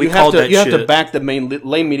that. we You called have to, that you shit. have to back the main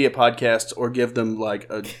Lane Media podcast or give them like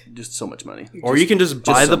just so much money. Or you can just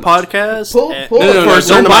buy so the much. podcast Pull- and- pull- for No, no, a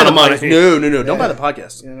certain don't buy amount the of money. No, don't buy the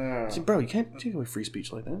podcast. No. See, bro, you can't take away free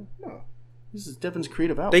speech like that. No. This is Devin's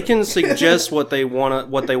creative outlet. They can suggest what they want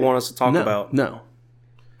us to talk about. No.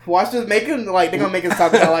 Watch this. They're gonna make us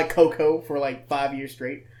talk about like Coco for like 5 years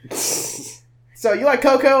straight. So you like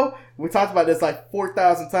Coco? We talked about this like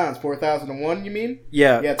 4,000 times. 4,001, you mean?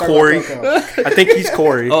 Yeah, talk Corey. about Coco. I think he's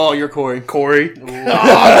Corey. Oh, you're Corey. Corey. Oh no!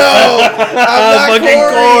 I'm not Fucking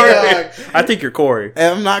Corey. I think you're Corey.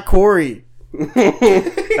 I'm not Corey.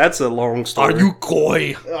 That's a long story. Are you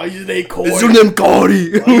Corey? Oh, you name Corey. Is your name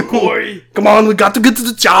Corey? Corey? Come on, we got to get to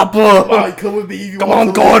the chopper. Oh, come with me. If you Come want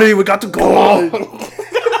on, to Corey, we got to Come on. go.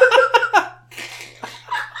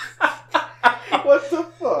 What the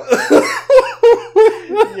fuck?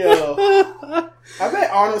 Yo. I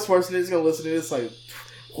bet Arnold Schwarzenegger's gonna listen to this like,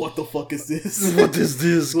 what the fuck is this? What is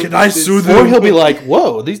this? What Can is I this? sue Or them? he'll be like,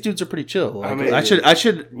 "Whoa, these dudes are pretty chill. Like, I mean, I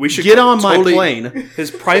should we should get on totally- my plane,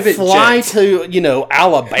 His private fly jet. to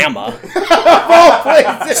Alabama, Oh,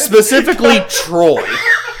 please. specifically Troy,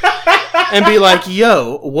 and be like,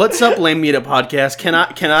 "Yo, what's up, Lame Meetup Podcast?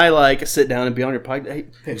 Can I like sit down and be on your podcast?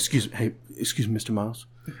 Hey, excuse me, Mr. Miles.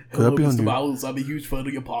 Could I Hello, be on Mr. your Miles. I'm a huge fan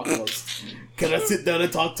of your podcast. Can I sit down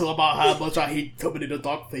and talk to him about how much I hate Terminator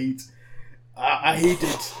Dark Fate? I hate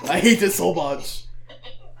it. I hate it so much.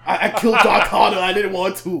 I killed Doc Connor. I didn't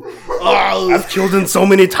want to. I've killed him so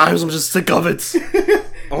many times. I'm just sick of it.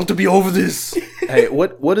 I want to be over this. Hey,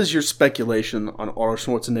 what is your speculation on Arnold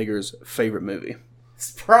Schwarzenegger's favorite movie?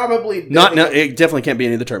 It's probably No, it definitely can't be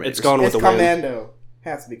any of the Terminators. It's Gone with It's the Wind. Commando.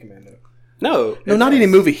 Has to be Commando. No, No, not any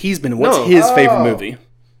movie he's been in. What's No. his favorite Oh. movie?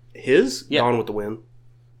 his Yeah. Gone with the Wind.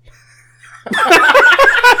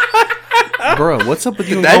 Bro, what's up with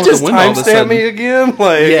you and That Gone with just the Wind all of a timestamp sudden? me again.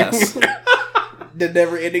 Like Yes. The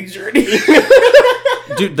Never-Ending Journey.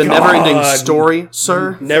 Dude, the never-ending God. story,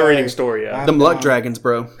 sir. never-ending story. Yeah, Them luck dragons,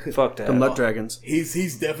 bro. fuck that. Them luck dragons.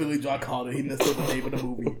 He's definitely John Connor. He messed up the name of the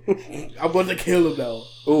movie. I'm going to kill him now.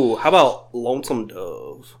 Ooh, how about Lonesome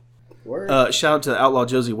Dove? Word. Shout out to Outlaw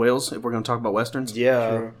Josie Wales if we're going to talk about westerns. Yeah,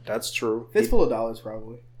 True. that's true. Fistful of dollars,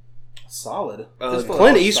 probably. Solid.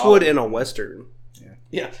 Clint Eastwood in a western.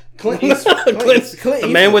 Yeah. Clint, Clint the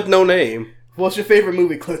Eastwood. man with no name. What's your favorite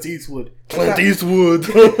movie? Clint Eastwood. Eastwood.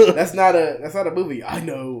 That's not a movie. I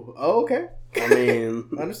know. Oh, okay. I mean,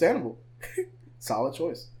 Understandable. Solid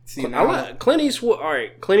choice. See, I now like Clint Eastwood. All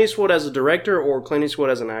right, Clint Eastwood as a director or Clint Eastwood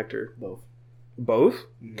as an actor? both. Both.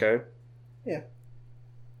 Okay.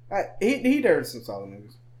 He did some solid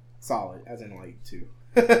movies. Solid, as in like 2.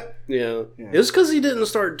 Yeah. Yeah. It was because he didn't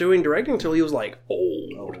start doing directing until he was like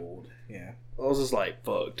old. Old. Yeah. I was just like,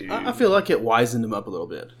 fuck, dude. I feel like it wisened him up a little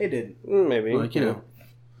bit. It didn't. Maybe. Like, you know,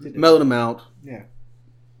 It didn't. mellowed him out. Yeah.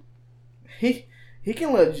 He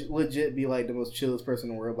can legit be like the most chillest person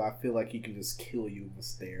in the world, but I feel like he can just kill you with a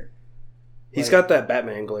stare. He's Like, got that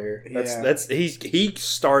Batman glare. Yeah. He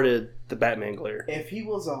started the Batman glare. If he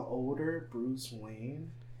was an older Bruce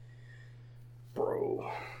Wayne,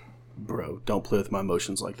 Bro, don't play with my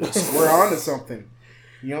emotions like this. we're on to something.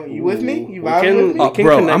 You with me? You We vibing can- with me? we can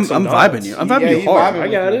Bro, connect I'm some vibing dots. you. I'm vibing you you hard. vibing I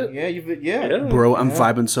with got me. it. Yeah, Yeah. Bro, I'm Yeah.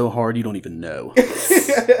 vibing so hard you don't even know. I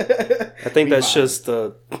think We that's vibe. just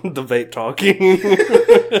the vape talking.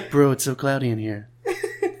 Bro, it's so cloudy in here.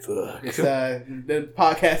 Fuck. It's the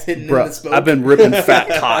podcast hitting in Bro, the smoke. I've been ripping fat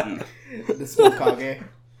cotton. the smoke Kage.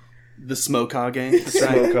 The Smoke Hage. That's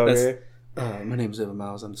right. Smoke That's- Hage. my name's Evan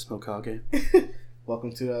Miles. I'm the Smoke Hage.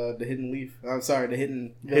 Welcome to the Hidden Leaf. I'm sorry, the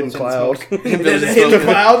Hidden Hidden Village in Cloud. Smoke. Hidden the Village in Hidden Smoke.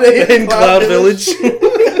 Cloud. The Hidden Cloud Village.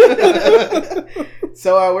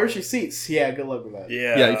 So, where's your seats? Yeah, good luck with that.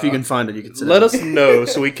 Yeah. Yeah, if you can find it, you can sit Let down. us know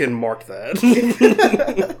so we can mark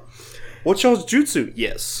that. What's y'all's jutsu?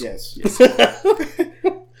 Yes. Yes.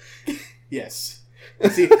 Yes. You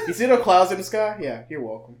see the clouds in the sky? Yeah, you're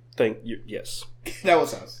welcome. Thank you. Yes. That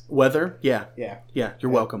was us. Weather? Yeah. Yeah. Yeah,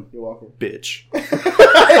 you're welcome. You're welcome. Bitch. Why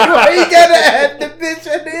you gotta add the bitch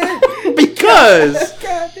at the end? Because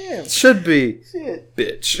Goddamn. should be Shit.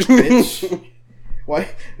 bitch. Bitch. Why?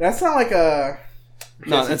 That's not like a.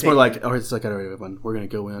 No, it's more like, oh, it's like, all right, everyone, we're going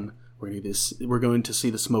to go in. We're going to see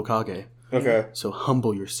the Smoke Hage. Okay. So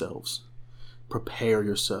humble yourselves. Prepare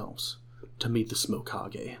yourselves to meet the Smoke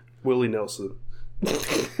Hage. Willie Nelson.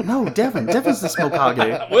 No, Devin. Devin's the Smoke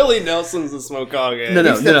Hage. Willie Nelson's the Smoke Hog. No.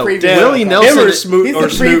 He's the previous Willie Smoke Nelson. Him or, He's or the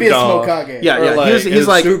Snoop previous Dogg. Smoke Hage. Yeah, Or yeah. like, He's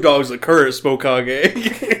like, Snoop Dogg's the current Smoke Hog.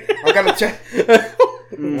 I gotta check.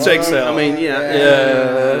 Checks out. I mean,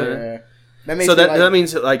 yeah. That makes So me like, that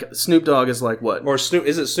means like Snoop Dogg is like what? Or Snoop.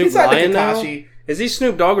 Is it Snoop he's like the Lion now? Kakashi. Is he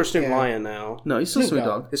Snoop Dogg or Snoop Yeah. Lion now? No, he's still Snoop Snoop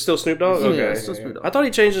Dogg. Dogg. It's still Snoop Dogg? Yeah, Okay. it's still Snoop Dogg. I thought he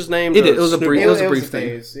changed his name It to did. It was a Snoop brief- Dogg. it was a It brief was a thing.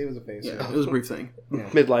 phase. It was a phase. Yeah, it was a brief thing. Yeah.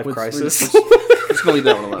 Midlife With- crisis. Just gonna leave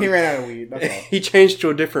that one alone. He ran out of weed. That's all. He changed to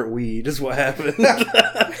a different weed. Is what happened.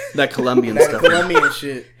 That Colombian That stuff. Colombian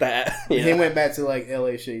shit. Yeah. He went back to like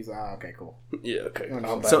LA shit. He's like, okay, cool. Yeah. Okay. I'm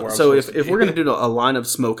back So, where I'm so supposed to if be. we're gonna do a line of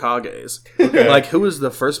Smokages, Okay. like who was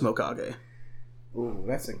the first Smokage? Ooh,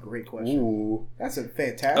 that's a great question. Ooh. That's a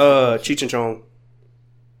fantastic. Cheech and Chong.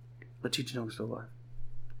 But Cheech and Chong is still alive.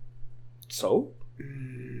 So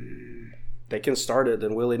they can start it.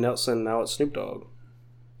 Then Willie Nelson. Now it's Snoop Dogg.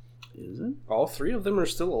 Is it? All three of them are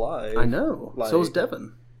still alive. I know. Like- So is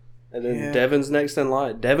Devin. And then Yeah. Devin's next in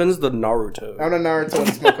line. Devin's the Naruto. I'm the Naruto and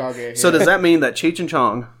Smokage. So does that mean that Cheech and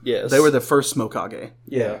Chong, Yes. they were the first Smokage,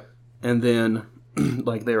 Yeah. and then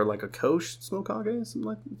like they were like a Kosh Smokage, something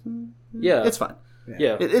like that? Yeah. it's fine.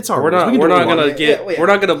 Yeah. It's our We're rules. not. We can We're do not what we gonna want. get. Yeah. We're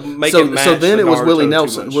not gonna make So, it match. so then the it was Naruto Willie too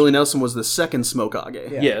Nelson. much. Willie Nelson was the second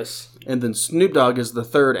Smokage, Yeah. Yes. and then Snoop Dogg is the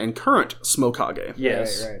third and current Smokage.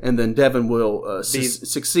 Yes. Right. And then Devin will Succeed,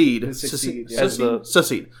 succeed. yeah. As the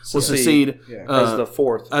Succeed. Will Succeed. succeed Yeah. as the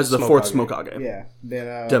fourth. as the fourth Smokage. Yeah.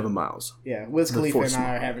 Then Devin Miles. yeah, Wiz The Khalifa fourth and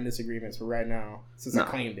I are Smokage. having disagreements, but right now, since I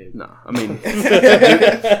claimed it, No, I mean,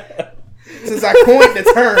 since I coined the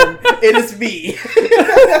term, it is me.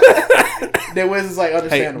 Then Wiz is like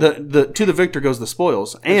hey, understandable. the to the victor goes the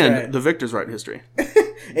spoils, and right. the victors write history.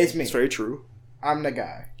 It's me. It's very true. I'm the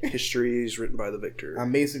guy. History is written by the victor.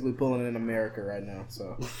 I'm basically pulling in America right now,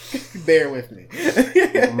 so bear with me.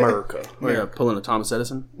 America. We're pulling a Thomas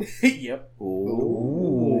Edison. Yep.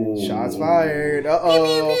 Ooh. Shots fired. Uh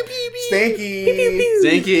oh. Stinky.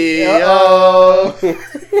 Stinky. Uh oh.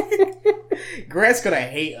 Grant's gonna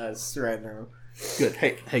hate us right now. Good.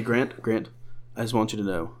 Hey, Grant. I just want you to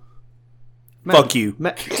know. Fuck you.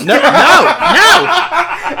 No.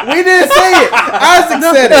 We didn't say it. Isaac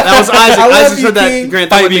said it. That was Isaac. I love Isaac you, said that. King. Grant,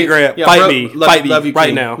 Fight that would me, be- Grant. Yeah, Fight bro, me. Love, Fight me. love you, Right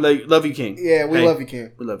King. now. Love you, King. Yeah, we Hey, love you,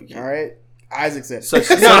 King. We love you, King. All right. Isaac said it. Such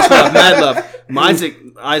love, mad love. Isaac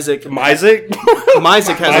Isaac?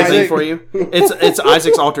 Isaac has a thing for you. It's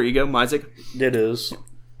Isaac's alter ego, Isaac. It is.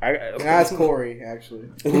 Nah, it's Corey, actually.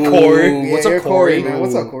 Corey. Yeah, What's you're up, Corey? Corey, man.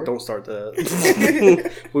 What's up, Corey? Don't start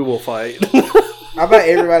that. We will fight. I bet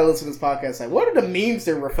everybody listening to this podcast like, what are the memes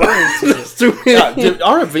they're referring to? Dude,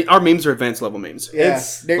 our memes are advanced level memes. Yeah,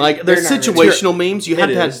 It's they're Like they're not really. situational memes. You have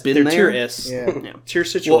to have been They're there. tier S. Yeah. Yeah. Tier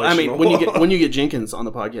situation. Well, I mean, when you get Jenkins on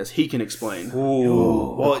the podcast, he can explain.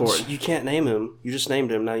 Ooh. Well, Corey. you can't name him. You just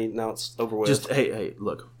named him. Now it's over with. Just hey,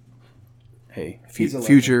 look. Hey, He's a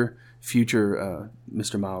legend. future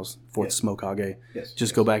Mr. Miles, fourth Smokage. Yes, Just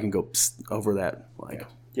yes. go back and go psst over that. Like,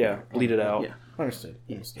 yeah, bleed it out. Yeah. Understood.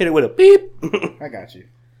 Hit it with a beep. I got you.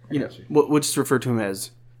 you know, we'll just refer to him as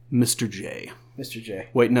Mr. J. Mr. J.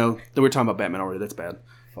 Wait, no, we're talking about Batman already. That's bad.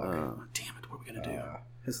 Fuck. Damn it, what are we gonna do?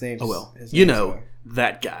 His name's... Oh well, his you name's, know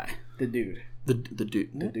that guy, the dude. the dude.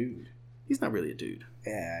 The dude. He's not really a dude.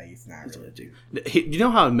 Yeah, he's not really a dude. You know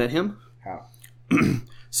how I met him? How?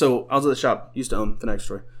 So I was at the shop, used to own the next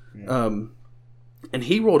story. And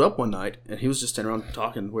he rolled up one night, and he was just standing around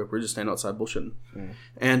talking. We're just standing outside bullshitting.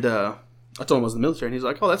 And I told him I was in the military, and he's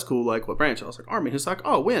like, "Oh, that's cool. Like, what branch?" I was like, "Army." He's like,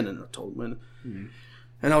 "Oh, when?" And I told him when.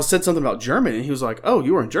 And I said something about Germany, and he was like, "Oh,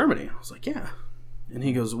 you were in Germany?" I was like, "Yeah." And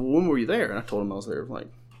he goes, "Well, when were you there?" And I told him I was there like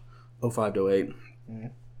 05 to 08.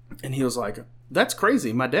 And he was like, "That's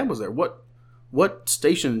crazy. My dad was there. What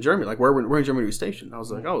station in Germany? Like, where in Germany were you stationed?" I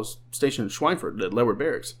was like, "I was stationed in Schweinfurt at Leeward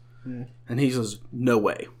Barracks." And he says, "No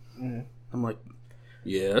way." I'm like,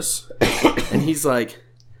 "Yes." And he's like,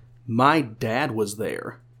 "My dad was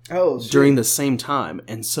there Oh, shit. during the same time,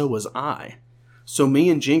 and so was I. So me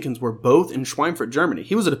and Jenkins were both in Schweinfurt, Germany.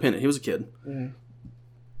 He was a dependent. He was a kid.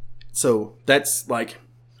 So that's like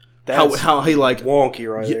That's how he like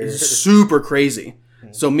wonky right yeah, there. super crazy.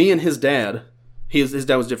 So me and his dad, his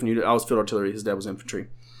dad was different unit. I was field artillery. His dad was infantry.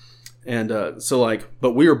 And so like,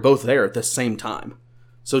 but we were both there at the same time.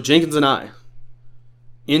 So Jenkins and I,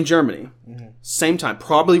 in Germany, same time,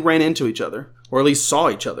 probably ran into each other, or at least saw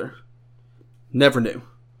each other. Never knew.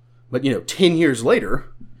 But 10 years later,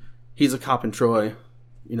 he's a cop in Troy.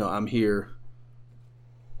 I'm here.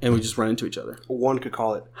 And we just run into each other. One could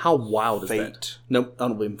call it How wild is that? fate. Nope, I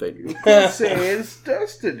don't believe in fate. say it's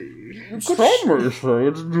destiny. Some may say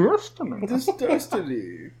it's destiny. It's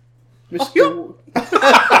destiny. Mr.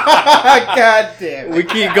 God damn it. We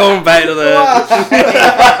keep going back to that.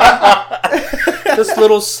 Just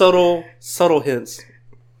little subtle hints.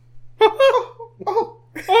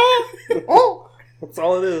 Oh, That's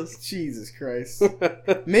all it is. Jesus Christ.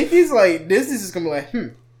 Mickey's like, Disney's just gonna be like,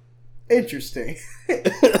 interesting.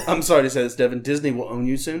 I'm sorry to say this, Devin. Disney will own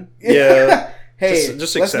you soon. Yeah. Hey,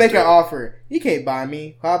 Just let's accept make an it. offer. You can't buy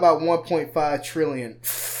me. How about 1.5 trillion?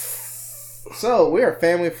 So we're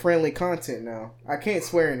family friendly content now. I can't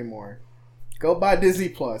swear anymore. Go buy Disney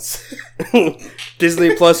Plus.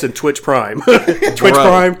 Disney Plus and Twitch Prime. Twitch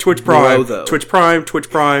Prime, Twitch Prime, though. Twitch Prime, Twitch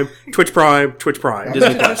Prime, Twitch Prime, Twitch Prime.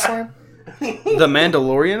 Disney Plus. The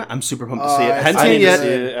Mandalorian. I'm super pumped to see it. Hadn't I seen need it to yet. see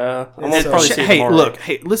it. I'm gonna So- probably see it Hey, tomorrow. look,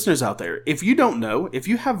 hey, listeners out there, if you don't know, if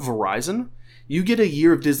you have Verizon, you get a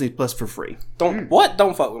year of Disney Plus for free. Don't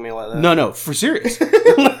fuck with me like that. No, for serious.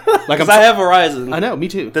 Like Because I have Verizon. I know, me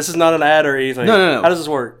too. This is not an ad or anything. No. How does this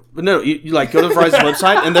work? But no, you like go to the Verizon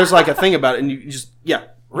website and there's like a thing about it, and you just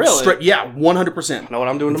Really? 100%. Know what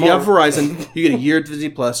I'm doing If you have tomorrow? Verizon, you get a year of Disney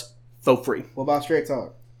Plus for free. What about Straight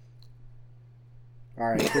Talk? All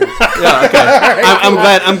right, cool. Yeah, okay. I'm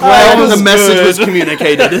glad that was the message good. was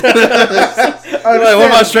communicated. Like, what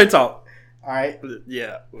about Straight Talk? All right,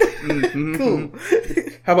 Yeah. cool.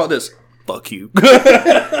 How about this? Fuck you.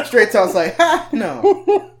 Straight Talk's like, ha,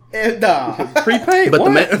 no. Nah. Prepaid. But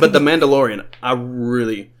what? the Mandalorian, I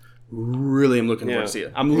really am looking forward to see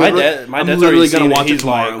it. I'm my literally, my I'm dad's literally already going seen to watch it He's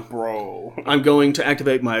tomorrow. like, bro. I'm going to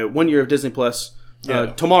activate my 1 year of Disney Plus Yeah.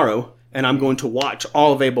 tomorrow, and I'm going to watch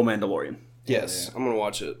all available Mandalorian. Yes, I'm gonna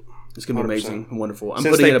watch it. It's going to be 100%. amazing and wonderful. I'm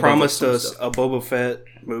Since putting it they above promised some us stuff. a Boba Fett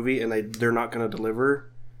movie and they're not gonna deliver,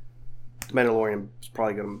 The Mandalorian is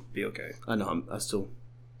probably gonna be okay. I know. I still.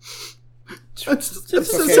 It's okay. okay. It's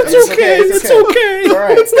It's okay. okay. It's It's okay. okay. All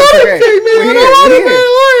right. It's not okay. okay, man. We're I don't here.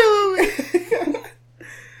 want a Mandalorian.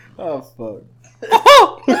 Oh, fuck.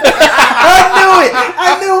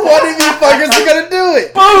 I knew one of you fuckers was gonna do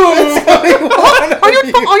it. Are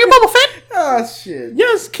you Boba Fett? Oh, shit.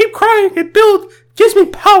 Yes, keep crying. It gives me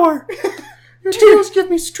power. Your tears give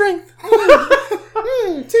me strength.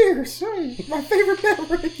 Tears. My favorite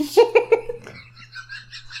beverage.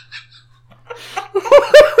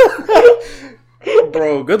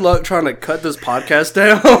 Bro, good luck trying to cut this podcast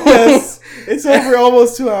down. Yes. It's over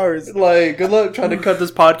almost 2 hours. Like, good luck trying to cut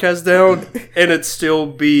this podcast down and it still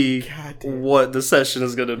be God damn. what the session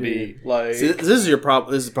is gonna be. Like, See, this is your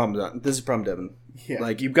problem. This is the problem. This is the problem, Devin. Yeah.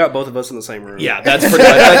 like you've got both of us in the same room. Yeah, that's pretty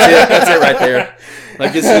much that's it right there.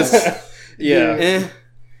 Like it's just yeah.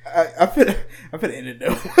 I put end it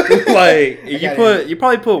though. Like got you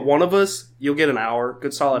probably put one of us, you'll get an hour,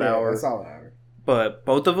 good solid hour. A solid hour. But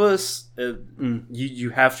both of us, you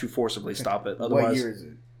have to forcibly stop it. Otherwise, What year is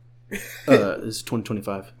it? it's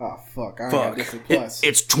 2025. Oh fuck! I ain't Fuck. got Disney Plus.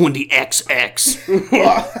 It's 20XX.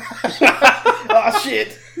 Oh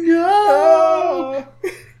shit! No.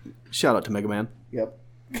 Shout out to Mega Man. Yep.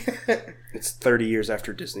 it's 30 years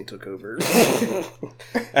after Disney took over.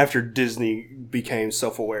 After Disney became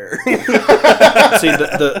self-aware. See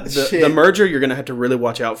the Shit. merger you're gonna have to really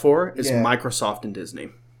watch out for is Yeah. Microsoft and Disney.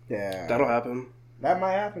 Yeah. That'll happen. That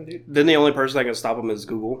might happen, dude. Then the only person that can stop them is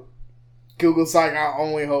Google. Google's like our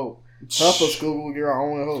only hope. Help us, Google. You're our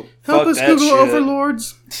only hope. Help Fuck us, that Google shit.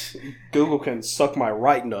 overlords. Google can suck my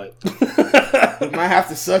right nut. We might have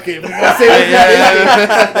to suck it. We're gonna say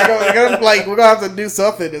we're gonna have to do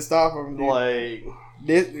something to stop them. Dude. Like,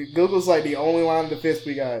 Google's like the only line of defense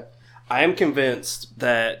we got. I am convinced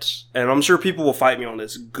that, and I'm sure people will fight me on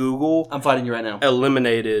this, Google I'm fighting you right now.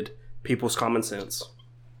 eliminated people's common sense.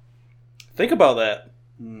 Think about that.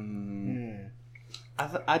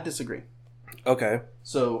 I disagree. Okay.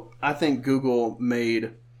 So I think Google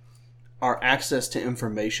made our access to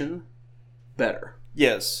information better.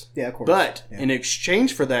 Yes. Yeah, of course. But Yeah. in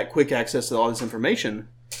exchange for that quick access to all this information,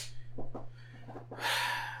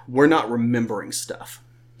 we're not remembering stuff.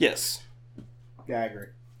 Yes. Yeah, I agree.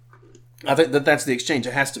 I think that's the exchange.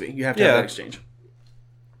 It has to be. You have to have that exchange.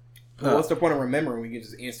 Well, what's the point of remembering? We can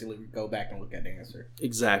just instantly go back and look at the answer.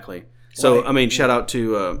 Exactly. So, Like- I mean, shout out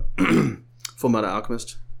to Full Metal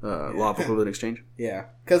Alchemist, Law of Equivalent Exchange. Yeah,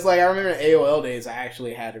 because like I remember in AOL days, I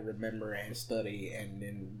actually had to remember and study and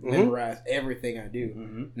then memorize everything I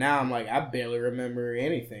do. Now I'm like, I barely remember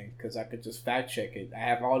anything because I could just fact check it. I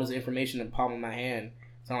have all this information in the palm of my hand.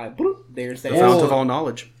 So I'm like, bloop, there's that. The fount of all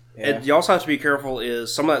knowledge. Yeah. And you also have to be careful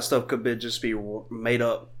is some of that stuff could just be made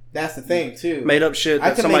up. That's the thing too. Made up shit I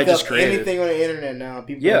that can somebody make just up created. anything on the internet now.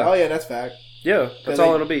 People, Yeah. go, oh yeah, that's fact. Yeah, that's They-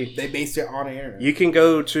 all it'll be. They based it on the internet. You can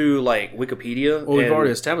go to like Wikipedia. Well, we've and-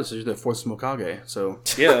 already established that the Force Mokage, so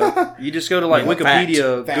Yeah, you just go to like Yeah,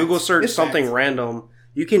 Wikipedia, fact. Google search It's something fact. random.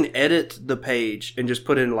 You can edit the page and just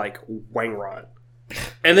put in like Wangrod,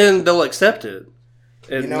 and then they'll accept it.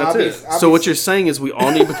 And You know, that's I'll be- it. I'll so be- what you're saying is we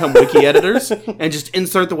all need to become wiki editors and just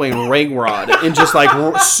insert the way ring rod in just like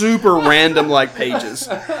super random like pages.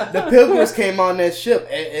 The Pilgrims came on that ship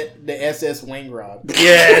at the SS Wangrod.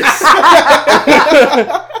 Yes.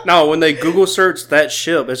 No, when they Google search that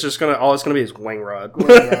ship, it's just all it's gonna be is Wangrod.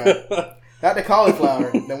 Not the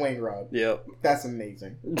cauliflower, the wing rod. Yep. That's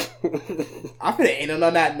amazing. I'm gonna end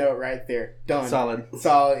on that note right there. Done. Solid.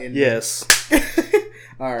 Solid. Yes.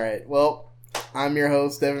 All right. Well, I'm your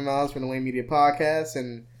host, Devin Miles from the Wayne Media Podcast,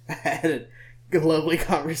 and I had a good, lovely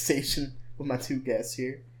conversation with my two guests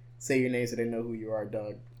here. Say your names so they know who you are,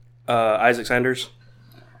 Doug. Isaac Sanders.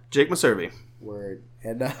 Jake Maservi. Word.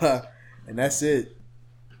 And that's it.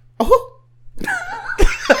 Oh!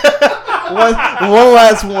 one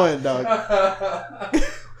last one, dog. All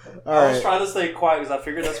I was right. trying to stay quiet because I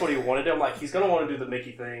figured that's what he wanted. I'm like, he's gonna want to do the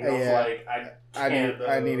Mickey thing. I was like,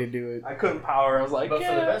 I need to do it. I couldn't power. I was like, But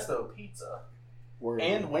for the best though, pizza Word.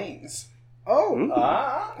 and wings. Oh.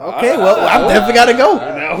 Mm-hmm. Okay, well, I definitely gotta go.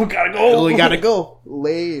 No, gotta go. We gotta go.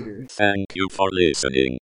 Later. Thank you for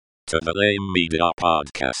listening to the Lame Media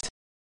Podcast.